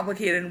more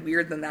complicated and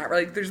weird than that,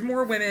 right? Like, there's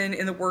more women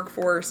in the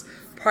workforce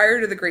prior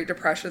to the Great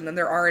Depression than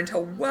there are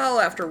until well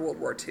after World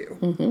War II.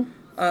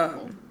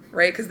 Mm-hmm.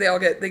 Right? Because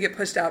they get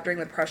pushed out during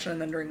the Depression and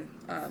then during,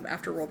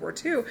 after World War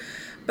II.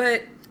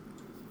 But...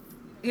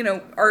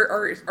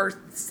 our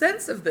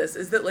sense of this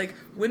is that, like,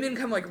 women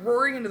come, like,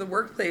 roaring into the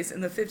workplace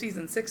in the 50s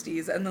and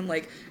 60s, and then,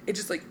 like, it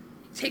just, like,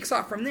 takes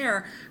off from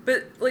there.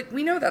 But, like,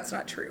 we know that's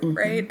not true,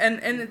 right?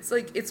 And it's,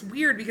 like, it's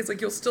weird because,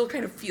 like, you'll still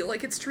kind of feel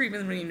like it's true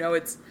even when you know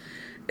it's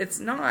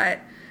not.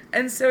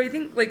 And so I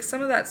think, like,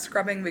 some of that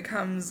scrubbing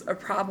becomes a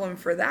problem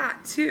for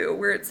that, too,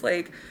 where it's,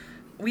 like,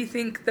 we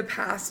think the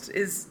past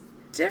is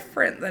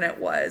different than it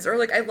was. Or,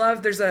 like, I'm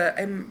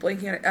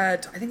blanking on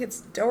I think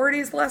it's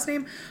Doherty's the last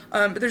name,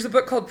 but there's a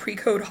book called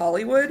Pre-Code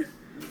Hollywood,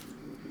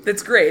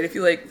 that's great if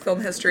you like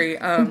film history.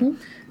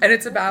 And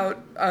it's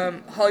about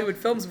Hollywood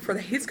films before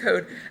the Hays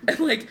Code. And,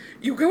 like,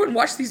 you go and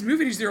watch these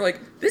movies, and you're like,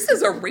 this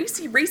is a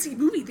racy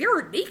movie. There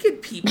are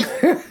naked people.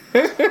 And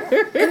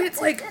it's,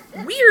 like,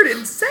 weird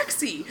and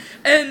sexy.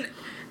 And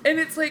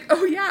it's like,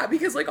 oh, yeah,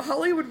 because, like,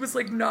 Hollywood was,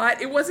 like,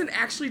 not... It wasn't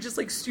actually just,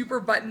 like,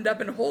 super buttoned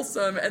up and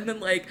wholesome, and then,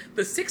 like,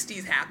 the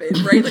 60s happened,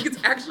 right? Like,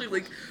 it's actually,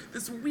 like,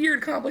 this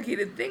weird,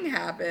 complicated thing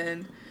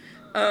happened.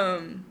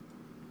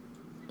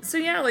 So,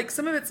 yeah, like,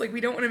 some of it's, like,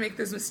 we don't want to make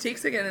those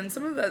mistakes again, and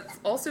some of that's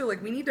also,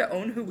 like, we need to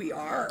own who we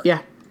are.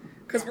 Yeah.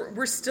 Because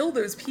we're still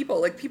those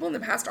people. Like, people in the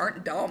past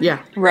aren't dumb.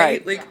 Yeah.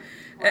 Right. Like,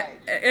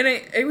 and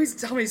I always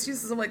tell my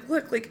students this, I'm like,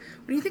 look, like,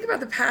 when you think about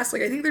the past,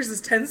 like, I think there's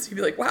this tendency to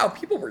be like, wow,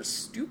 people were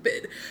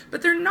stupid.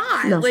 But they're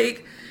not. No.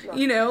 Like,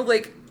 you know,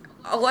 like,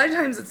 a lot of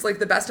times it's, like,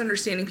 the best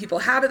understanding people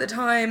have at the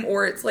time,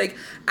 or it's, like,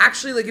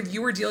 actually, like, if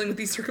you were dealing with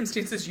these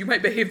circumstances, you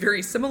might behave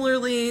very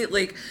similarly.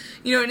 Like,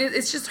 you know, and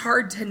it's just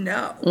hard to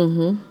know.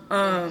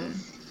 Mm-hmm.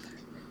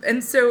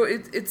 And so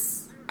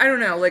it's I don't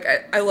know, like,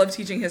 I love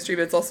teaching history,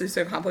 but it's also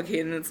so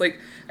complicated, and it's, like,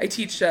 I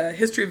teach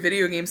history of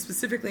video games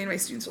specifically, and my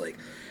students are like,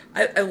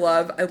 I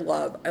love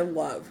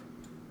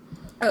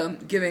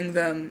giving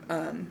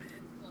them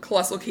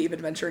Colossal Cave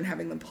Adventure and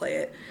having them play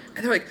it.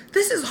 And they're like,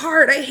 this is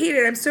hard. I hate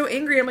it. I'm so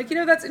angry. I'm like, you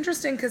know, that's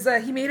interesting because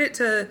he made it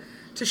to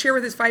share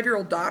with his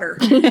 5-year-old daughter.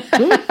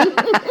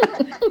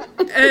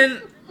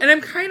 And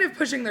I'm kind of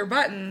pushing their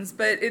buttons,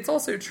 but it's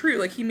also true.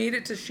 Like, he made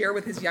it to share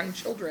with his young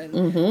children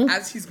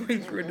as he's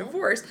going through a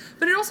divorce.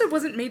 But it also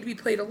wasn't made to be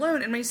played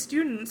alone. And my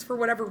students, for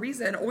whatever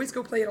reason, always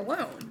go play it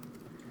alone.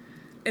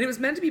 And it was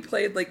meant to be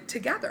played, like,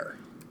 together,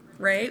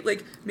 right?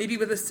 Like, maybe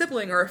with a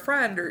sibling or a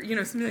friend or, you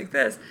know, something like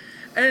this.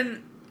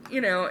 And... You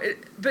know,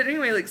 but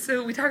anyway, like,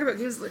 so we talk about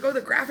games like, oh, the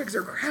graphics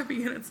are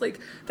crappy, and it's like,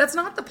 that's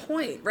not the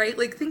point, right?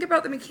 Like, think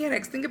about the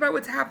mechanics, think about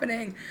what's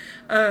happening,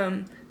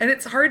 and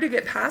it's hard to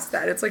get past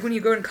that. It's like when you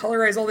go and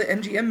colorize all the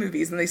MGM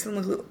movies, and they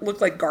suddenly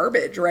look like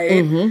garbage,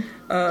 right?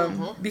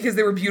 Because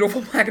they were beautiful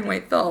black and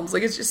white films.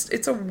 Like,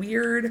 it's a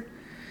weird,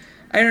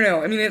 I don't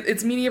know, I mean,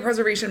 it's media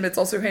preservation, but it's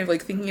also kind of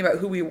like thinking about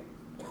who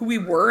we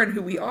were and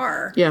who we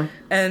are. Yeah.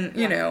 And,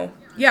 you know...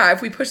 Yeah,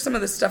 if we push some of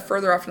this stuff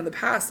further off into the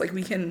past, like,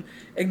 we can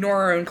ignore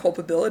our own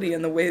culpability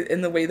in the way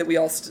that we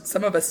all,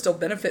 some of us still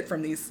benefit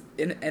from these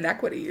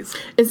inequities.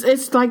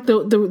 It's like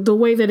the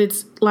way that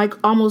it's, like,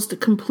 almost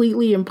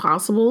completely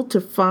impossible to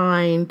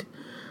find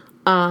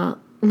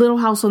Little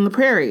House on the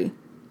Prairie,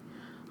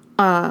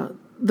 a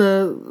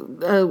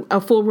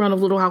full run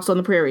of Little House on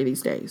the Prairie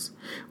these days,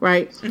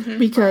 right? Mm-hmm.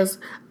 Because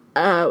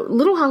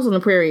Little House on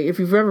the Prairie, if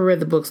you've ever read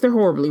the books, they're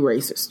horribly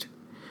racist.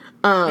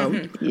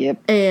 Yep.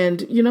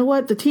 And you know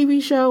what? The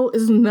TV show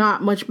is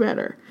not much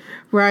better,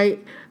 right?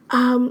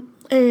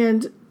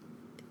 And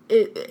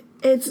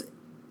it's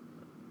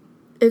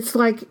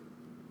like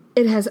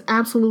it has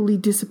absolutely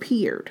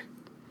disappeared,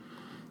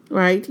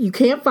 right? You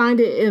can't find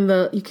it in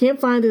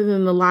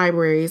the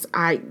libraries.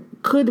 I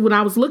could, when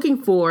I was looking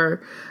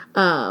for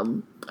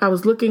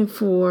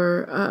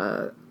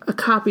a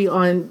copy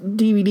on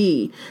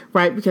DVD,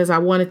 right? Because I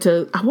wanted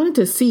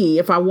to see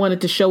if I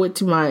wanted to show it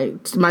to my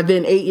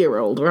then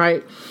 8-year-old,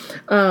 right?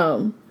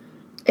 And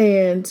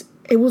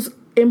it was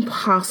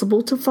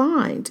impossible to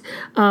find.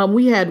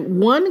 We had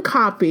one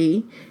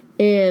copy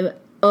in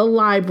a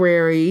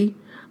library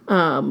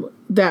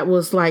that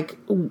was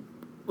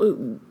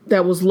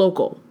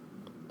local,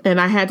 and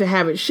I had to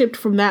have it shipped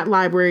from that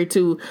library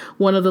to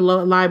one of the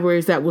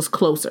libraries that was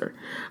closer,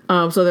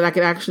 so that I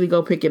could actually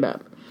go pick it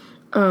up.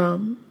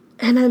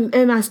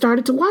 And I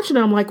started to watch it, and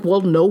I'm like,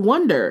 well, no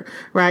wonder,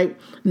 right?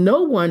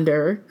 No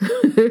wonder,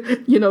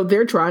 you know,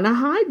 they're trying to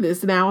hide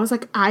this. Now, I was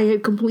like, I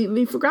had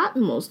completely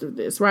forgotten most of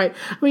this, right?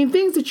 I mean,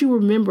 things that you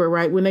remember,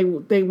 right, when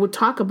they would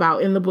talk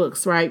about in the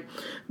books, right,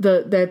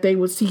 that they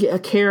would see a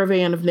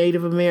caravan of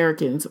Native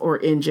Americans or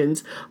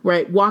Indians,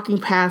 right, walking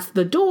past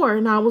the door,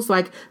 and I was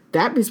like,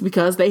 that is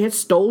because they had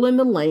stolen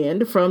the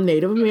land from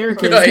Native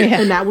Americans, right.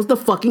 And that was the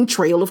fucking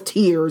Trail of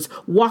Tears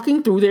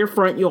walking through their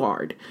front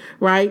yard,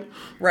 right?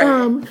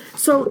 Right.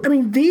 So, I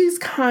mean, these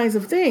kinds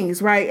of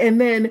things, right?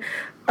 And then,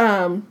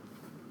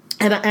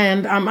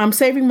 and I'm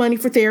saving money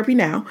for therapy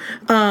now,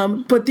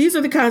 but these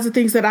are the kinds of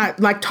things that I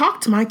like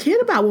talk to my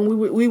kid about when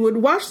we would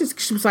watch this.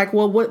 She was like,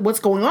 "Well, what's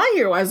going on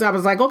here?" I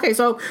was like, "Okay,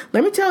 so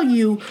let me tell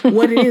you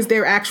what it is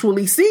they're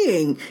actually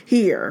seeing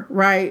here,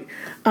 right?"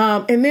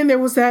 And then there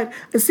was that.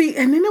 See,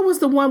 and then there was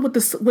the one with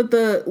the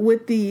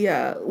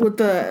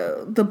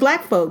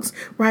black folks,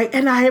 right?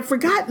 And I had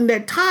forgotten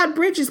that Todd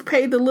Bridges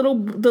paid the little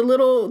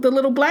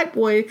black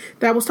boy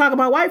that was talking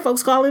about white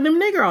folks calling him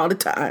nigger all the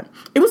time.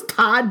 It was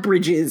Todd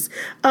Bridges.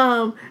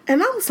 And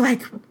I was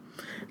like,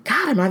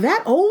 God, am I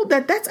that old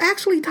that's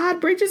actually Todd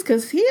Bridges?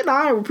 Because he and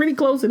I were pretty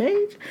close in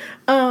age.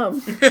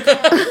 But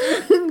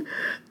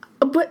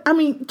I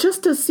mean,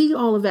 just to see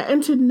all of that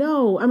and to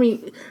know, I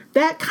mean,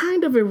 that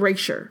kind of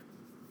erasure,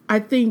 I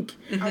think,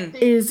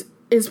 is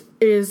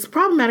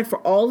problematic for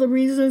all the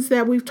reasons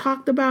that we've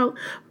talked about.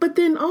 But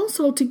then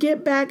also to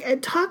get back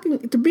at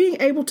being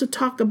able to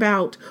talk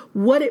about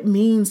what it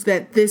means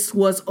that this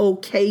was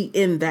okay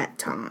in that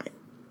time.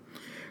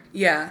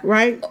 Yeah.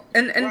 Right?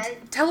 And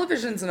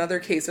television's another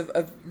case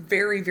of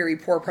very, very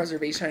poor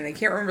preservation, and I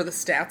can't remember the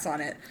stats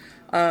on it.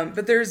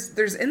 But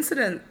there's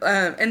incident,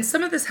 and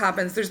some of this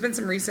happens, there's been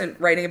some recent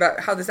writing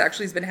about how this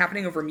actually has been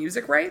happening over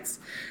music rights,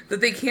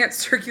 that they can't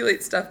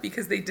circulate stuff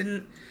because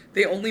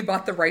they only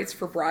bought the rights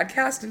for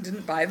broadcast and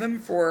didn't buy them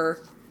for...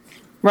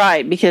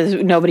 Right, because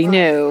nobody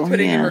knew.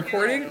 Putting in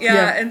recording.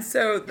 Yeah, and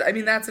so, I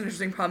mean, that's an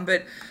interesting problem.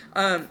 But,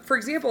 for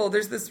example,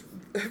 there's this,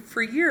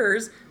 for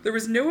years, there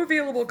was no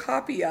available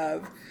copy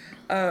of,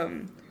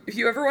 if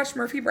you ever watched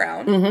Murphy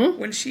Brown,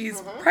 when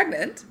she's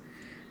pregnant,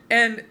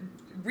 and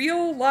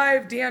real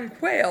live Dan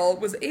Quayle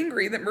was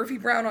angry that Murphy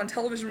Brown on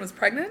television was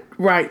pregnant.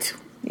 Right.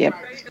 Yep.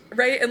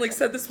 Right, and, like,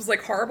 said this was,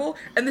 like, horrible.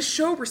 And the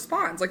show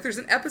responds. Like, there's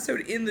an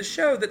episode in the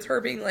show that's her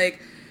being,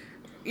 like,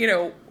 you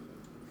know,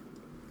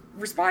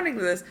 responding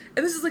to this.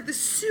 And this is, like, this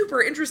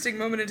super interesting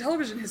moment in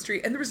television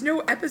history. And there was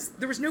no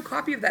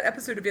copy of that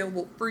episode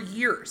available for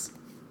years.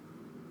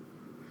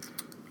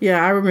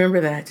 Yeah, I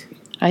remember that.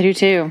 I do,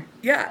 too.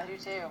 Yeah. I do,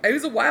 too. It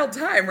was a wild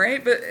time,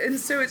 right? And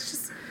so it's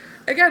just,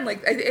 again,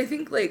 like, I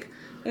think, like,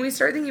 when we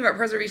start thinking about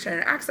preservation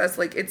and access,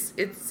 like, it's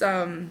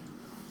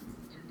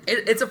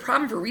a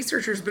problem for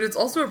researchers, but it's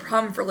also a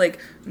problem for, like,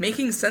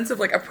 making sense of,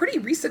 like, a pretty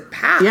recent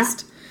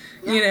past,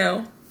 you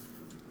know?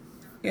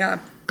 Yeah.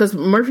 Because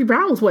Murphy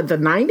Brown was, what, the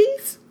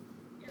 90s?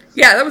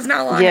 Yeah, that was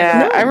not long ago.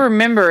 Yeah, I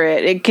remember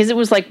it, because it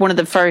was, like, one of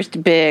the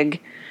first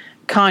big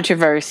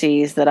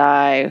controversies that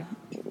I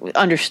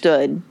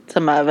understood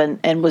some of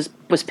and was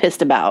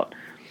pissed about.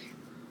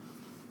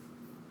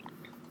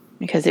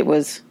 Because it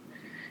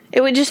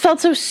just felt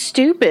so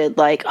stupid.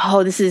 Like,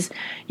 oh, this is,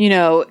 you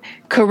know,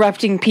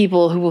 corrupting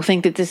people who will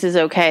think that this is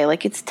okay.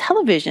 Like, it's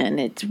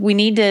television. We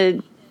need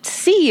to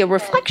see a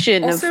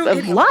reflection also,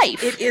 of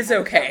life. It is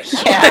okay.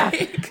 Yeah.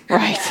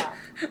 Right.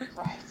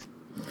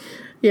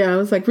 Yeah, I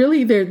was like,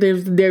 really,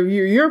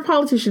 you're a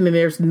politician, and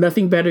there's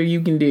nothing better you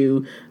can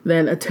do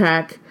than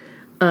attack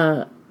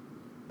a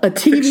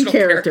TV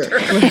character.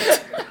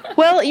 Right.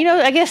 Well, you know,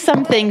 I guess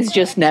some things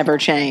just never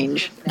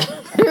change.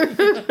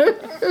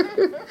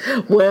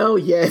 Well,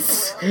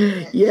 yes,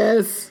 and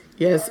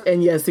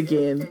yes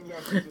again.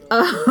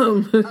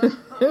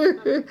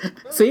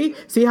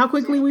 See how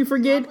quickly we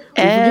forget?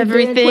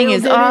 Everything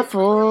is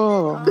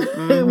awful.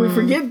 We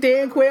forget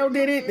Dan Quayle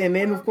did it, and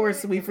then, of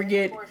course, we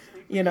forget,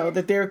 you know,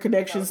 that there are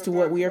connections to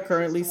what we are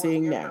currently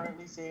seeing now.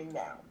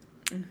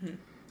 Mm-hmm.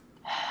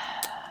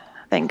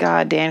 Thank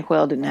God Dan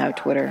Quayle didn't have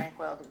Twitter.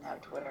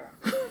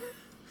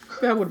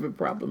 That would have been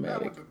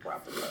problematic.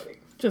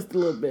 Just a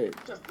little bit.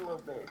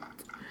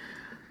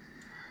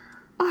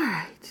 All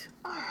right.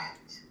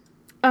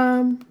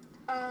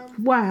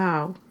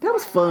 Wow, that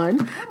was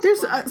fun.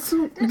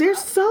 There's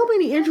so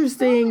many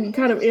interesting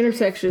kind of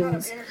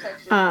intersections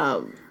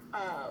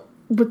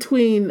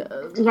between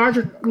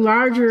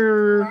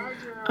larger,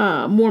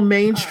 more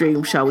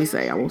mainstream, shall we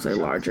say? I won't say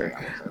larger,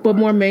 but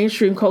more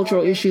mainstream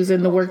cultural issues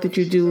in the work that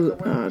you do,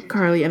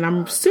 Carly. And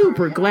I'm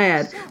super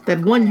glad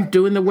that, one, you're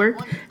doing the work,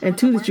 and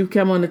two, that you've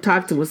come on to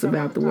talk to us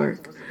about the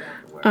work.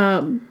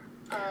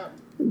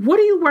 What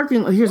are you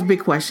working on? Here's a big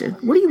question.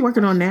 What are you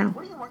working on now?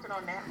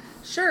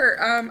 Sure.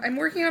 I'm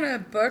working on a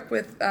book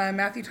with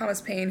Matthew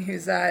Thomas Payne,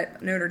 who's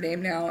at Notre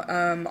Dame now,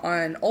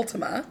 on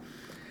Ultima.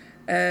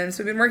 And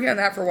so we've been working on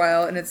that for a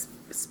while, and it's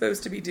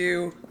supposed to be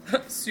due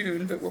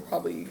soon, but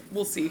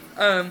we'll see.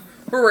 We're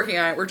working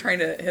on it. We're trying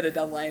to hit a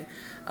deadline.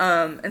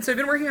 And so I've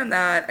been working on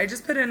that. I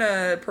just put in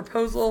a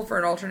proposal for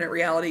an alternate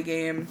reality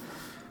game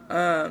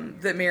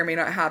that may or may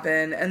not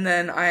happen. And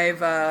then I've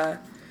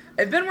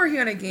been working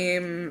on a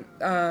game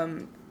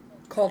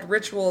called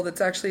Ritual that's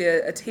actually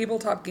a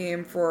tabletop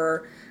game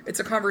it's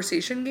a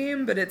conversation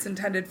game, but it's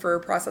intended for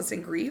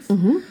processing grief.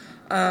 Mm-hmm.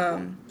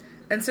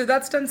 And so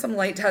that's done some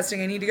light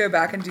testing. I need to go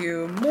back and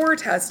do more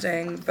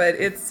testing, but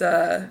it's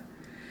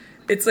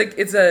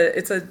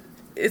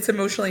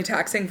emotionally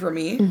taxing for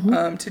me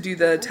to do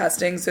the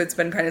testing, so it's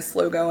been kind of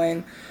slow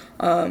going.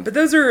 But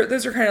those are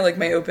kind of like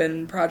my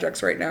open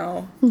projects right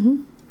now.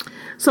 Mm-hmm.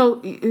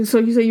 So you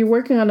say you're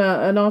working on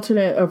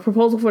a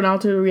proposal for an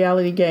alternate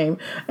reality game,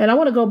 and I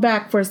want to go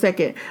back for a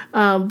second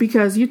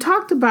because you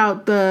talked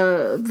about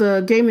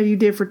the game that you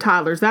did for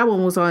toddlers. That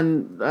one was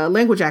on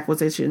language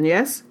acquisition,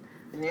 yes?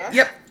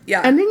 Yep.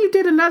 Yeah. And then you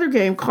did another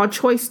game called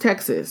Choice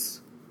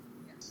Texas.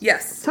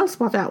 Yes. Tell us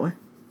about that one.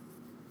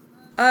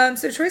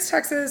 So Choice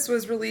Texas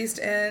was released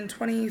in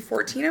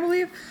 2014, I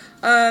believe,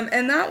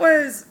 and that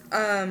was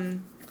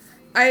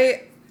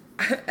I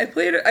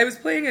was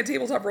playing a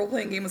tabletop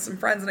role-playing game with some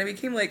friends, and I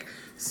became, like,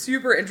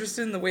 super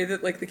interested in the way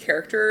that, like, the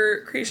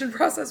character creation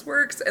process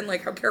works and,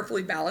 like, how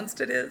carefully balanced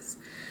it is.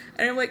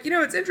 And I'm like, you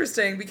know, it's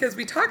interesting because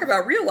we talk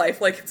about real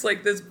life like it's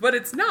like this, but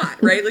it's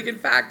not, right? Like, in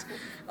fact,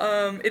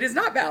 it is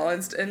not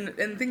balanced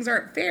and things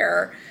aren't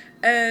fair.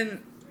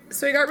 And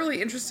so I got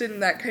really interested in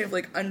that kind of,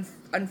 like,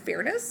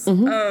 unfairness.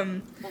 Mm-hmm.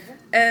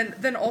 And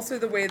then also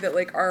the way that,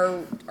 like,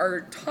 our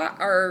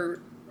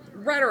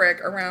rhetoric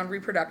around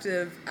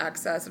reproductive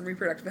access and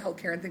reproductive health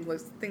care and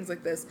things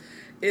like this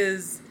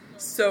is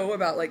so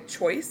about like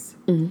choice,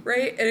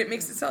 right? And it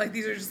makes it sound like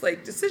these are just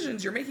like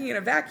decisions you're making in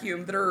a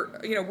vacuum that are,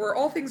 you know, where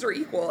all things are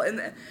equal,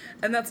 and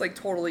that's like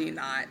totally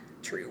not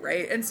true,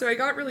 right? And so I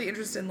got really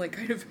interested in like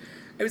kind of,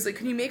 I was like,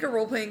 can you make a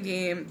role-playing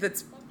game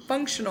that's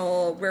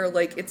functional where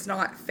like it's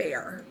not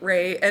fair,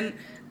 right? And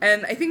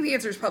I think the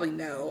answer is probably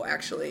no,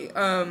 actually.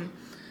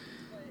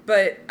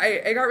 But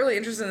I got really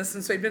interested in this,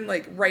 and so I'd been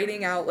like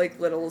writing out like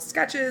little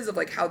sketches of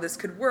like how this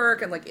could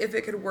work and like if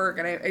it could work,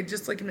 and I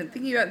just like been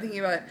thinking about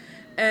it,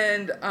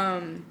 and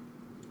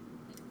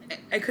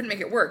I couldn't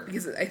make it work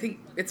because I think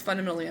it's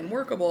fundamentally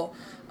unworkable.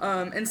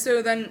 And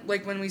so then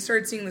like when we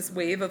started seeing this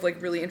wave of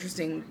like really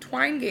interesting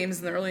Twine games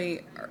in the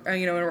early,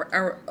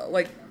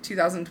 like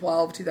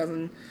 2012,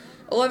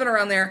 2011,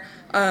 around there,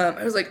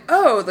 I was like,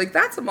 oh, like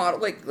that's a model,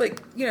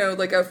 like you know,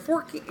 like a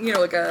fork, you know,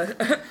 like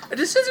a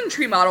decision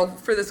tree model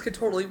for this could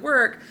totally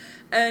work.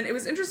 And it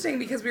was interesting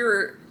because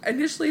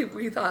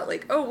we thought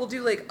like, oh, we'll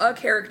do like a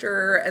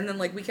character and then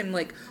like we can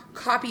like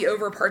copy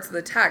over parts of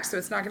the text, so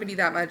it's not going to be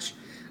that much.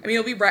 I mean,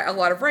 it'll be a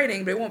lot of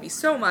writing, but it won't be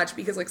so much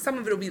because like some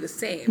of it will be the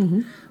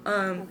same.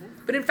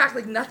 But in fact,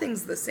 like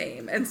nothing's the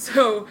same. And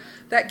so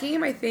that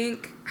game, I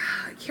think,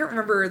 I can't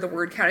remember the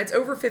word count. It's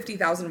over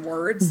 50,000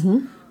 words.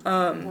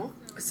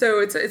 So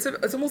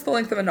it's almost the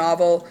length of a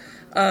novel,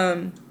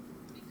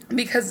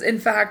 because in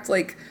fact,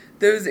 like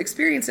those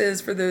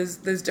experiences for those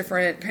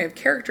different kind of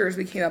characters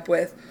we came up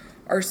with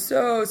are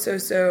so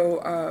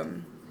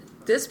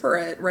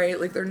disparate, right?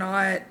 Like they're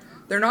not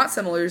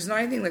similar. There's not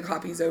anything that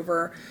copies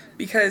over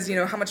because, you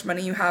know, how much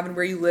money you have and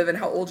where you live and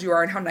how old you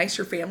are and how nice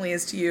your family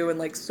is to you and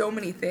like so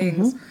many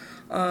things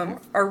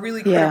are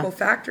really critical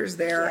factors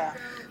there. Yeah.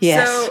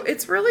 Yes. So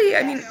it's really,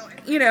 I mean,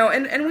 you know,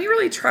 and we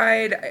really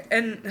tried,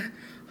 and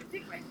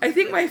I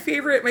think my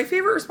favorite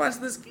response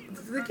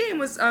to the game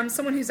was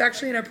someone who's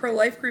actually in a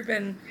pro-life group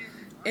in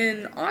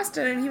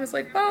Austin, and he was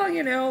like, well,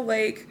 you know,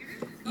 like,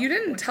 you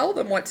didn't tell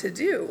them what to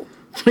do.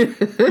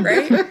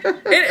 Right?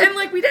 And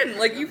like we didn't.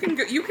 Like you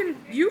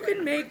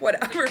can make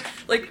whatever,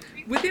 like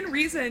within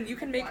reason you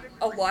can make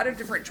a lot of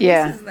different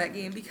choices in that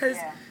game because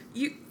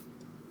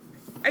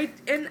I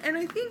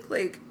think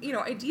like, you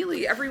know,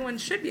 ideally everyone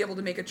should be able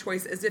to make a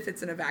choice as if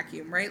it's in a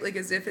vacuum, right? Like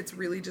as if it's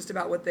really just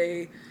about what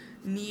they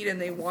need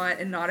and they want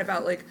and not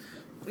about like,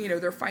 you know,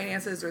 their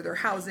finances or their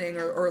housing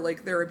or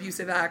like their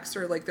abusive ex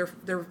or like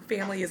their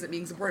family isn't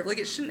being supportive. Like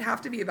it shouldn't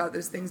have to be about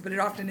those things, but it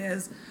often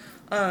is.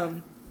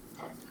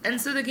 And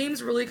so the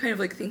game's really kind of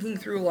like thinking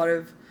through a lot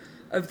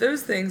of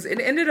those things. It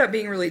ended up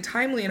being really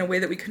timely in a way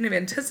that we couldn't have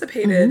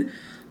anticipated,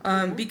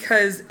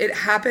 because it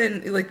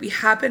happened, like we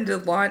happened to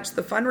launch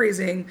the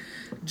fundraising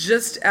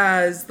just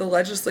as the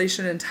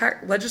legislature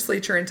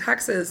in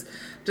Texas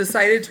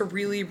decided to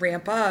really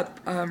ramp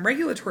up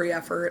regulatory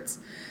efforts.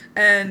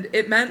 And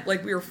it meant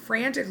like we were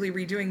frantically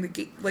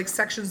redoing the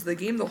sections of the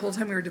game the whole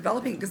time we were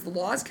developing because the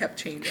laws kept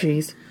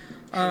changing.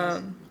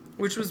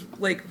 Which was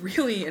like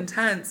really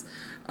intense.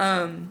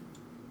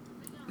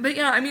 But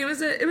yeah, I mean, it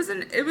was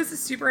a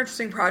super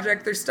interesting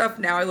project. There's stuff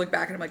now I look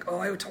back and I'm like, oh,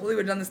 I totally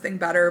would have done this thing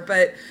better.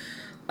 But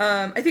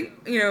I think,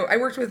 you know, I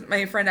worked with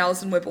my friend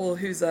Allison Whipple,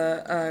 who's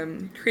a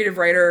creative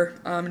writer,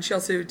 and she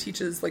also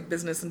teaches like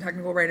business and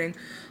technical writing.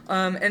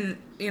 And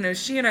you know,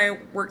 she and I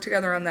worked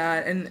together on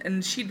that,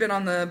 and she'd been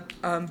on the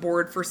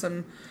board for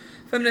some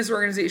feminist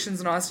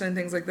organizations in Austin and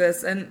things like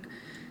this. And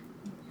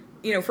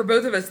you know, for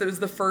both of us, that was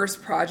the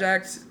first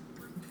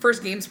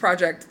games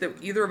project that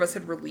either of us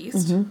had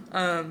released.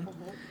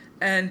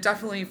 And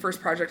definitely first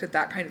project at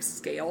that kind of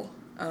scale.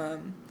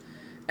 And,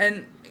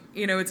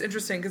 you know, it's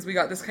interesting because we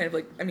got this kind of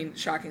like, I mean,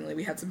 shockingly,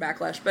 we had some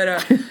backlash.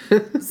 But,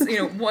 you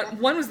know,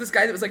 one was this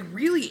guy that was like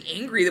really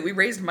angry that we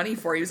raised money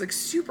for. He was like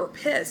super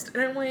pissed.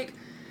 And I'm like,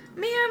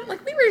 man,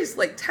 like we raised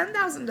like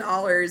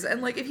 $10,000.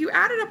 And like if you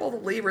added up all the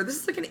labor, this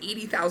is like an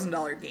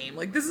 $80,000 game.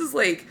 Like this is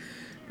like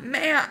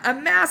a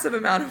massive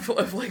amount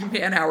of like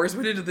man hours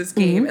went into this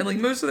game. And like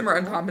most of them are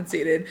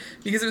uncompensated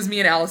because it was me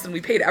and Allison.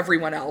 We paid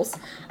everyone else.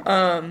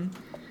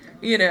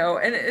 You know,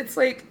 and it's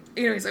like,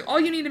 you know, he's like, all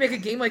you need to make a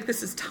game like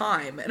this is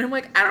time. And I'm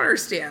like, I don't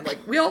understand. Like,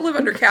 we all live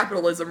under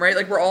capitalism, right?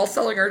 Like, we're all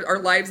selling our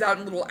lives out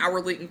in little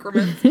hourly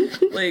increments.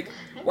 Like,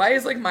 why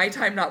is, like, my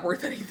time not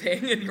worth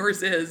anything and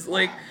yours is?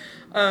 Like,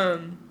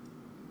 but,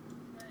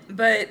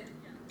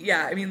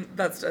 yeah, I mean,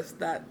 that's just,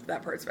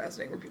 that part's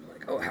fascinating where people are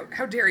like, oh,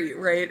 how dare you,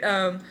 right?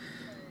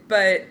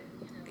 But,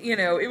 you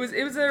know, it was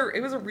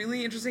a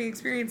really interesting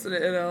experience at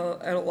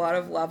a lot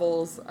of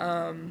levels.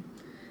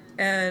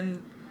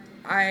 And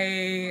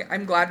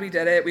I'm glad we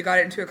did it. We got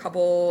it into a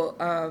couple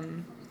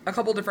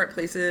different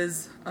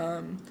places.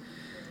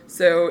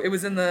 So it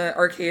was in the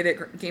arcade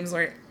at Games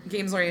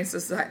Learning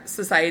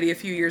Society a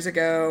few years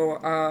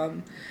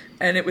ago,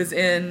 and it was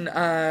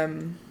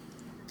in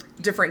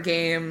different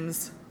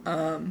games.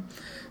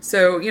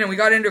 So, you know, we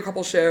got into a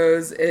couple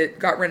shows. It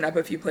got written up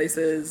a few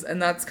places, and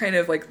that's kind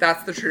of like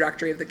that's the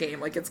trajectory of the game.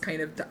 Like it's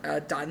kind of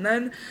done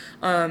then,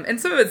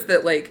 and some of it's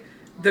that like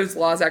those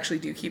laws actually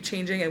do keep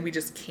changing, and we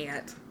just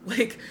can't.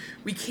 Like,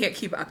 we can't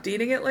keep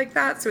updating it like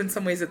that. So in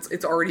some ways,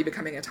 it's already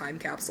becoming a time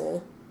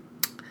capsule.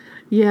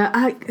 Yeah,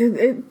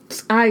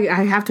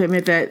 I have to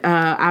admit that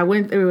I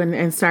went through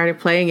and started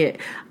playing it.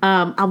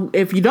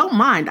 If you don't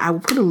mind, I will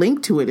put a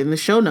link to it in the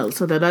show notes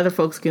so that other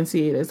folks can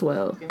see it as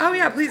well. Oh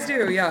yeah, please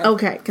do. Yeah.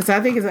 Okay, because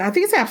I think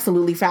it's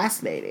absolutely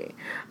fascinating.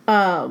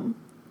 And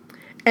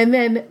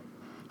then,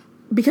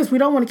 because we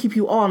don't want to keep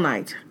you all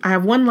night, I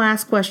have one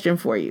last question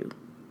for you.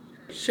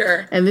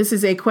 Sure. And this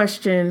is a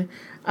question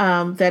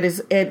that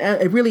is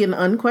really an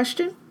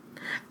unquestion,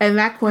 and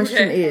that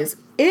question is: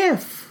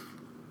 if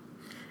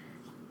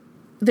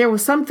there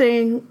was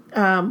something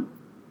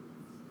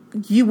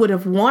you would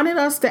have wanted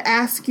us to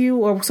ask you,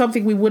 or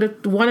something you would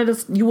have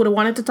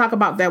wanted to talk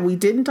about that we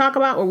didn't talk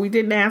about or we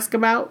didn't ask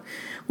about,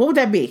 what would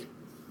that be?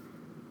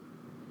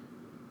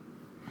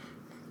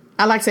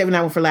 I like saving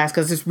that one for last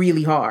because it's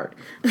really hard.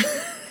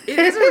 It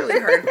is a really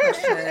hard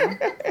question.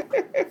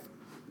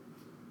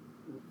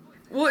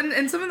 Well,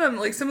 and some of them,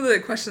 like some of the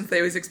questions they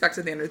always expect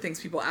at the end are things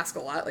people ask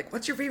a lot, like,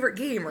 what's your favorite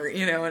game? Or,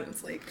 and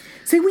it's like...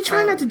 See, we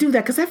try not to do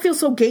that because that feels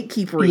so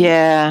gatekeepery.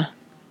 Yeah.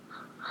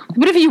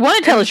 But if you want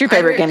to tell us your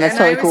favorite game, that's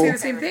totally cool. I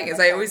always say the same thing, is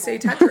I always say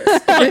Tetris.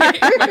 My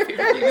favorite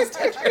game is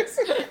Tetris.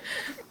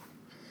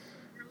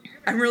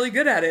 I'm really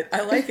good at it.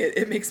 I like it.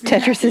 It makes me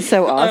Tetris happy. is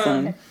so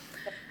awesome.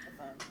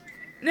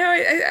 No,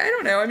 I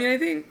don't know. I mean, I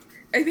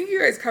think you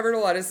guys covered a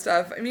lot of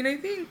stuff. I mean, I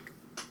think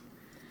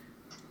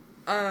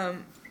that...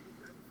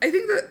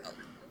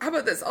 How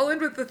about this? I'll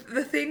end with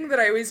the thing that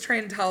I always try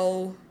and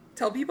tell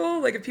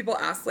people. Like, if people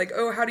ask, like,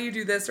 oh, how do you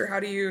do this? Or how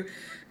do you...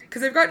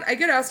 Because I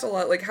get asked a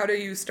lot, like, how do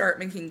you start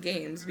making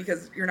games?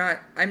 Because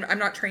I'm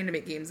not trained to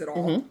make games at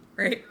all,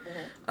 right?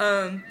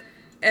 Mm-hmm.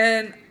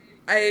 And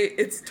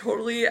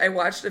I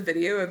watched a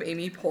video of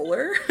Amy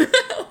Poehler,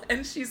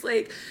 and she's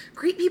like,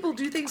 great people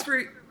do things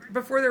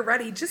before they're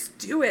ready. Just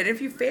do it.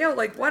 If you fail,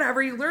 like,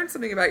 whatever, you learn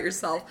something about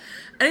yourself.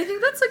 And I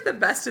think that's, like, the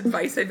best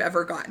advice I've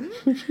ever gotten.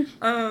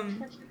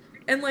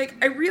 And, like,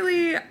 I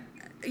really,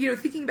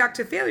 thinking back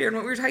to failure and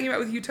what we were talking about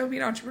with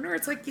Utopian Entrepreneur,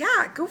 it's like,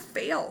 yeah, go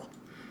fail.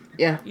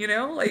 Yeah.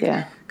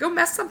 Go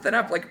mess something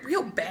up, like,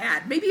 real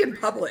bad, maybe in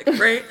public,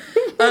 right?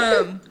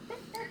 And,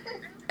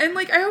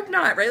 like, I hope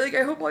not, right? Like,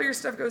 I hope all your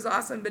stuff goes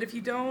awesome, but if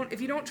you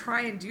don't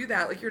try and do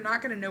that, like, you're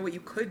not going to know what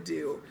you could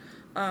do.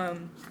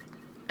 And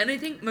I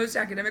think most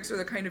academics are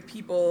the kind of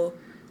people,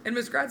 and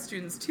most grad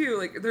students, too,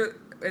 like,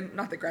 and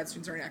not that grad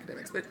students aren't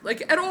academics, but,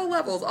 like, at all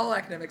levels, all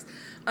academics,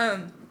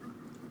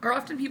 are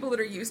often people that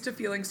are used to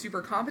feeling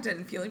super competent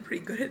and feeling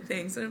pretty good at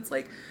things. And it's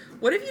like,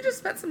 what if you just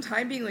spent some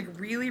time being, like,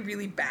 really,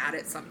 really bad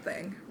at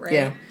something, right?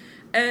 Yeah.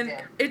 And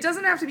it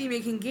doesn't have to be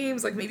making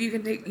games. Like, maybe you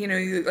can take,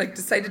 you, like,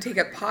 decide to take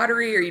up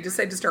pottery, or you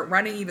decide to start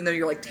running even though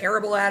you're, like,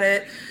 terrible at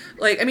it.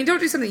 Like, I mean, don't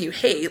do something you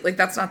hate. Like,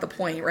 that's not the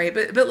point, right?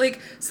 But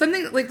like,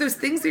 something, like, those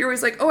things that you're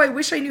always like, oh, I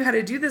wish I knew how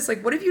to do this.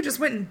 Like, what if you just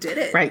went and did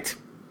it? Right.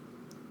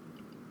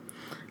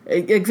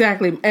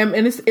 Exactly. And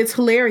it's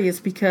hilarious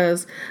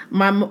because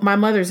my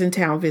mother's in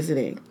town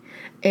visiting,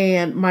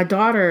 and my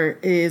daughter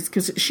is,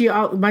 because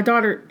my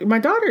daughter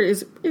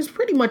is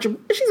pretty much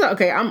she's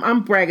okay.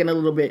 I'm bragging a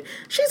little bit.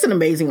 She's an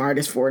amazing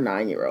artist for a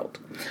 9-year-old,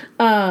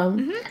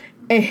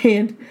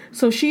 and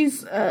so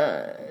she's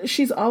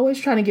always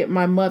trying to get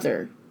my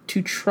mother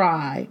to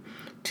try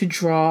to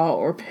draw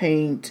or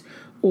paint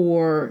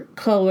or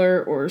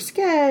color or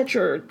sketch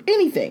or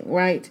anything,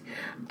 right?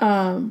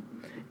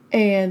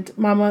 And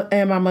my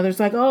mother's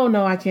like, oh,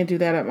 no, I can't do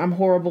that. I'm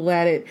horrible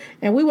at it.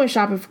 And we went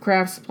shopping for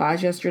craft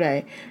supplies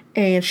yesterday,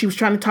 and she was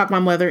trying to talk my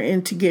mother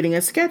into getting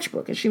a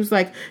sketchbook. And she was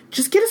like,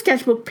 just get a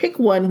sketchbook, pick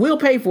one, we'll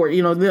pay for it.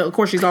 Of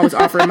course, she's always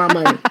offering my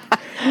money.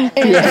 And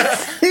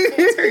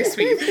It's very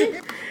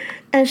sweet.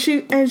 And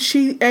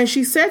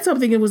she said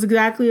something that was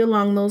exactly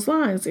along those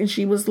lines. And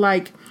she was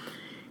like,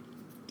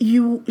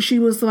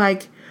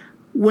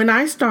 when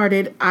I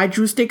started, I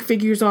drew stick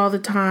figures all the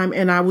time,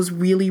 and I was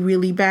really,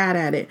 really bad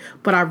at it.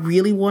 But I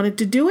really wanted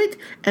to do it,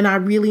 and I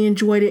really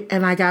enjoyed it,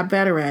 and I got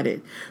better at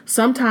it.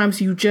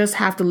 Sometimes you just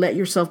have to let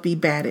yourself be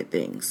bad at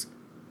things.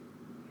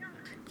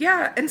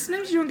 Yeah, and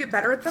sometimes you don't get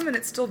better at them, and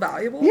it's still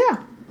valuable.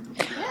 Yeah.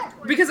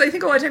 Because I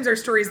think a lot of times our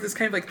story is this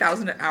kind of like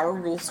 1,000-hour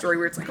rule story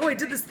where it's like, oh, I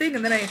did this thing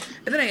and then I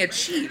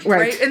achieved,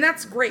 right? And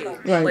that's great.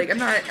 Right. Like, I'm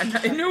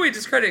not in no way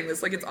discrediting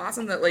this. Like, it's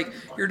awesome that, like,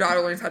 your daughter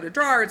learns how to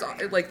draw. It's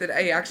like that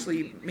I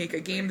actually make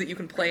a game that you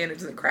can play and it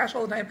doesn't crash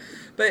all the time.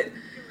 But,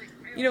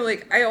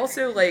 like, I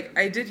also, like,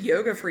 I did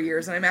yoga for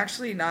years, and I'm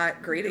actually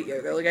not great at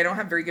yoga. Like, I don't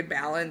have very good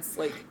balance.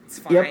 Like, it's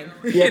fine,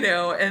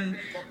 Yep. and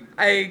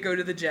I go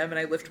to the gym and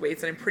I lift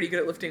weights, and I'm pretty good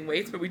at lifting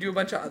weights, but we do a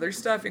bunch of other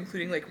stuff,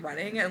 including, like,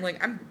 running, and,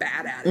 like, I'm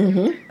bad at it.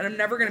 Mm-hmm. And I'm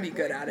never going to be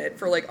good at it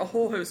for, like, a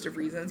whole host of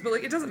reasons, but,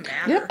 like, it doesn't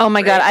matter. Yep. Oh,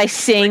 my God, I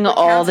sing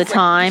all the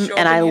time,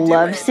 and I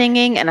love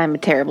singing, and I'm a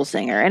terrible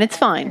singer, and it's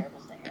fine.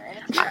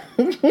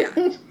 Yeah.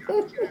 You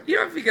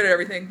don't have to be good at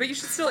everything, but you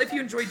should still, if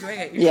you enjoy doing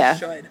it, you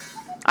should.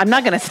 I'm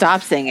not going to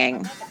stop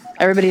singing.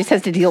 Everybody just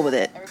has to deal with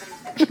it.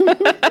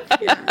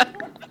 Yeah.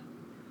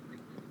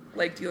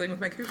 Like dealing with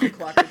my cuckoo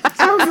clock.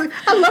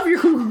 I love your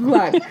cuckoo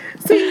clock.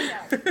 See,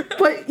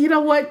 but you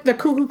know what? The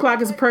cuckoo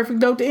clock is a perfect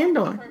note to end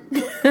on.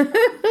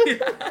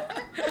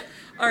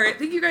 All right.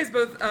 Thank you guys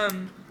both.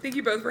 Thank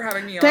you both for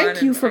having me on.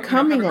 Thank you for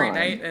coming have a great on.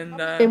 Night,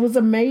 and it was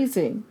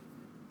amazing.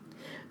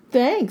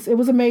 Thanks. It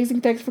was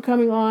amazing. Thanks for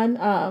coming on.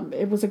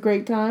 It was a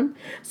great time.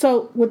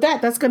 So with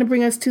that, that's going to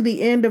bring us to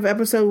the end of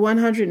episode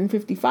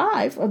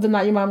 155 of the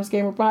Not Your Mama's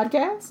Gamer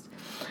podcast.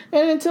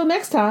 And until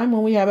next time,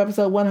 when we have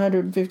episode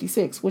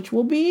 156, which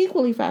will be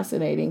equally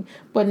fascinating,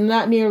 but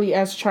not nearly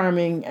as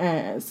charming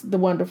as the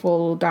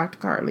wonderful Dr.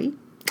 Carly.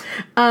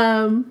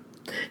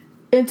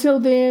 Until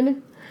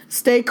then,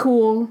 stay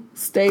cool,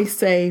 stay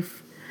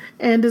safe,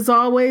 and as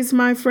always,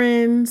 my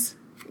friends,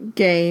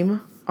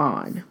 game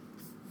on.